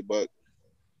watch it. But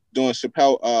doing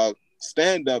Chappelle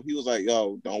stand up, he was like,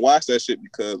 yo, don't watch that shit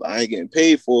because I ain't getting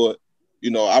paid for it.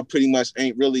 I pretty much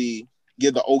ain't really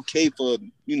get the okay for,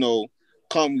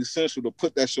 Comedy Central to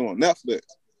put that show on Netflix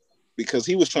because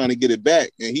he was trying to get it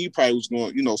back and he probably was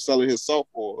going to, sell it himself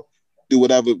or do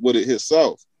whatever with it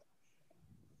himself.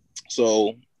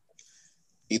 So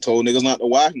he told niggas not to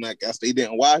watch, and I guess they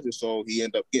didn't watch it, so he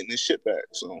ended up getting his shit back.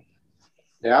 So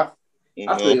yeah,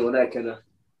 I feel you on that kind of.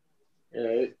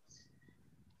 Yeah,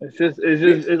 it's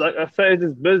like I said, it's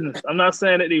just business. I'm not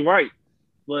saying that they right,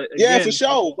 but again, yeah, for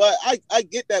sure. But I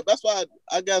get that. That's why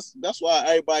I guess that's why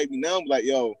everybody be now like,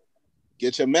 yo,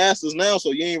 get your masters now,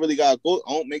 so you ain't really gotta go.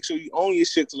 Make sure you own your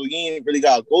shit, so you ain't really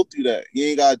gotta go through that. You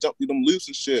ain't gotta jump through them loops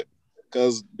and shit.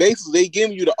 Because basically they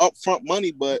giving you the upfront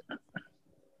money, but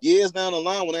years down the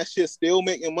line when that shit still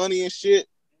making money and shit,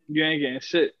 you ain't getting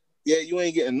shit. Yeah, you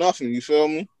ain't getting nothing, you feel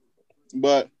me?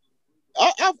 But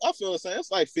I feel the same. It's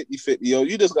like 50-50, yo.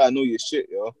 You just gotta know your shit,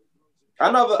 yo.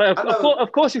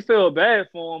 Of course you feel bad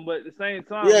for him, but at the same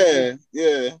time,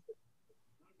 yeah.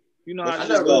 You know how I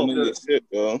never really knew shit,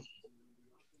 yo.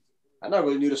 I never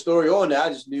really knew the story on that. I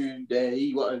just knew that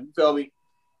he wasn't, you feel me,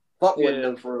 fuck with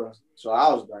them for us. So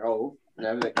I was like, oh,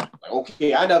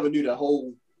 okay. I never knew the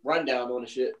whole rundown on the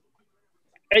shit.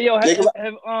 Hey, yo,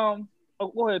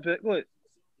 go ahead, Pitt. Go ahead.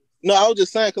 No, I was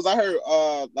just saying because I heard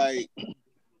like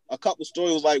a couple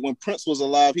stories like when Prince was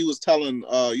alive, he was telling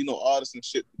artists and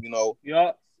shit,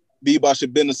 be about your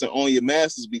business and own your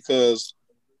masters because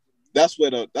that's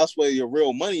where your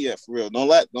real money at for real. Don't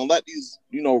let these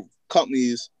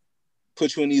companies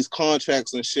put you in these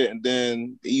contracts and shit, and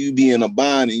then you be in a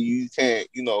bind and you can't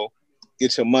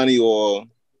get your money or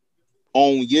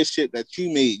own your shit that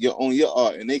you made, own your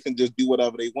art, and they can just do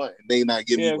whatever they want and they not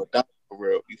giving you a dollar for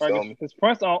real. You feel me? Because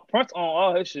Prince on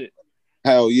all his shit.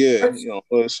 Hell yeah,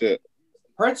 all that shit.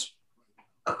 Prince,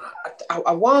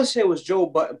 I want to say it was Joe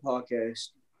Budden podcast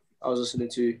I was listening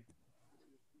to.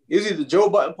 It was either Joe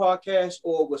Budden podcast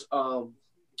or it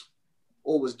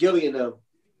was Gilly and them.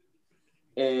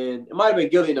 And it might have been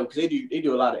Gilly and them because they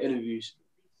do a lot of interviews.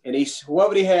 And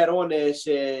whoever they had on there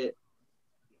said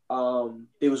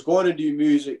they was going to do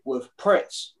music with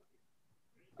Prince,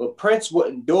 but Prince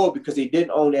wouldn't do it because he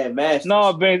didn't own that master.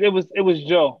 No, Ben, it was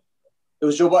Joe. It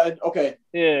was Joe Budden. Okay.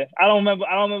 Yeah, I don't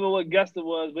remember what guest it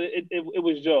was, but it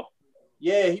was Joe.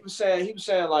 Yeah, he was saying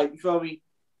like, you feel me?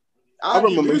 I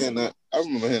remember hearing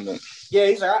that. Yeah,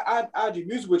 he's like, I do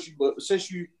music with you, but since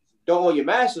you don't own your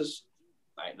masters,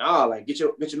 like, nah, like get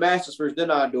your masters first,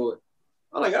 then I'll do it.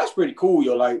 I'm like, that's pretty cool,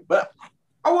 yo. Like, but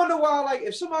I wonder why, like,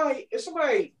 if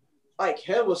somebody like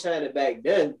him was saying it back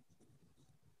then,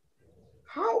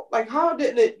 how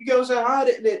didn't it? You get what I'm saying? How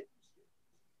didn't it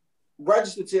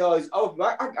register to all these? Oh,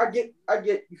 I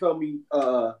get. You feel me?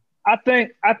 I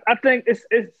think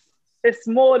it's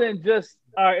more than just.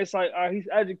 It's like he's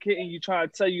educating you, trying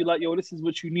to tell you like, yo, this is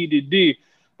what you need to do.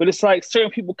 But it's like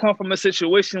certain people come from a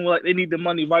situation where like they need the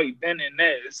money right then and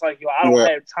there. It's like, yo, I don't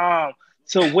have time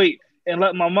to wait and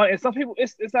let my money. And some people,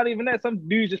 it's not even that. Some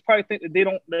dudes just probably think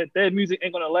that their music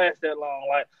ain't gonna last that long.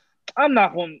 Like, I'm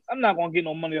not gonna get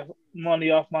no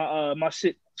money off my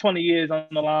shit 20 years on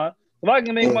the line. If I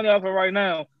can make money off it right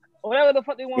now, whatever the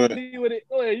fuck they want to do with it,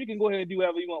 go ahead. You can go ahead and do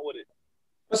whatever you want with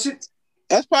it.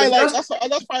 That's probably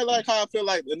like how I feel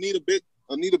like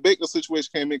Anita Baker situation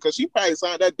came in because she probably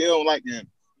signed that deal like in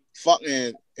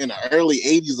the early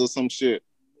 80s or some shit.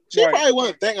 She probably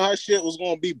wasn't thinking her shit was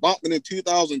gonna be bumping in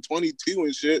 2022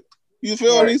 and shit. You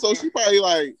feel me? So she probably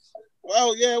like,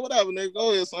 well, yeah, whatever, nigga,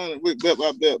 go ahead, sign it with bit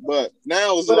by bit. But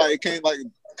now it's like it came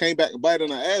back and bite in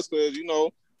her ass because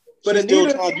but she's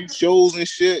still trying to do shows and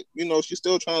shit. She's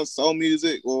still trying to sell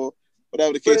music or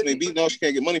whatever the case may be. No, she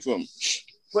can't get money from him.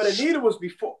 But Anita was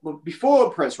before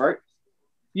Prince, right?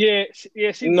 Yeah,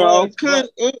 she no, was.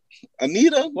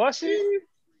 Anita? Was she?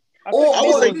 I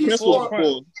would say Prince was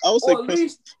before. I would say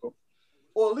Prince.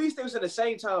 Or at least they was in the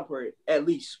same time period, at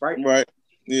least, right? Right.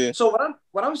 Yeah. So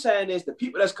what I'm saying is the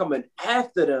people that's coming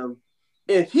after them,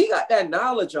 if he got that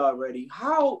knowledge already,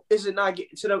 how is it not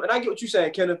getting to them? And I get what you're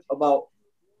saying, Kenneth, about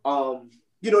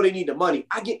they need the money.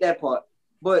 I get that part.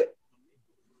 But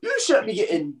you shouldn't be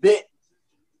getting bit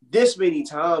this many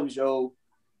times, yo.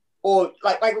 Or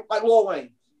like Lil Wayne.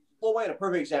 Lil Wayne, a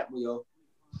perfect example, yo.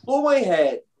 Lil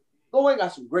Wayne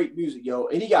got some great music, yo,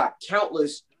 and he got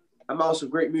countless amounts of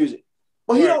great music.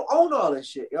 But he don't own all this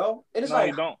shit, yo. And it's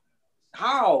he don't.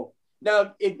 How?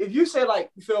 Now, if you say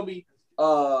like, you feel me,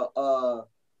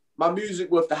 my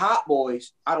music with the Hot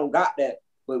Boys, I don't got that.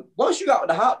 But once you got with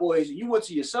the Hot Boys and you went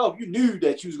to yourself, you knew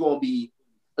that you was gonna be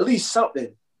at least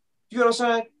something. You know what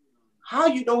I'm saying? how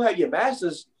you don't have your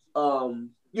masters,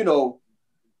 you know,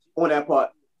 on that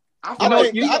part. I I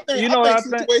think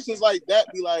situations like that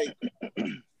be like,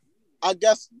 I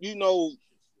guess, you know,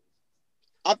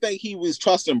 I think he was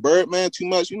trusting Birdman too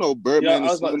much. You know, Birdman I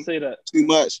was about to say that too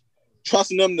much,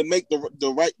 trusting them to make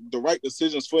the right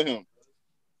decisions for him.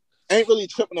 Ain't really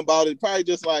tripping about it. Probably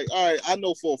just like, all right, I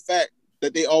know for a fact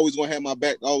that they always gonna have my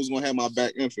back. Always gonna have my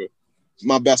back interest,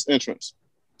 my best entrance.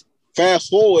 Fast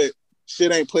forward,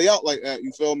 shit ain't play out like that.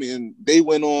 You feel me? And they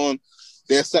went on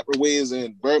their separate ways,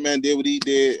 and Birdman did what he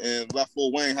did and left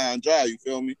Lil Wayne high and dry. You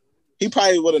feel me? He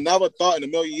probably would have never thought in a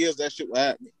million years that shit would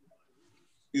happen.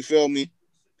 You feel me?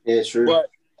 Yeah, true. But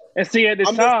and see at the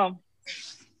time.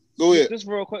 Go ahead. Just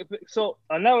real quick. So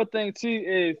another thing too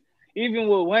is even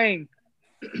with Wayne,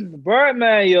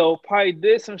 Birdman, probably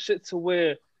did some shit to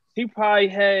where he probably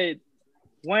had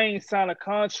Wayne sign a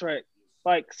contract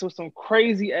like some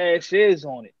crazy ass years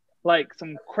on it, like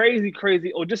some crazy,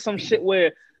 or just some shit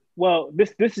where, well,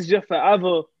 this is your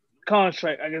forever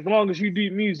contract. Like as long as you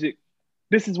do music,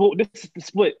 this is the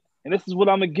split, and this is what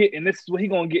I'm gonna get, and this is what he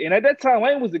gonna get. And at that time,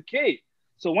 Wayne was a kid,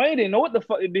 so Wayne didn't know what the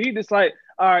fuck to do. He just like,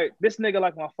 all right, this nigga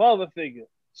like my father figure.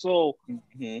 So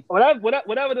whatever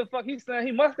the fuck he's saying,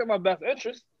 he must get my best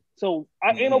interest. So I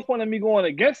ain't no point in me going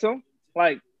against him.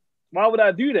 Like, why would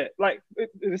I do that? Like,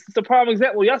 this is a prime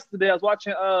example. Yesterday, I was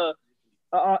watching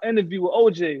an interview with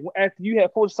OJ after you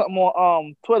had posted something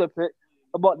on Twitter pic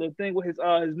about the thing with his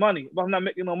money, about him not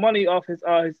making no money off his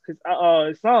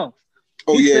songs.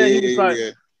 Oh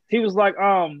He was like,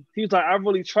 I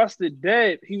really trusted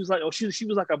Dad. He was like, oh, she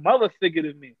was like a mother figure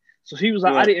to me. So he was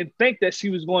like, I didn't think that she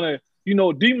was gonna, do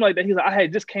me like that. He's like, I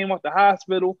had just came out the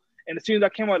hospital, and as soon as I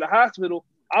came out of the hospital,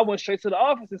 I went straight to the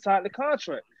office and signed the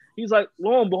contract. He's like,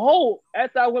 lo and behold,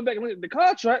 after I went back and looked at the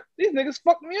contract, these niggas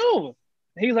fucked me over.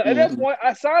 He's like, at that point,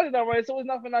 I signed it already, so there's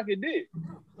nothing I could do.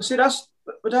 See, that's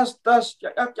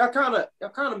y'all kind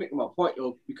of making my point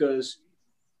though, because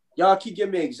y'all keep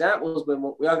giving me examples, but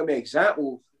when y'all give me an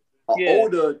example,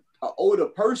 an older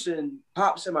person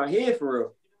pops in my head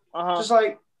for real. Just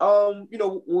like when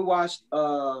we watched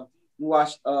the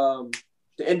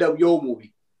NWO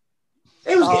movie,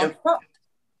 they was getting fucked.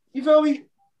 You feel me?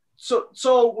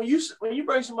 So when you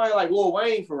bring somebody like Lil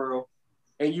Wayne for real,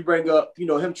 and you bring up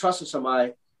him trusting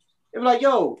somebody, they're like,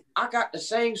 yo, I got the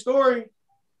same story.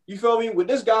 You feel me? With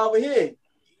this guy over here,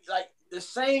 like the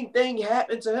same thing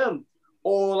happened to him,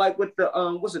 or like with the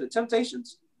was it the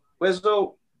Temptations, where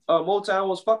Motown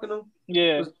was fucking them?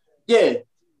 Yeah.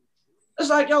 It's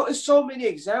like, yo, it's so many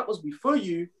examples before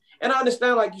you, and I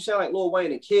understand like you sound like Lil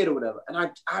Wayne, a kid or whatever, and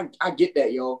I get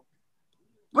that, yo,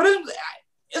 but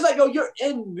it's like, yo, you're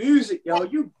in music, yo.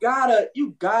 You gotta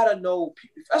know.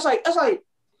 That's like.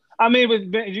 I mean,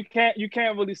 but you can't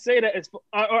really say that.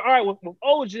 All right, with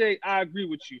OJ, I agree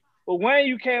with you. But Wayne,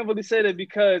 you can't really say that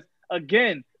because,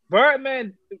 again,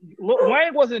 Wayne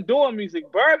wasn't doing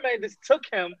music. Birdman just took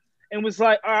him and was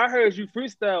like, all right, I heard you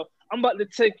freestyle. I'm about to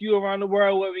take you around the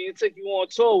world with me and take you on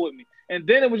tour with me. And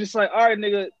then it was just like, all right,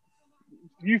 nigga,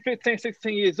 you 15,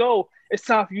 16 years old. It's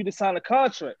time for you to sign a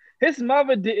contract. His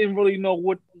mother didn't really know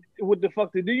what the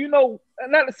fuck to do. Not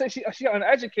to say she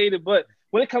uneducated, but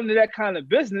when it comes to that kind of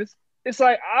business, it's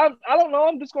like, I don't know.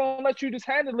 I'm just going to let you just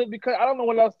handle it because I don't know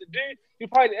what else to do. You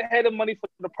probably had the money for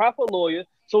the proper lawyer.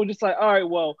 So we're just like, all right,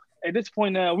 well, at this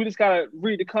point now, we just got to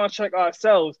read the contract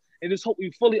ourselves and just hope we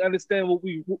fully understand what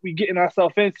we getting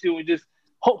ourselves into and just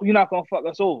hope you're not going to fuck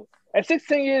us over. At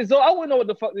 16 years old, I wouldn't know what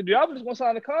the fuck to do. I was just going to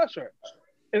sign the contract.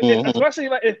 Especially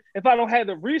like if I don't have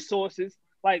the resources.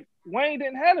 Like Wayne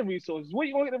didn't have the resources. Where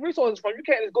you gonna get the resources from? You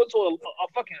can't just go to a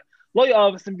fucking lawyer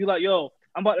office and be like, "Yo,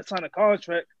 I'm about to sign a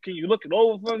contract. Can you look it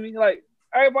over for me?" Like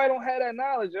everybody don't have that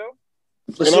knowledge, yo.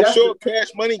 And I'm sure Cash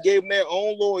Money gave them their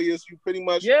own lawyers. You pretty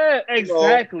much,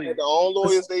 exactly. The own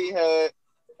lawyers they had,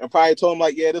 and probably told them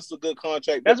like, "Yeah, this is a good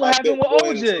contract." That's what happened with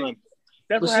OJ.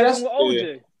 That's what happened with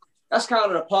OJ. That's kind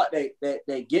of the part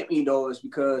that get me though, is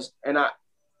because, and I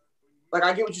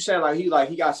get what you're saying. Like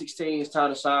he got 16. It's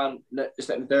time to sign this,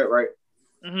 that, and the third, right?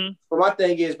 Mm-hmm. But my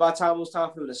thing is, by the time it was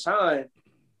time for him to sign,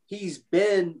 he's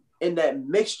been in that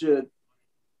mixture. You know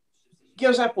what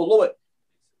I'm saying? For Lord,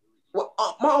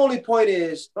 my only point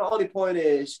is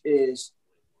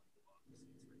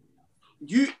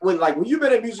you when you've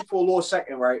been in music for a little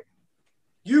second, right?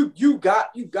 You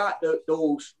got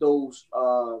those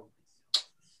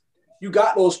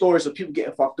stories of people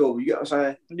getting fucked over. You get what I'm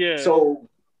saying? Yeah. So.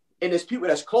 And there's people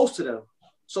that's close to them.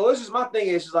 So this is my thing.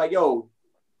 Is just like, yo,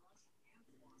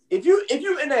 if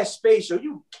you in that space,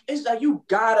 yo, it's like you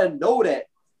gotta know that.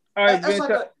 All right, that's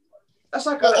like a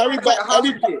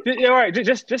yeah, all right.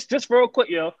 Just real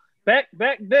quick, yo. Back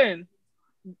then,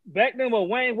 back then when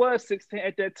Wayne was 16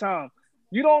 at that time,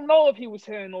 you don't know if he was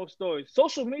hearing those stories.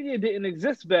 Social media didn't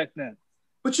exist back then.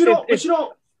 But you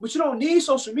don't need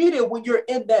social media when you're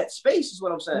in that space, is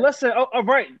what I'm saying. Listen,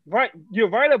 right. You're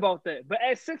right about that. But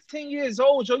at 16 years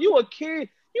old, yo, you a kid.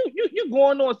 You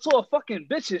going on tour fucking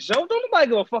bitches, yo. Don't nobody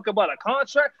give a fuck about a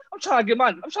contract. I'm trying to get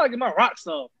my rocks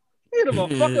off. You don't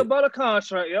give a fuck about a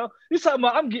contract, yo. You talking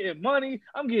about I'm getting money,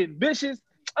 I'm getting bitches,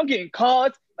 I'm getting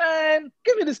cards. Man,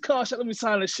 give me this contract. Let me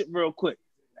sign this shit real quick.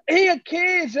 He a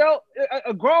kid, yo.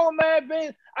 A grown man,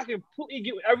 man, I can completely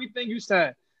get everything you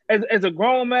saying. As a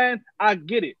grown man, I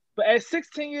get it. But at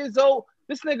 16 years old,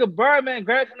 this nigga Birdman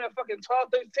grabbed him at fucking 12,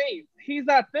 13. He's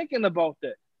not thinking about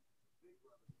that.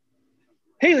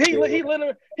 He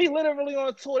literally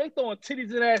on tour. They throwing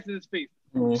titties and ass in his face.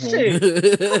 Mm-hmm.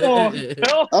 Shit. Come on,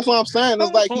 yo. That's what I'm saying.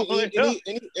 It's like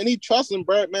he trusting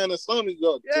Birdman and Slimmy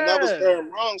to never steer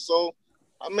him wrong. So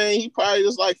I mean, he probably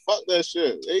just like fuck that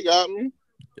shit. They got me.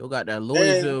 Yo got that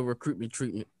Louisville recruitment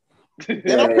treatment.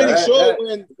 And I'm pretty sure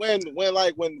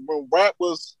when rap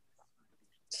was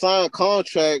signed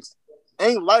contracts,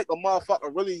 ain't like a motherfucker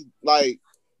really like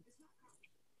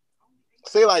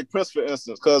say like Prince for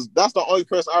instance, because that's the only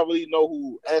person I really know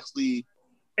who actually.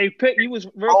 Hey, Pitt, you was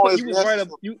real quick. You was right.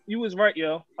 You was right,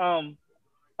 yo.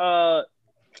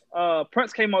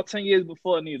 Prince came out 10 years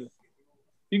before Anita.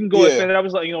 You can go ahead and I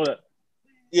was like, you know that.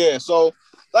 Yeah, so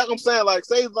like I'm saying, like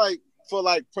say like for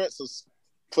like Prince,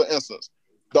 for instance,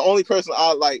 the only person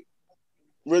I like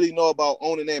really know about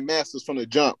owning their masters from the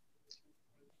jump.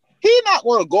 He not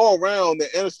going to go around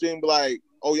the industry and be like,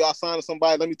 "Oh, y'all signing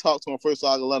somebody? Let me talk to them first, so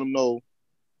I can let them know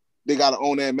they got to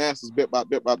own their masters bit by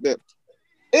bit by bit."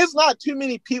 It's not too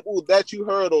many people that you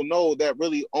heard or know that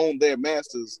really own their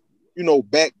masters, you know,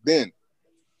 back then.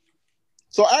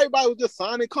 So everybody was just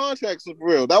signing contracts for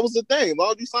real. That was the thing. As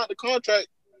long as you signed the contract,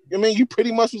 I mean, you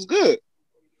pretty much was good.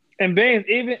 And Ben,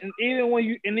 even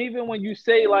when you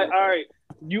say like, all right,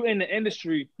 you in the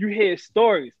industry, you hear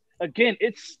stories. Again,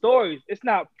 it's stories. It's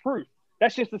not proof.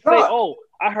 That's just to say, oh,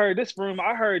 I heard this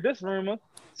rumor.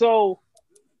 So,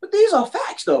 but these are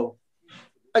facts, though.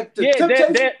 Like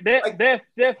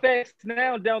they're facts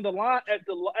now down the line as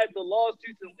the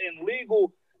lawsuits and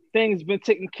legal things been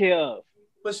taken care of.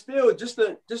 But still, just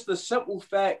the simple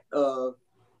fact of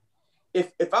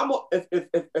if I'm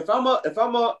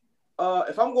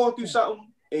going through something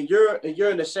and you're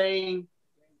in the same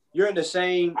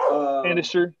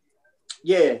industry,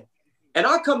 yeah, and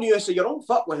I come to you and say, yo, don't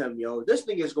fuck with him, yo. This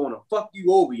thing is gonna fuck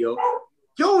you over, yo.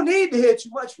 You don't need to hear too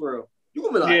much for real. You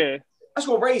gonna be like, that's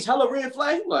gonna raise hella red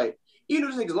flags. Like, even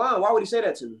if this nigga's lying, why would he say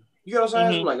that to me? You know what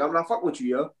I'm saying? Mm-hmm. I'm not fucking with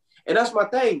you, yo. And that's my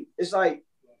thing. It's like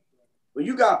when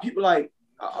you got people like,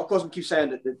 of course, we keep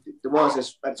saying that the ones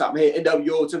that's at the top of my head,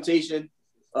 NWO, Temptation,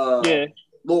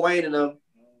 Lil Wayne and them.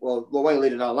 Well, Lil Wayne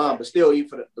later down the line, but still, even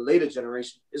for the later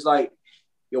generation, it's like,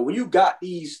 yo, when you got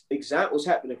these examples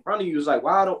happening in front of you, it's like,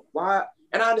 why?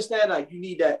 And I understand, like, you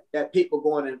need that paper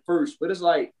going in first, but it's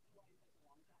like,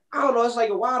 I don't know, it's like,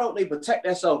 why don't they protect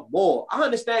themselves more? I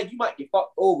understand you might get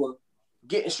fucked over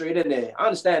getting straight in there. I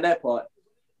understand that part.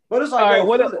 But it's like, all right,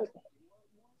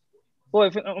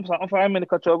 I'm sorry, I didn't mean to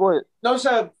cut you off. Go ahead. No, I'm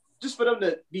saying just for them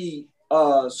to be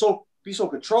so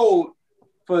controlled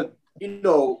for, you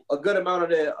know, a good amount of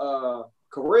their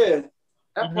career,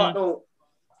 that part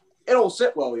don't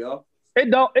sit well, yo. It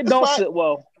don't sit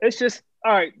well. It's just,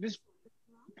 all right, just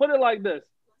put it like this.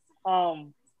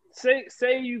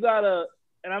 Say you gotta,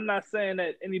 and I'm not saying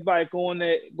that anybody going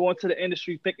to the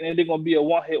industry thinking that they're gonna be a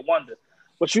one-hit wonder,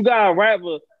 but you got a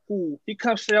rapper who he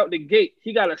comes straight out the gate,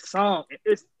 he got a song, and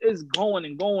it's going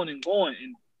and going and going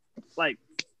and like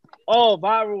all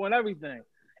viral and everything.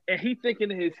 And he thinking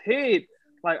in his head,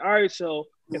 like, all right, so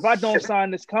if I don't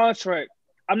sign this contract,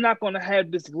 I'm not gonna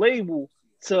have this label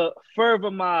to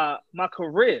further my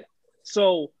career.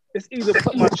 So it's either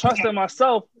put my trust in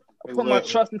myself or put my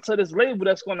trust into this label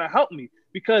that's gonna help me.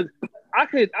 Because I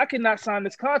could not sign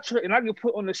this contract and I could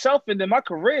put on the shelf and then my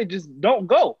career just don't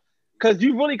go. Cause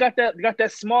you really got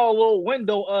that small little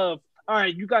window of, all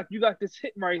right, you got this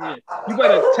hit right here. You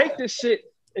better take this shit.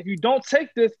 If you don't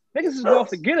take this, niggas is gonna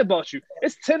forget about you.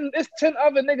 It's 10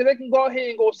 other niggas that can go ahead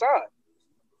and go sign.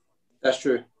 That's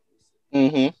true.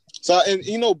 Mm-hmm. So, and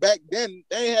you know, back then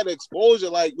they ain't had exposure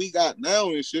like we got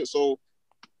now and shit. So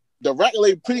the record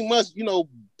label pretty much, you know,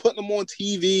 putting them on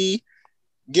TV,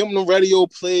 giving them radio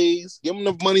plays, giving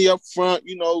them money up front,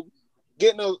 you know,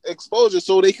 getting the exposure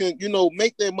so they can, you know,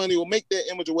 make their money or make their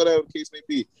image or whatever the case may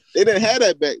be. They didn't have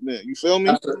that back then. You feel me?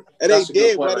 And they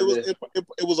did, but it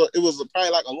was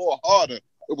probably like a little harder.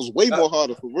 It was way more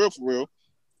harder for real.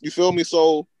 You feel me?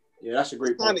 So Yeah, that's a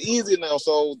great Kind point. of easy now,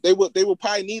 so they would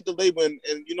probably need the label, and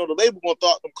you know the label gonna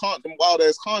thought them wild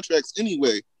ass contracts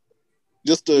anyway,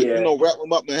 just to wrap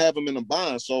them up and have them in a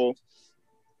bond. So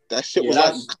that shit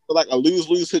was like a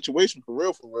lose situation for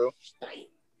real.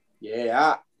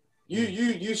 Yeah,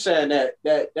 you saying that's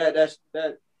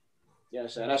yeah,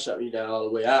 saying that shut me down all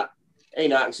the way. I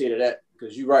ain't not consider that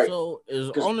because you're right. So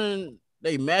is owning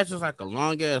they matches like a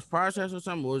long ass process or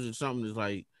something, or is it something that's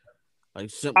like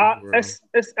simple?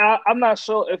 I'm not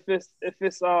sure if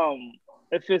it's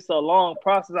a long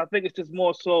process. I think it's just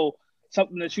more so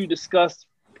something that you discussed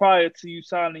prior to you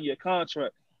signing your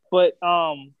contract. But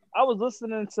I was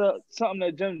listening to something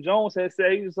that Jim Jones had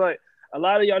said. He was like, a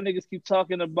lot of y'all niggas keep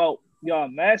talking about y'all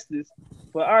masters,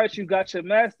 but all right, you got your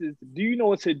masters. Do you know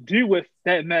what to do with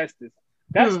that masters?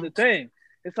 That's the thing.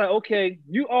 It's like, okay,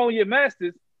 you own your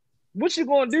masters. What you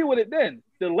gonna do with it then?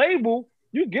 The label,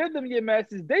 you give them your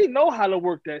masters. They know how to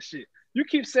work that shit. You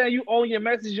keep saying you own your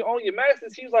masters. You own your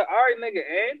masters. He's like, all right, nigga,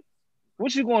 and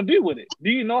what you gonna do with it? Do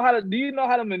you know how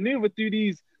to maneuver through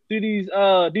these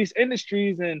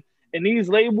industries and these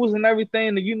labels and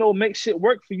everything that make shit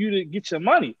work for you to get your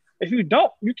money? If you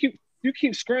don't, you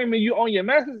keep screaming you own your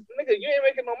masters, nigga, you ain't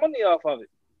making no money off of it.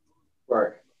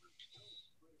 Right.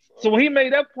 So when he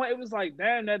made that point, it was like,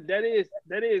 damn, that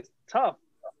is tough.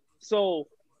 So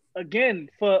again,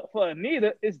 for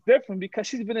Anita, it's different because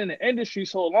she's been in the industry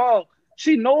so long.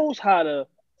 She knows how to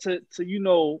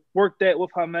work that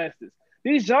with her masters.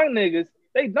 These young niggas,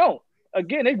 they don't.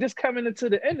 Again, they just coming into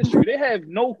the industry. They have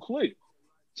no clue.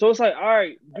 So it's like, all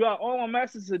right, do I own my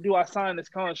masters or do I sign this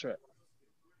contract?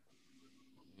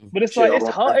 But it's like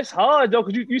it's hard though,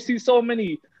 because you see so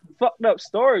many fucked up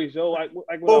stories, yo, like with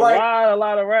a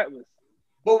lot of rappers.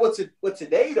 But with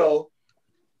today though,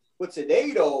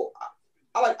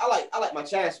 I like my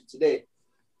chance for today.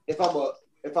 If I'm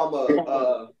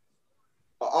a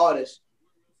artist,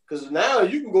 because now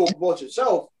you can go promote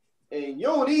yourself, and you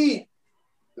don't need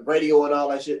the radio and all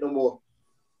that shit no more.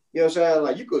 You know what I'm saying?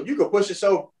 Like you could push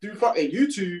yourself through fucking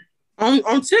YouTube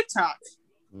on TikTok.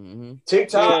 Mm-hmm.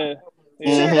 TikTok. Yeah.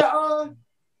 You see that?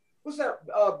 What's that?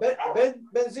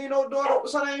 Benzino daughter.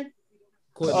 What's her name?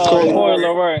 Coi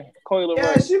Leray.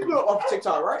 Yeah, she blew up off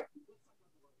TikTok, right?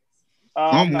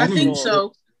 I think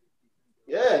so.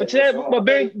 Yeah. But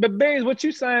Baines, what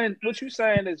you saying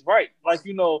is right. Like,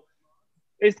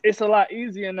 it's a lot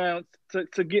easier now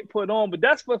to get put on, but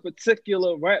that's for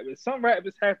particular rappers. Some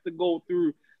rappers have to go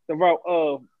through the route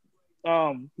of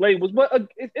labels, but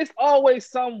it's always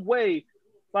some way.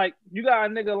 Like, you got a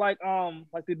nigga like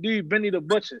the dude Benny the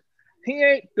Butcher. He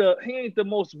ain't the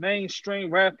most mainstream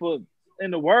rapper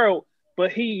in the world,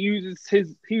 but he uses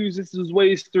his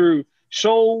ways through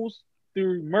shows,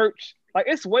 through merch. Like,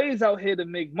 it's ways out here to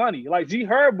make money. Like G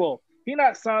Herbo, he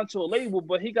not signed to a label,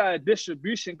 but he got a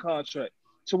distribution contract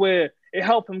to where it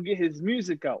helped him get his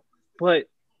music out. But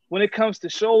when it comes to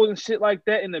shows and shit like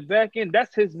that in the back end,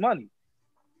 that's his money.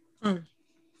 But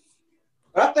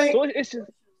I think so it's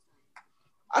just.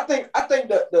 I think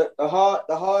that the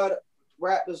hard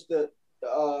rappers that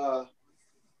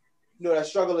that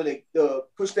struggling to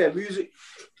push their music,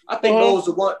 I think those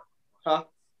are what, huh?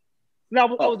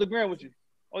 No, I was agreeing with you.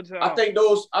 I think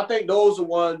those are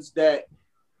ones that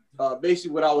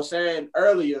basically what I was saying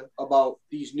earlier about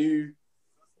these new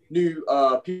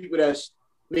people that's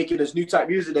making this new type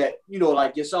music that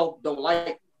like yourself don't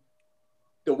like.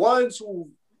 The ones who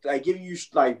like giving you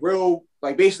like real,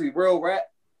 like basically real rap.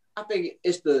 I think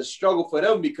it's the struggle for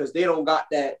them because they don't got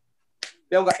that pop.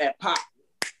 They don't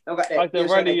got that like the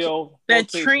radio. That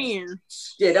trend.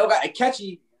 Yeah, they don't got the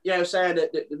catchy, you know what I'm saying,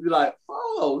 that be like,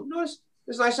 oh,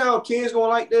 this nice sound, kids going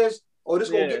like this, or this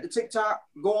gonna get the TikTok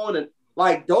going, and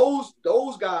like those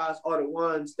guys are the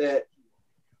ones that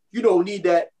need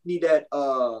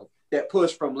that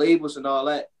push from labels and all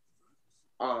that.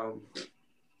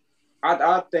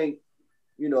 I think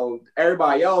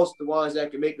everybody else, the ones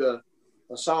that can make a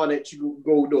song that you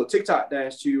go do a TikTok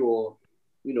dance to, or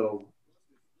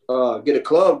get a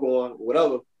club going, or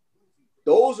whatever.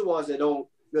 Those are the ones that don't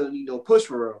really need no push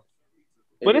for real.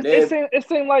 But it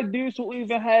seemed like dudes who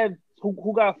even had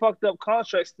who got fucked up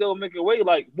contracts still make it way.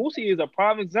 Like Boosie is a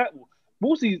prime example.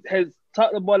 Boosie has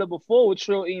talked about it before with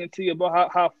Trill ENT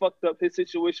about how fucked up his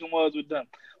situation was with them.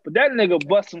 But that nigga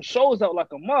bust some shows out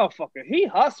like a motherfucker. He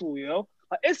hustle, yo.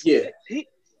 Like he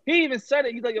even said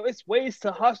it. He's like, yo, it's ways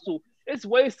to hustle. It's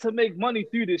ways to make money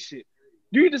through this shit.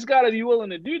 You just gotta be willing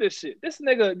to do this shit. This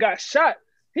nigga got shot.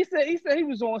 He said he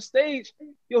was on stage.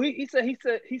 Yo, he said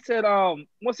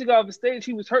once he got off the stage,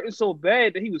 he was hurting so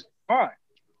bad that he was crying.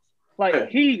 Like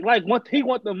he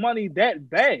want the money that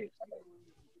bad.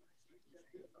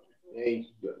 Hey,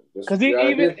 because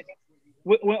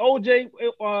when OJ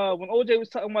was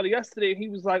talking about it yesterday, he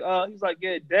was like,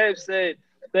 yeah, Dev said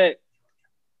that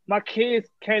my kids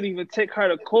can't even take her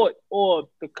to court, or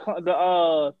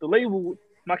the label.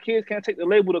 My kids can't take the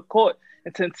label to court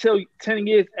until 10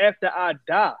 years after I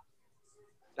die.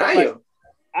 Damn. Like,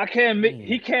 I can't make.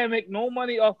 He can't make no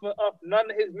money off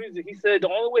none of his music. He said the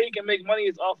only way he can make money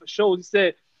is off of shows. He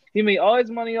said he made all his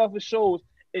money off of shows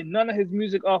and none of his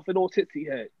music off of those hits he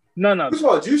had. None of Who's it.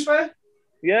 called Juice Man?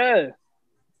 Yeah.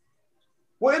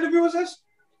 What interview was this?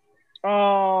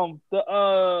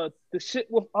 The shit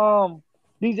with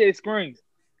DJ Screams.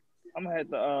 I'm gonna have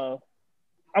to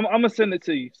I'm gonna send it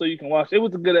to you so you can watch. It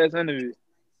was a good ass interview.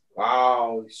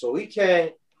 Wow. So he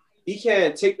can't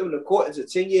take them to court until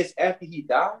 10 years after he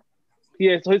died?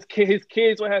 Yeah, so his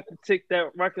kids will have to take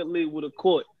that record label to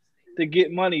court to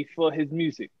get money for his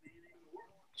music.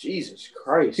 Jesus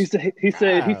Christ. He said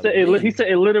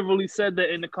it literally said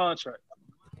that in the contract.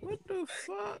 What the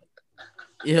fuck?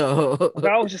 Yo.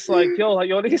 I was just like, these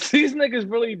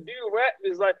niggas really do rap.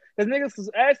 It's like his niggas was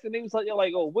asking, he was like,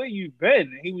 where you been?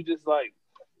 And he was just like,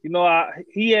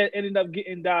 he had ended up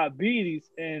getting diabetes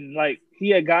and like he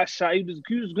had got shot. He was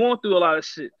going through a lot of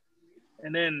shit.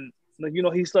 And then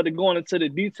he started going into the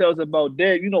details about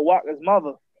Dad, Walker's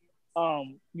mother,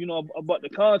 about the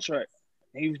contract.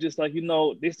 And he was just like,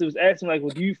 this was asking like, well,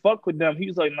 do you fuck with them? He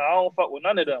was like, no, I don't fuck with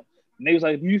none of them. And they was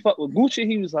like, do you fuck with Gucci?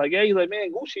 He was like, yeah. He's like,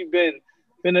 man, Gucci been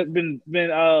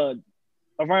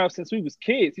around since we was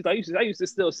kids. He's like, I used to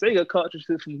still Sega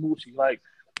cartridges from Gucci. Like,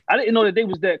 I didn't know that they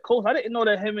was that close. I didn't know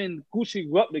that him and Gucci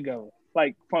grew up together,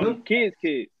 like from kids.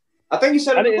 I think he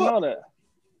said in the book. I didn't know that.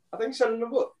 I think he said in the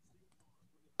book.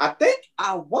 I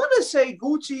want to say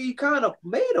Gucci kind of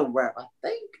made him rap. I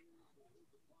think.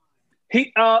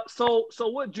 He so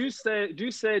what Juice said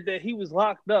that he was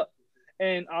locked up,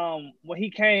 and when he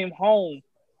came home,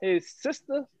 his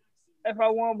sister, if I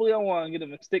want to believe, I want to get him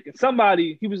mistaken.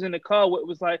 Somebody he was in the car with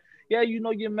was like, yeah,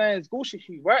 your man's Gucci,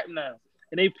 he rap now,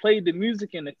 and they played the music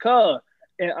in the car,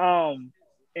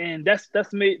 and that's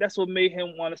what made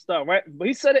him want to start rapping. But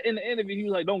he said it in the interview. He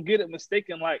was like, don't get it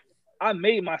mistaken. Like I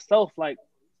made myself like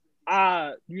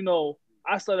I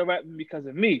started rapping because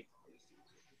of me.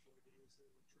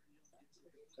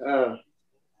 I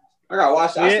gotta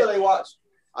watch it. Yeah.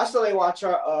 I still ain't watch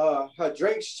her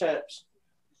Drinks Champs.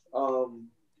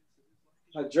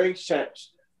 Her Drinks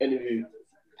Champs interview.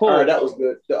 Cool. All right, that was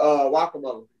good. The Walker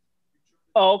mother.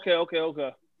 Oh, okay.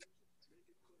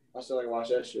 I still ain't watch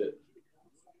that shit.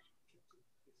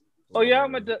 Oh yeah,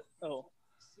 I'm at the. Oh,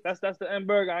 that's the M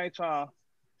Burger. I ain't trying.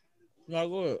 No,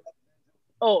 go ahead.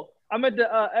 Oh, I'm at the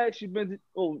actually been.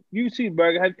 UT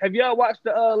Burger. Have y'all watched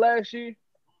the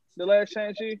the last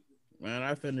Shang-Chi? Man,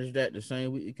 I finished that the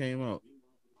same week it came out.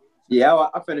 Yeah,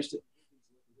 I finished it.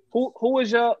 Who was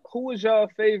your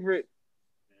favorite?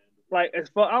 Like as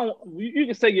far you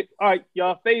can say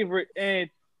y'all favorite, and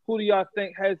who do y'all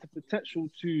think has the potential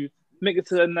to make it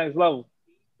to the next level?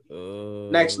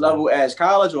 Next level as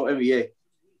college or NBA?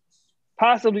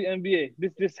 Possibly NBA.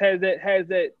 This has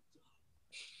that.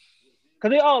 Cause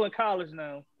they all in college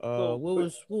now.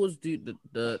 What was the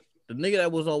nigga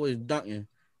that was always dunking?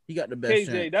 He got the best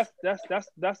KJ, chance. That's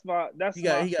he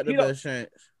got the best chance.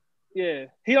 Yeah,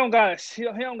 he don't got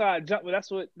to jump, but that's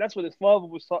what his father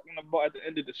was talking about at the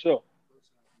end of the show.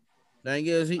 Thing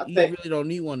is, he really don't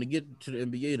need one to get to the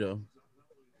NBA though.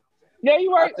 Yeah,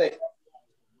 you're right.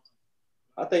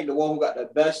 I think the one who got the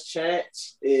best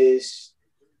chance is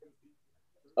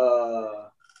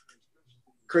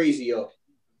Crazy Yo.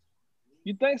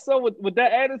 You think so with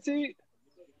that attitude?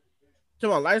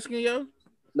 Talking about light skin, yo?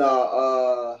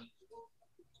 No,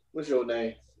 what's your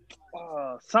name?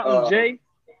 Something J.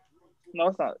 No,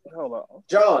 it's not. Hold on.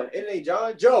 John. It ain't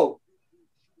John. Joe.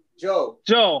 You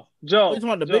talking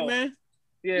about the big man?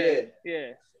 Yeah.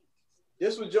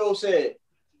 This what Joe said.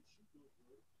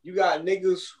 You got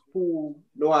niggas who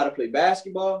know how to play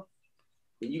basketball,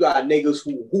 and you got niggas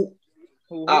who hoop.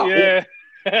 Yeah.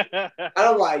 And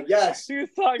I'm like, yes. He was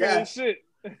talking this shit.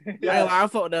 Yes. I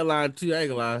fought that line too. I ain't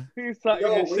gonna lie. He was talking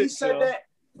when shit, he said that,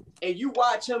 and you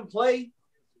watch him play,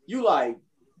 you like,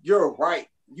 you're right.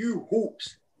 You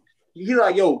hoops. He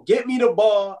like, yo, get me the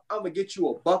ball. I'm gonna get you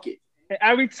a bucket. And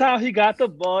every time he got the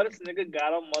ball, this nigga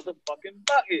got a motherfucking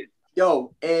bucket.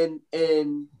 Yo, and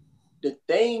the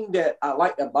thing that I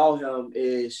like about him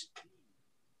is,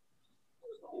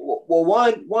 well,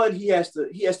 one he has to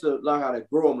learn how to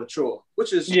grow and mature,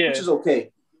 which is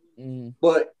okay. Mm-hmm.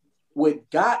 But what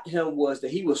got him was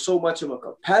that he was so much of a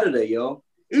competitor, yo.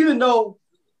 Even though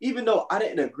I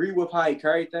didn't agree with how he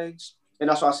carried things, and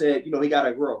that's why I said, he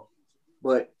gotta grow.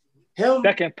 But him,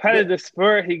 that competitive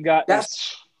spirit he got,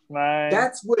 Man,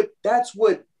 That's what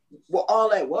all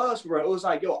that was, bro. It was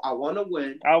like, yo, I want to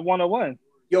win. I want to win.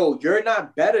 Yo, you're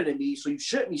not better than me, so you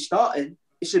shouldn't be starting.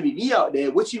 It should be me out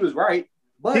there, which he was right.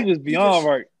 But He was beyond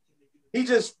right. He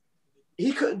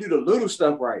couldn't do the little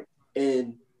stuff right.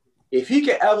 And if he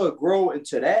can ever grow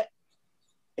into that,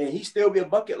 and he still be a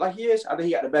bucket like he is, I think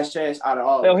he got the best chance out of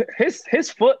all. Yo,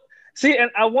 his foot. See,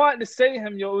 and I wanted to say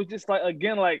him, yo. It was just like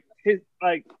again, like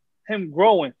him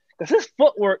growing, because his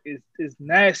footwork is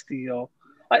nasty, yo.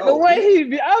 Like the way he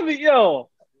be, yo.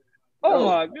 Oh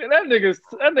my god, that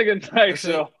nigga nice,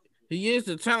 yo. He is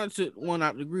the talented one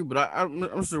out the group, but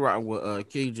I'm still riding with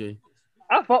KJ.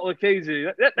 I fought with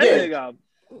KJ. That nigga,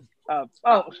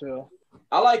 sure.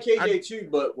 I like KJ too,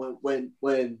 but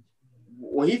when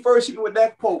he first hit me with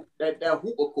that quote, that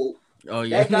hooper quote,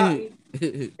 that got me.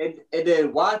 and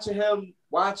then watching him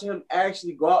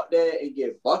actually go out there and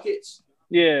get buckets.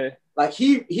 Yeah. Like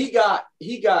he got I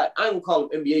ain't gonna call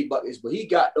them NBA buckets, but he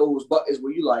got those buckets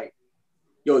where you like,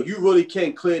 yo, you really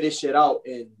can clear this shit out.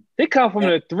 And he come from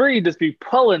the three, just be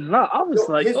pulling up. I was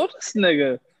this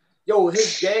nigga. Yo,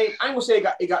 his game, I ain't gonna say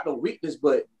it got no weakness,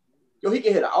 but yo, he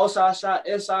can hit an outside shot,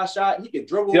 inside shot, he can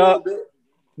dribble a little bit.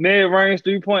 Mid-range,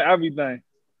 3-point, everything.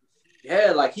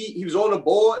 Yeah, like he was on the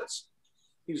boards.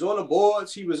 He was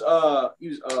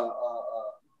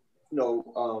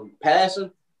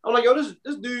passing. I'm like, yo, this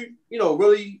dude,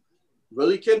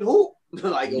 really can hoop.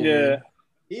 Like, yo,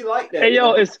 he like that. Hey,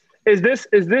 yo, is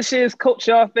this year's coach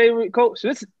y'all favorite coach?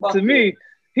 This to me,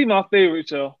 he my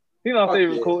favorite, yo. He my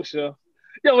favorite coach, yo.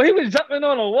 Yo, he was jumping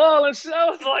on the wall and shit. I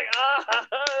was like,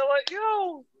 like,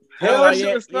 yo. Hell,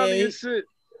 shit was funny as shit.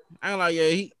 I'm like,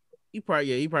 he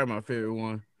probably my favorite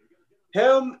one.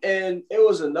 Him, and it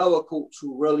was another coach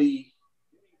who really.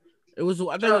 I think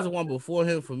it was the one before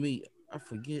him for me. I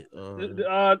forget.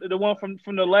 The one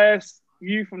from the last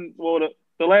year the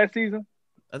last season.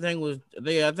 I think it was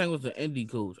the Indy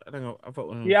coach. I think I fought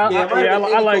with him.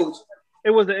 I like.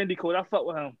 It was the Indy coach. I fought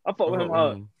with him. I fought with him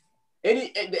hard.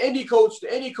 The Indy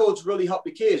coach really helped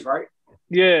the kids, right?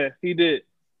 Yeah, he did.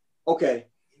 Okay.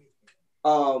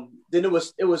 Then it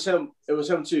was him. It was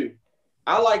him too.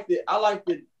 I liked it. I like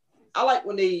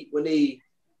when they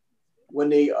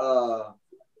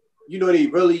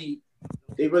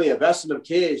they really invest in them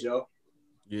kids, yo.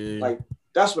 Yeah. Like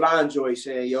that's what I enjoy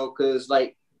saying, yo, because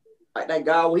like that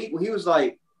guy when he was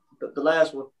like the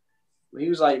last one, when he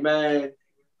was like, man,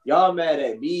 y'all mad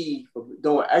at me for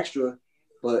doing extra,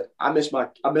 but I miss my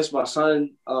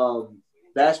son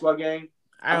basketball game.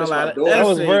 I miss my daughter. That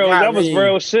was real. That was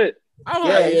real shit. I'm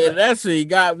like, that's what he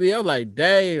got me. I'm like,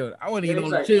 damn. I wasn't even on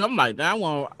the team. I'm like, damn,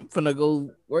 I'm finna go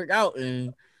work out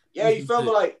and. Yeah, you feel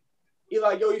me? Like, you're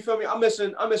like, yo, you feel me? I'm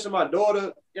missing my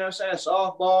daughter. You know what I'm saying?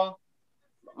 Softball.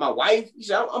 My wife. He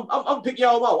said, I'm picking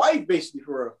out my wife basically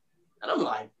for real. And I'm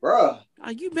like, bruh.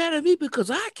 Are you mad at me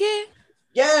because I can?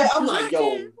 Yeah, I'm like,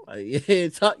 yo. Like, yeah,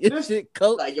 talk your shit,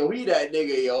 coach. Like, yo, he that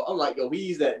nigga, yo. I'm like, yo,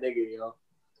 he's that nigga, yo.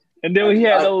 And then when he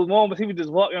had those moments, he was just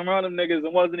walking around them niggas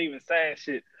and wasn't even saying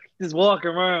shit. Just walking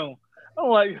around. I'm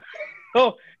like,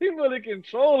 oh, he really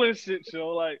controlling shit, yo.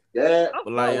 Like, yeah,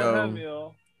 I'm like, him,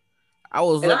 yo. I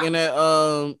was looking at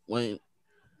when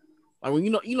like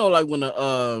when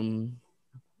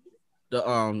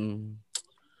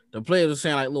the players were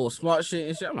saying like little smart shit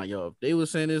and shit. I'm like, yo, if they were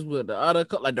saying this with the other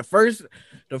like the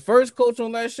first coach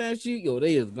on Last Chance U, yo,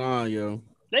 they is gone, yo.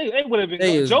 They would have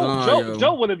been gone.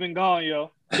 Joe would have been gone,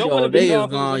 yo. They is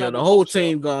gone, yo. The whole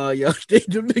team gone, yo.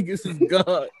 Them niggas is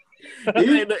gone.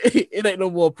 It ain't no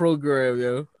more program,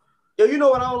 yo. Yo, you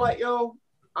know what I don't like, yo?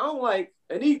 I don't like,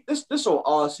 and this on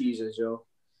all seasons, yo.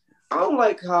 I don't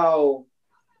like how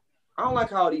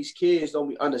these kids don't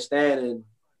be understanding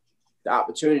the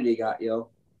opportunity they got, yo.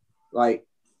 Like,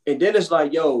 and then it's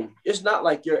like, yo, it's not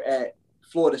like you're at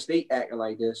Florida State acting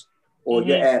like this, or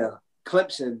you're at a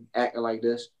Clemson acting like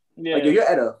this. Yeah. Like, you're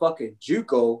at a fucking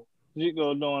JUCO.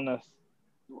 JUCO doing this.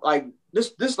 Like,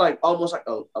 this like almost like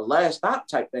a last stop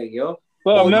type thing, yo.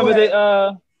 But remember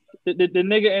the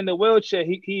nigga in the wheelchair,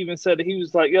 he even said that he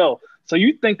was like, yo, so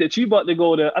you think that you about to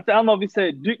go there? I don't know if he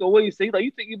said Duke or what he said. He's like,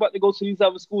 you think you about to go to these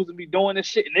other schools and be doing this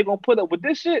shit and they're gonna put up with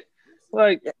this shit?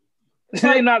 Like,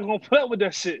 they not gonna put up with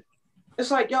that shit.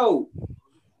 It's like, yo,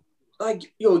 all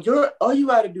you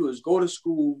gotta do is go to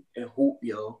school and hoop,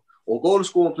 yo, or go to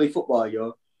school and play football,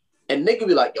 yo. And they can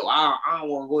be like, yo, I don't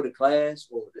want to go to class.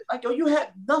 Or like, yo, you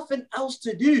had nothing else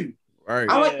to do. Right.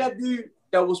 I like that dude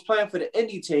that was playing for the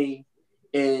Indy team,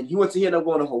 and he ended up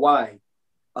going to Hawaii.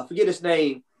 I forget his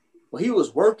name, but he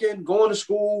was working, going to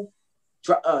school,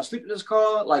 sleeping in his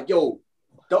car. Like, yo.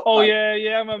 I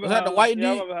remember. Was that the white dude?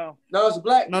 No, it was a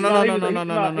black. No.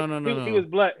 He was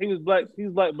black. He was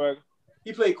black, bro.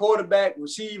 He played quarterback,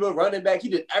 receiver, running back. He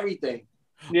did everything.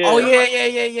 Yeah. Oh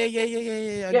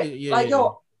yeah. Like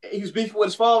yo, he was beefing with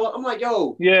his father. I'm like,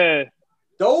 yo, Yeah.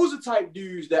 those are type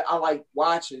dudes that I like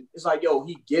watching. It's like, yo,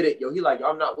 he get it, yo. He like,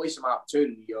 I'm not wasting my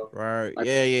opportunity, yo. Right. Like,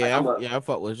 I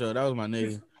fuck with Joe. That was my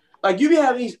nigga. Like you be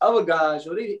having these other guys,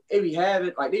 yo. They be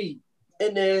having like they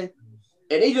in there,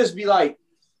 and they just be like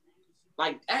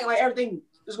acting like everything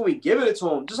is gonna be given it to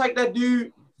him. Just like that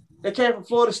dude that came from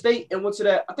Florida State and went to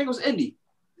that. I think it was Indy.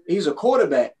 He's a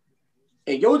quarterback,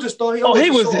 and yo just thought he.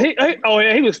 He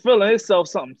was feeling himself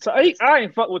something. So I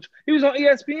ain't fuck with. He was on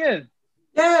ESPN.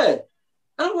 Yeah, and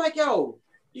I'm like, yo,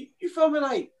 you feel me?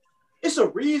 Like it's a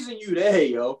reason you there,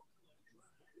 yo.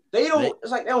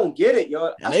 It's like they don't get it,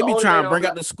 yo. And they be trying to bring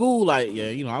up the school, like, yeah,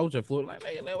 you know, I was just Florida, like,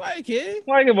 why, kid?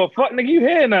 Why give a fuck, nigga? You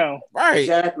here now?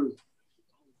 Right.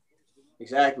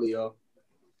 Exactly, yo.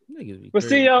 But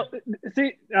see, yo,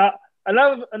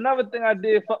 another thing I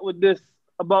did fuck with this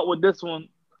one,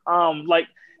 like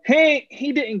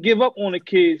he didn't give up on the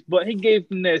kids, but he gave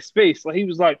them that space. Like he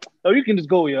was like, oh, you can just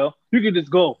go, yo. You can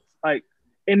just go. Like,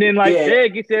 and then like they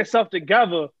get their stuff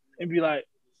together and be like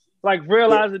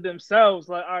realize it themselves,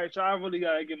 like, all right, I really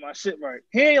gotta get my shit right.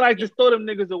 He ain't like just throw them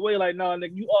niggas away, like, no,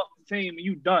 nigga, you off the team and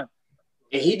you done.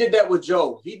 And he did that with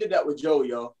Joe.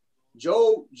 Yo.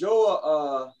 Joe would,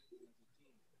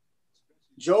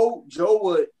 you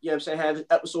know what I'm saying, have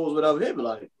episodes, whatever. He'd be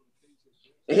like,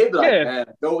 man,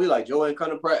 Joe ain't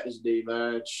come to practice today,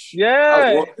 man.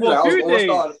 Yeah. I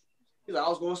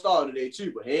was going to start today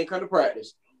too, but he ain't come to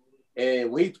practice.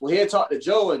 And when he had talked to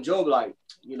Joe, and Joe be like,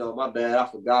 you know, my bad, I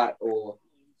forgot, or,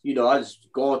 you know, I just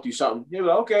going through something. He be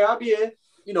like, okay, I'll be here.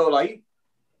 You know,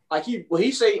 when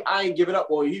he say I ain't giving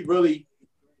up on you, he really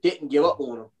didn't give up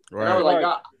on him. Right. And I was like,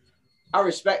 I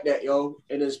respect that, yo.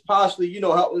 And it's possibly, you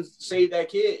know, helping save that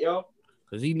kid, yo.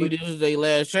 Because he knew this was their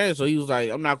last chance. So he was like,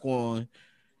 I'm not going to,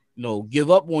 you know,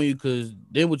 give up on you, because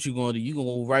then what you going to do? You going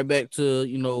to go right back to,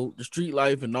 you know, the street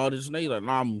life and all this. And they like,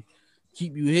 nah, I'm going to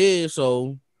keep you here.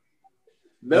 So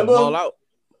remember, all out,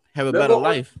 have a better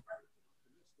life.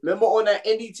 Remember on that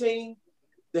Indy team,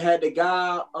 they had the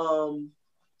guy,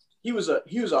 he was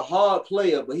a hard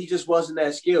player, but he just wasn't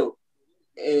that skilled.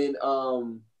 And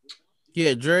he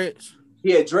had dreads.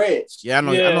 Yeah, I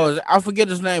know. I forget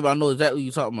his name, but I know exactly what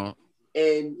you're talking about.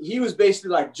 And he was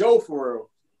basically like Joe for real,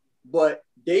 but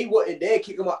they wouldn't dare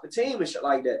kick him off the team and shit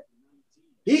like that.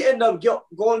 He ended up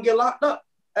going to get locked up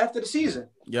after the season.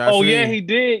 Yeah. He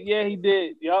did. Yeah, he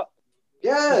did. Yup.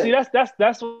 Yeah. See,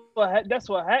 that's what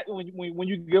happened when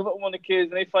you give up on the kids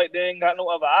and they fight. They ain't got no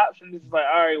other option. It's like,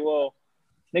 all right, well,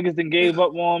 niggas done gave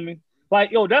up on me.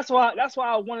 Like, yo, that's why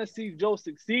I want to see Joe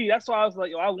succeed. That's why I was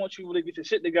like, yo, I want you to really get your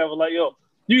shit together. Like, yo,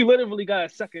 you literally got a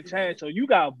second chance. So you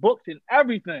got booked and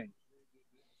everything.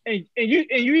 And you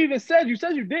even said you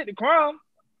did the crime,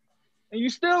 and you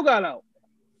still got out.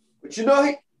 But you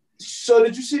know, so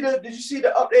did you see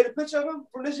the updated picture of him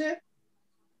from this year?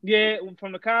 Yeah,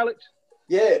 from the college.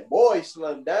 Yeah, boy, he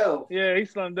slimmed down. Yeah, he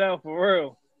slimmed down for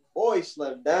real. Boy, he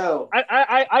slimmed down.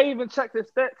 I even checked his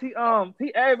stats.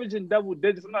 He averaging double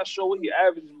digits. I'm not sure what he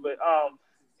averaging, but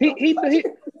he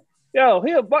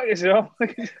a bucket, yo.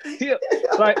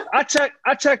 Like I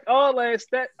checked all of that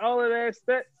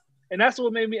stats, and that's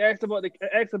what made me ask about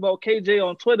KJ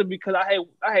on Twitter, because I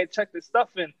had checked his stuff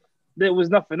and there was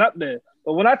nothing up there.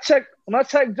 But when I checked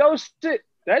Joe's shit,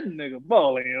 that nigga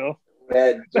balling, yo.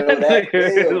 Man, Joe, that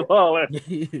deal.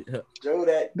 Joe,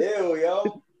 that deal,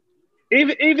 yo.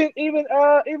 Even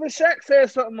Shaq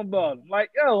said something about him. Like,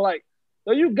 yo,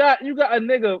 you got a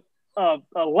nigga,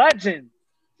 a legend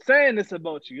saying this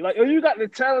about you. Like, you got the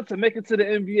talent to make it to the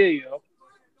NBA, yo.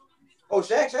 Oh,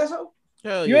 Shaq said so?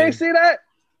 Hell you yeah. ain't see that?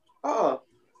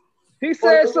 He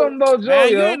said something about Joe,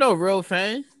 man, yo. You ain't no real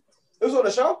fan. It was on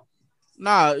the show?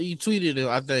 Nah, he tweeted it,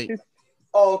 I think.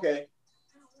 Oh, okay.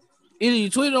 Either he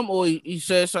tweeted him or he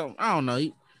said something. I don't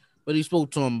know. But he spoke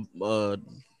to him.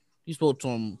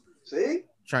 See?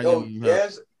 Trying to get him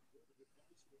yes.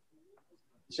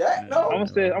 Shaq, no. I'm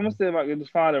gonna see if I can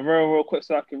just find it real quick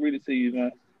so I can read it to you,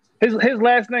 man. His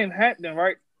last name Hampton,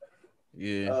 right?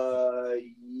 Yeah.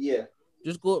 Yeah.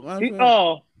 Just go up, man.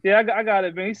 I got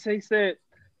it, man. He said,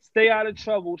 stay out of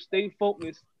trouble, stay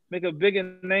focused, make a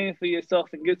bigger name for yourself,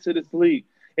 and get to this league.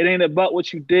 It ain't about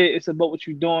what you did, it's about what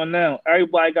you're doing now.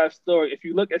 Everybody got a story. If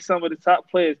you look at some of the top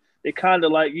players, they kind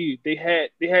of like you. They had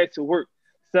to work.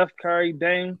 Steph Curry,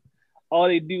 Dame, all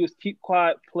they do is keep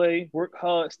quiet, play, work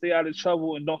hard, stay out of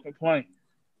trouble, and don't complain.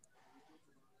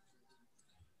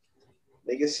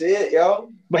 Nigga shit, yo.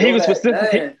 But he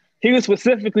was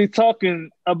specifically talking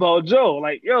about Joe.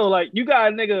 Like, yo, like you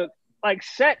got a nigga like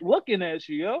Shaq looking at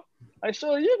you, yo. Like,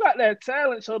 sure, you got that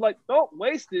talent, so like, don't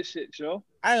waste this shit, yo.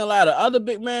 I ain't gonna lie, the other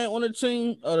big man on the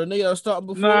team, or the nigga that was starting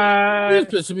before, Nah, he's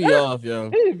pissing me off,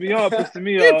 yo. He beyond pissing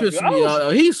me He off. pissing me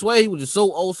off. He swear he was just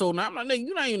so old, so now I'm like, nigga,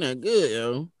 you not even that good,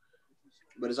 yo.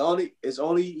 But it's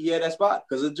only he had that spot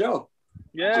because of Joe.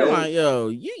 Yeah, Joe, like, yo,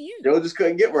 you. Joe just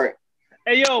couldn't get right.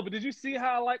 Hey, yo, but did you see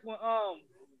how like when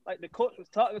like the coach was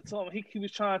talking to him, he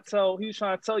was trying to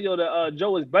tell yo that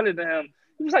Joe is better than him.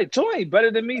 He was like, Joe ain't better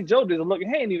than me. Joe just looking.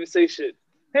 He ain't even say shit.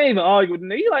 He ain't even argue with the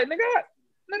nigga. He like, nigga,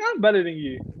 I'm better than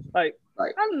you. Like,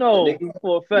 I know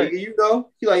for a fact. Nigga, you know.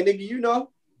 He like, nigga, you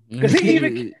know. Because he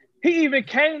even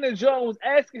came to Joe and was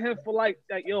asking him for like,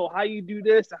 yo, how you do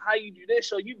this and how you do this.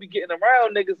 So you be getting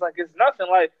around niggas like it's nothing.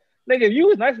 Like, nigga, if you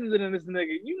was nicer than this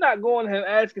nigga, you not going to him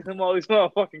asking him all these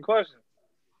motherfucking questions.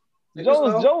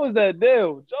 Joe is that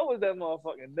deal. Joe is that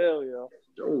motherfucking deal, yo.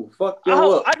 Joe, fuck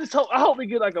yo up. I hope we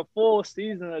get like a full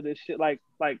season of this shit, like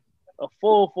a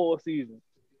full season.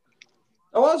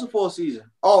 Oh, it was a full season.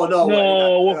 Oh no,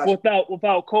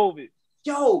 without COVID.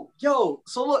 Yo.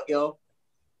 So look, yo,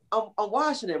 I'm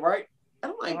watching it right,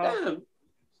 and I'm like, damn,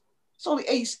 it's only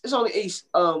eight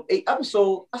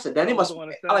episodes. I said, damn, they must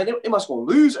gonna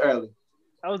lose early.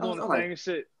 I was doing the same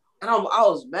shit, and I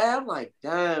was mad. I'm like,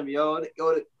 damn, yo, I'm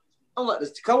like,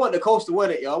 I want the coach to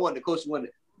win it, yo. I want the coach to win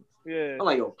it. Yeah. I'm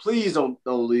like, yo, please don't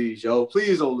lose, yo.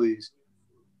 Please don't lose.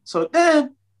 So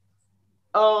then,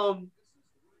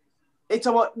 they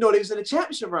talking about, no, they was in the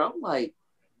championship round. I'm like,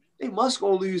 they must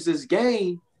gonna lose this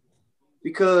game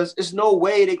because there's no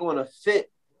way they're gonna fit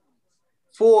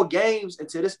 4 games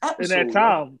into this episode. In that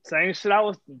time, same shit I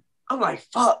was. I'm like,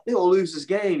 fuck, they gonna lose this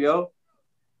game, yo.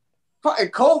 Fucking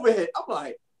COVID hit. I'm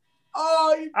like,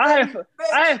 oh, I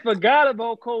had forgot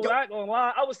about COVID. I ain't gonna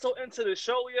lie. I was so into the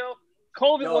show, yo.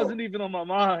 COVID wasn't even on my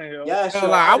mind, yo. Yeah, sure.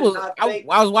 I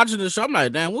was watching the show. I'm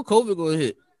like, damn, what COVID gonna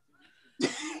hit?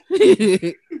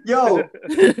 Yo,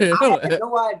 I had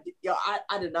no idea. Yo,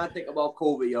 I did not think about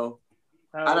COVID, yo.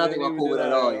 I didn't think about COVID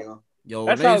at all, yo. Yo,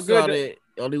 that's when how they saw good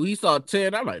that. We saw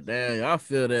 10. I'm like, damn, I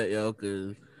feel that, yo,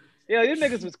 cause yeah, you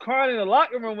niggas was crying in the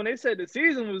locker room when they said the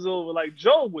season was over. Like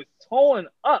Joe was torn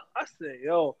up. I said,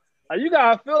 yo, you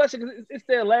gotta feel that shit because it's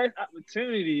their last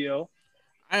opportunity, yo.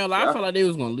 I felt like they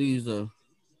was gonna lose though.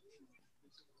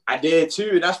 I did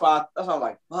too. That's why I'm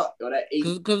like, fuck, yo, that 8.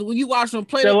 Because when you watch them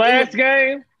play the last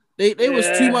game, they was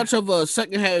too much of a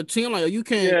second half team. Like you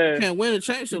can't win a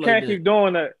championship. You can't keep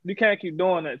doing that. You can't keep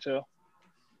doing that, yo.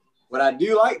 What I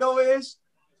do like though is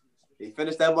they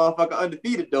finished that motherfucker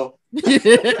undefeated though.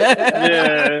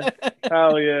 Yeah,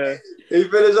 hell yeah. They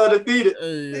finished undefeated.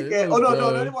 Yeah,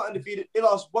 no, they weren't undefeated. They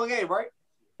lost 1 game, right?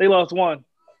 They lost one.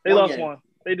 They lost game. one.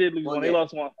 They did lose one. They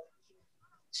lost one.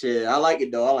 Shit, I like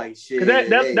it though. I like shit.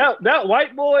 That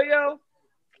white boy, yo,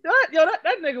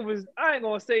 that nigga was. I ain't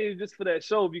gonna say it just for that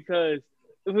show because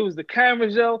if it was the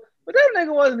cameras, yo, but that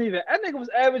nigga wasn't even. That nigga was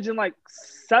averaging like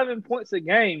 7 points a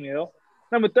game, yo.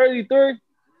 Number 33,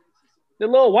 the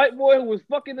little white boy who was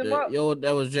fucking him up. Yo,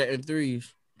 that was jetting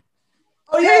threes.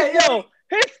 Oh yeah, yo,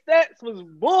 his stats was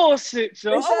bullshit,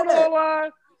 yo. I'm not gonna lie.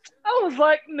 I was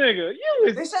like, nigga, you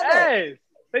was ass. That.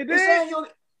 They did.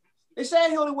 They said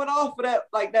he only went off for that,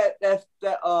 like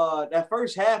that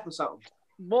first half or something.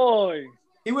 Boy,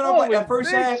 he went off like that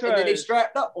first half, and then they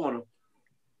strapped up on him.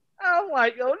 I'm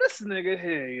like, yo, this nigga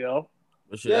here, yo.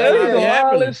 Yeah,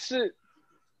 all this shit.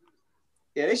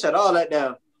 Yeah, they shut all that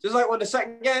down. Just like when the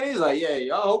second game, he's like,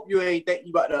 yeah, I hope you ain't think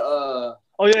you about to.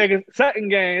 Oh yeah, cause second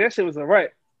game, that shit was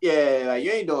alright. Yeah, like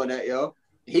you ain't doing that, yo.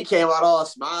 He came out all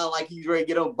smiling like he's ready to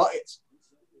get on buckets.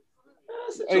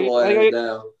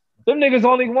 Down. Them niggas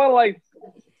only won like, I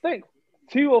think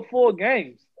 2 or 4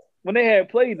 games when they had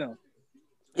played them.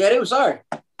 Yeah, they were sorry.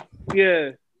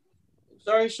 Yeah.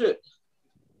 Sorry shit.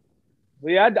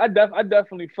 But yeah, I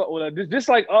definitely fuck with her. Just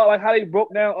like how they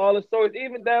broke down all the stories,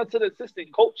 even down to the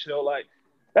assistant coach, yo. Like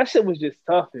that shit was just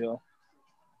tough, yo.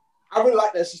 I really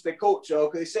like the assistant coach, yo,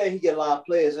 because he said he get a lot of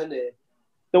players in there.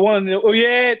 The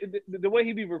way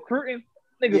he be recruiting,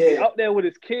 niggas be out there with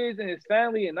his kids and his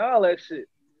family and all that shit.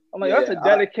 I'm like, that's a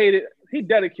dedicated. He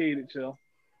dedicated, yo.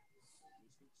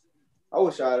 I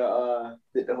wish I'd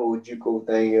did the whole JUCO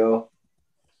thing, yo.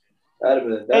 That'd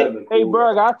have been cool. Hey,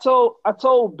 Berg, I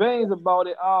told Baines about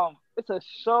it. It's a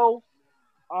show.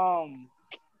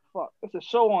 It's a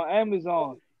show on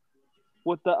Amazon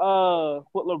with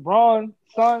LeBron's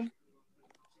son.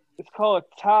 It's called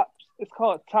Top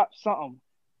something.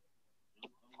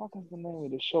 What is the name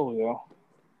of the show, yo?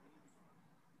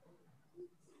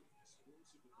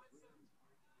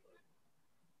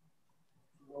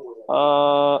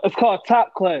 It's called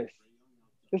Top Class.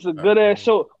 It's a good ass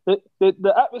show.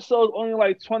 The episode's only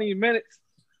like 20 minutes,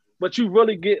 but you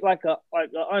really get like a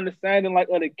understanding like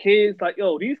of the kids. Like,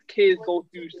 yo, these kids go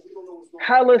through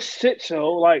hella shit,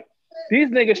 yo. Like, these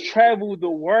niggas travel the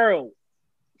world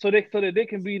so that they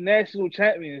can be national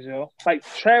champions, yo. Like,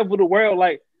 travel the world,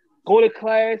 like go to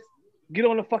class, get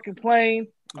on the fucking plane,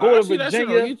 go to That shit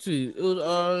on Virginia. YouTube. It was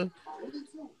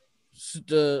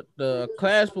the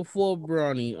class before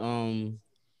Bronny.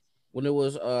 When it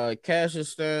was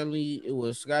Cassius Stanley, it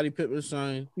was Scottie Pippen's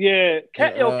son. Yeah,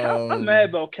 And, I'm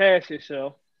mad about Cassius,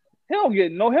 yo. He don't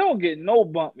get no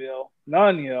bump, yo.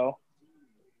 None, yo.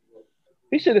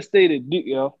 He should have stayed at Duke,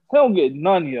 yo. He don't get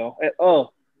none, yo, at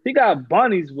all. He got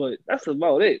bunnies, but that's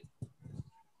about it.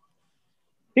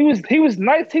 He was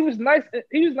nice. He was nice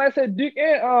at Duke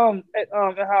and at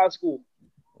high school.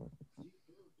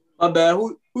 My bad.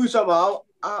 Who you talking about?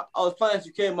 I was playing as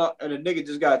you came up and the nigga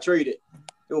just got traded.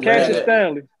 Cassius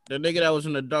Stanley. The nigga that was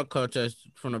in the dunk contest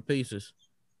from the Pacers.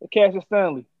 Cassius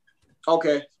Stanley.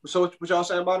 Okay. So what y'all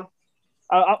saying about him?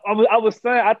 I was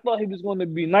saying I thought he was going to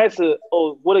be nicer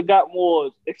or would have got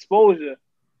more exposure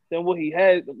than what he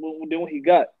had than what he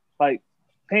got. Like,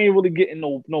 he ain't really getting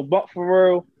no bump for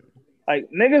real. Like,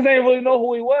 niggas ain't really know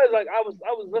who he was. Like, I was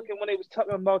looking when they was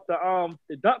talking about the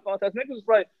dunk contest. Niggas was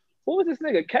like, who was this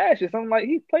nigga Cassius? I'm like,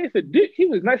 he played for Duke. He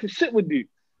was nice as shit with Duke.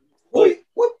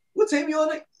 What team you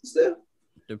on it still?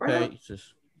 The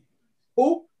Pacers.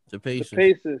 Who? The Pacers. The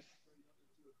Pacers.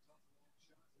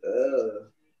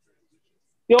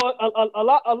 Yo, a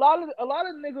lot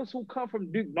of niggas who come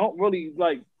from Duke don't really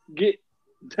like get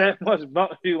that much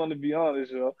bump. You want to be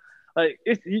honest, yo. Like,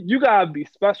 you gotta be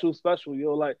special,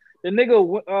 yo. Like, the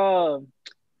nigga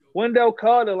Wendell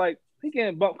Carter, like, he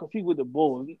getting bumped because he with the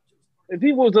Bulls. If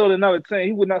he was on another team,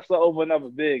 he would not start over another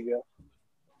big, yo.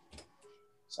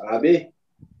 Sabi.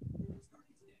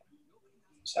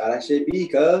 Shout that shit be,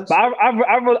 cuz. But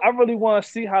I really want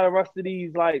to see how the rest of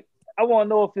these, like, I want to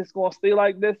know if it's gonna stay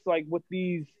like this, like with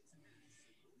these,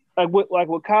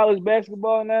 with college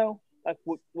basketball now. Like,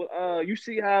 you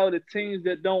see how the teams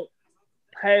that don't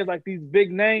have like these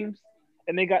big names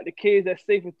and they got the kids that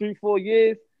stay for 3-4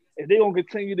 years, if they gonna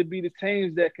continue to be the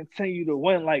teams that continue to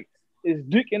win, like, is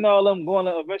Duke and all them going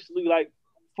to eventually like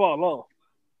fall off?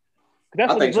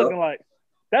 That's what it's looking like.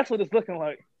 That's what it's looking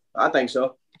like. I think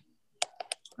so.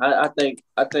 I think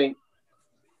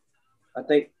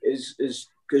is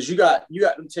because you got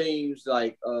them teams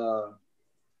like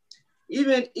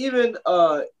even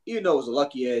though it was a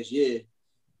lucky ass year,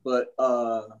 but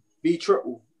B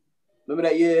Triple. Remember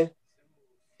that year?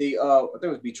 I think it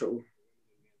was B Triple.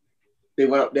 They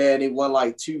went up there and they won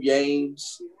like 2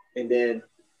 games, and then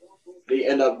they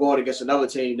end up going against another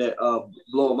team that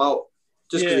blew them out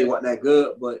just because they weren't that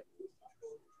good. But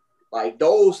like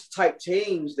those type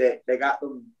teams that got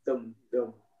them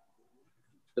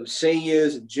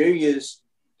seniors and juniors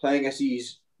playing against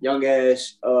these young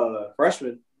ass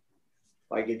freshmen.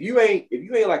 Like if you ain't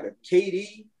like a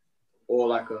KD or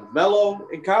like a Melo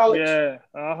in college,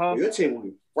 your team will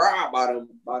be fried by them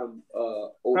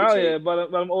older teams. by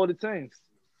them older teams.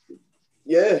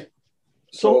 Yeah.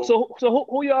 So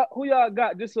who y'all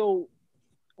got, just so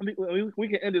we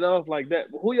can end it off like that?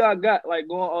 But who y'all got like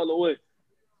going all the way?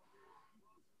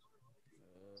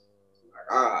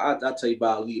 I'll tell you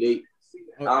about Elite Eight.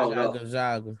 I don't know.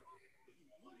 Gonzaga.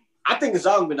 I think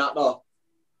Gonzaga been knocked off.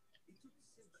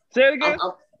 Say it again.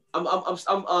 I'm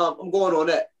going on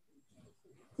that.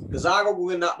 Gonzaga will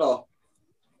get knocked off.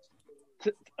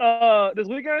 This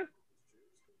weekend?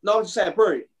 No, I'm just saying,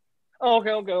 period. Oh,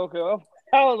 okay.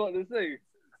 I was about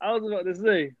to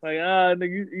say, like,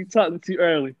 nigga, you talking too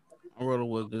early. I'm rolling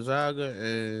with Gonzaga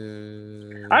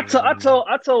and I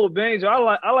told Banjo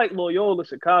I like Loyola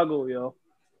Chicago, yo.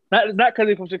 Not because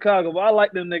he's from Chicago, but I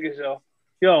like them niggas, yo.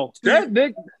 Yo, that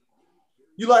big.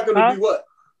 You like them to be what?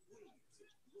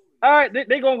 All right,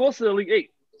 they gonna go to the Elite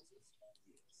Eight.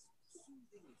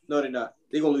 No, they're not.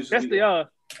 They're gonna lose this weekend. Yes, they are.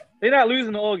 They're not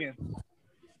losing to Oregon.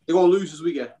 They're gonna lose this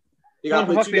weekend. They gotta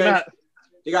play 2 games.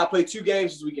 They gotta play 2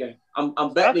 games this weekend.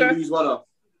 I'm betting they lose one of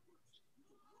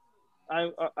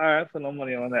them. All right, I put no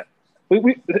money on that.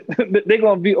 They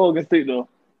gonna beat Oregon State though.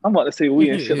 I'm about to say we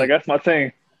and shit like that's my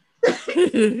team.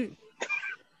 You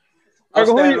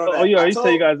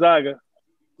say you got Zaga.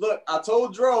 Look, I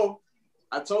told Dro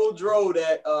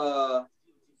that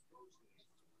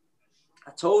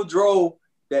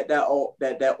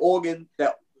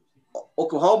that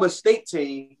Oklahoma State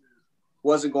team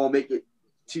wasn't gonna make it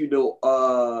to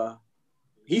the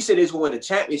he said he's gonna win the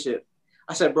championship.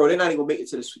 I said, bro, they're not even gonna make it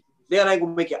to the they're not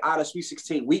gonna make it out of Sweet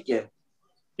 16 weekend.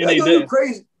 Yeah, they did.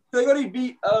 Crazy. They're gonna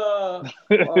beat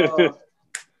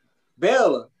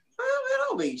Baylor. Man, that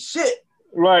don't mean shit.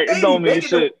 Right, it don't mean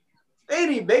shit. They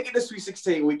didn't even make it this Sweet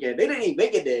 16 weekend. They didn't even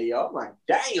make it there, yo. I'm like,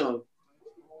 damn.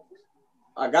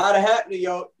 I gotta happen,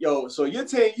 yo. So your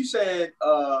team, you said,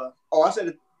 I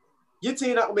said your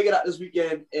team not gonna make it out this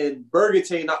weekend, and Burger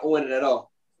team not gonna win it at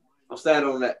all. I'm standing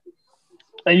on that.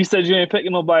 And you said you ain't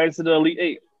picking nobody to the Elite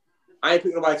Eight. I ain't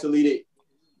picking nobody to Elite Eight.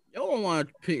 You don't want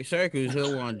to pick Syracuse. You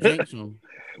don't want to jinx them.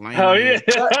 Hell yeah.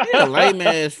 You're a lame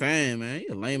ass fan, man.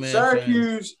 You're a lame ass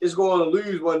Syracuse is going to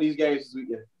lose one of these games this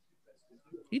weekend.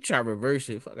 You try to reverse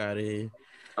it. Fuck out of here.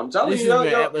 I'm telling This you,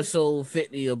 is your episode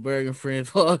 50 of Bergen Friends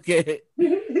Podcast.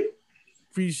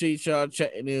 Appreciate y'all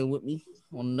checking in with me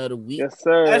on another week. Yes,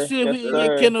 sir. That shit, Yes, we can sir.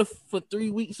 get Kenneth for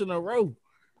 3 weeks in a row.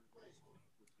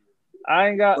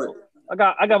 I got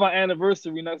my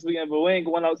anniversary next weekend, but we ain't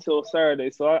going out till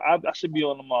Saturday, so I should be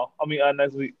on them all.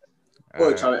 Next week.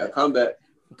 Boy, trying to make a comeback.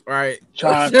 Right.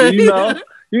 Trying to, you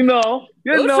know.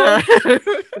 Trying.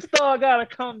 The star gotta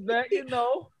come back, you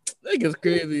know. Niggas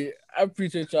crazy. I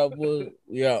appreciate y'all, boys.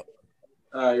 We out.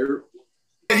 All right.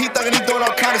 He thuggin', he doing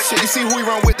all kind of shit. You see who he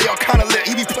run with, they all kind of lit.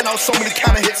 He be putting out so many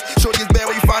kind of hits. Shorty is bad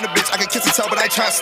where you find a bitch. I can kiss and tell, but I ain't trying to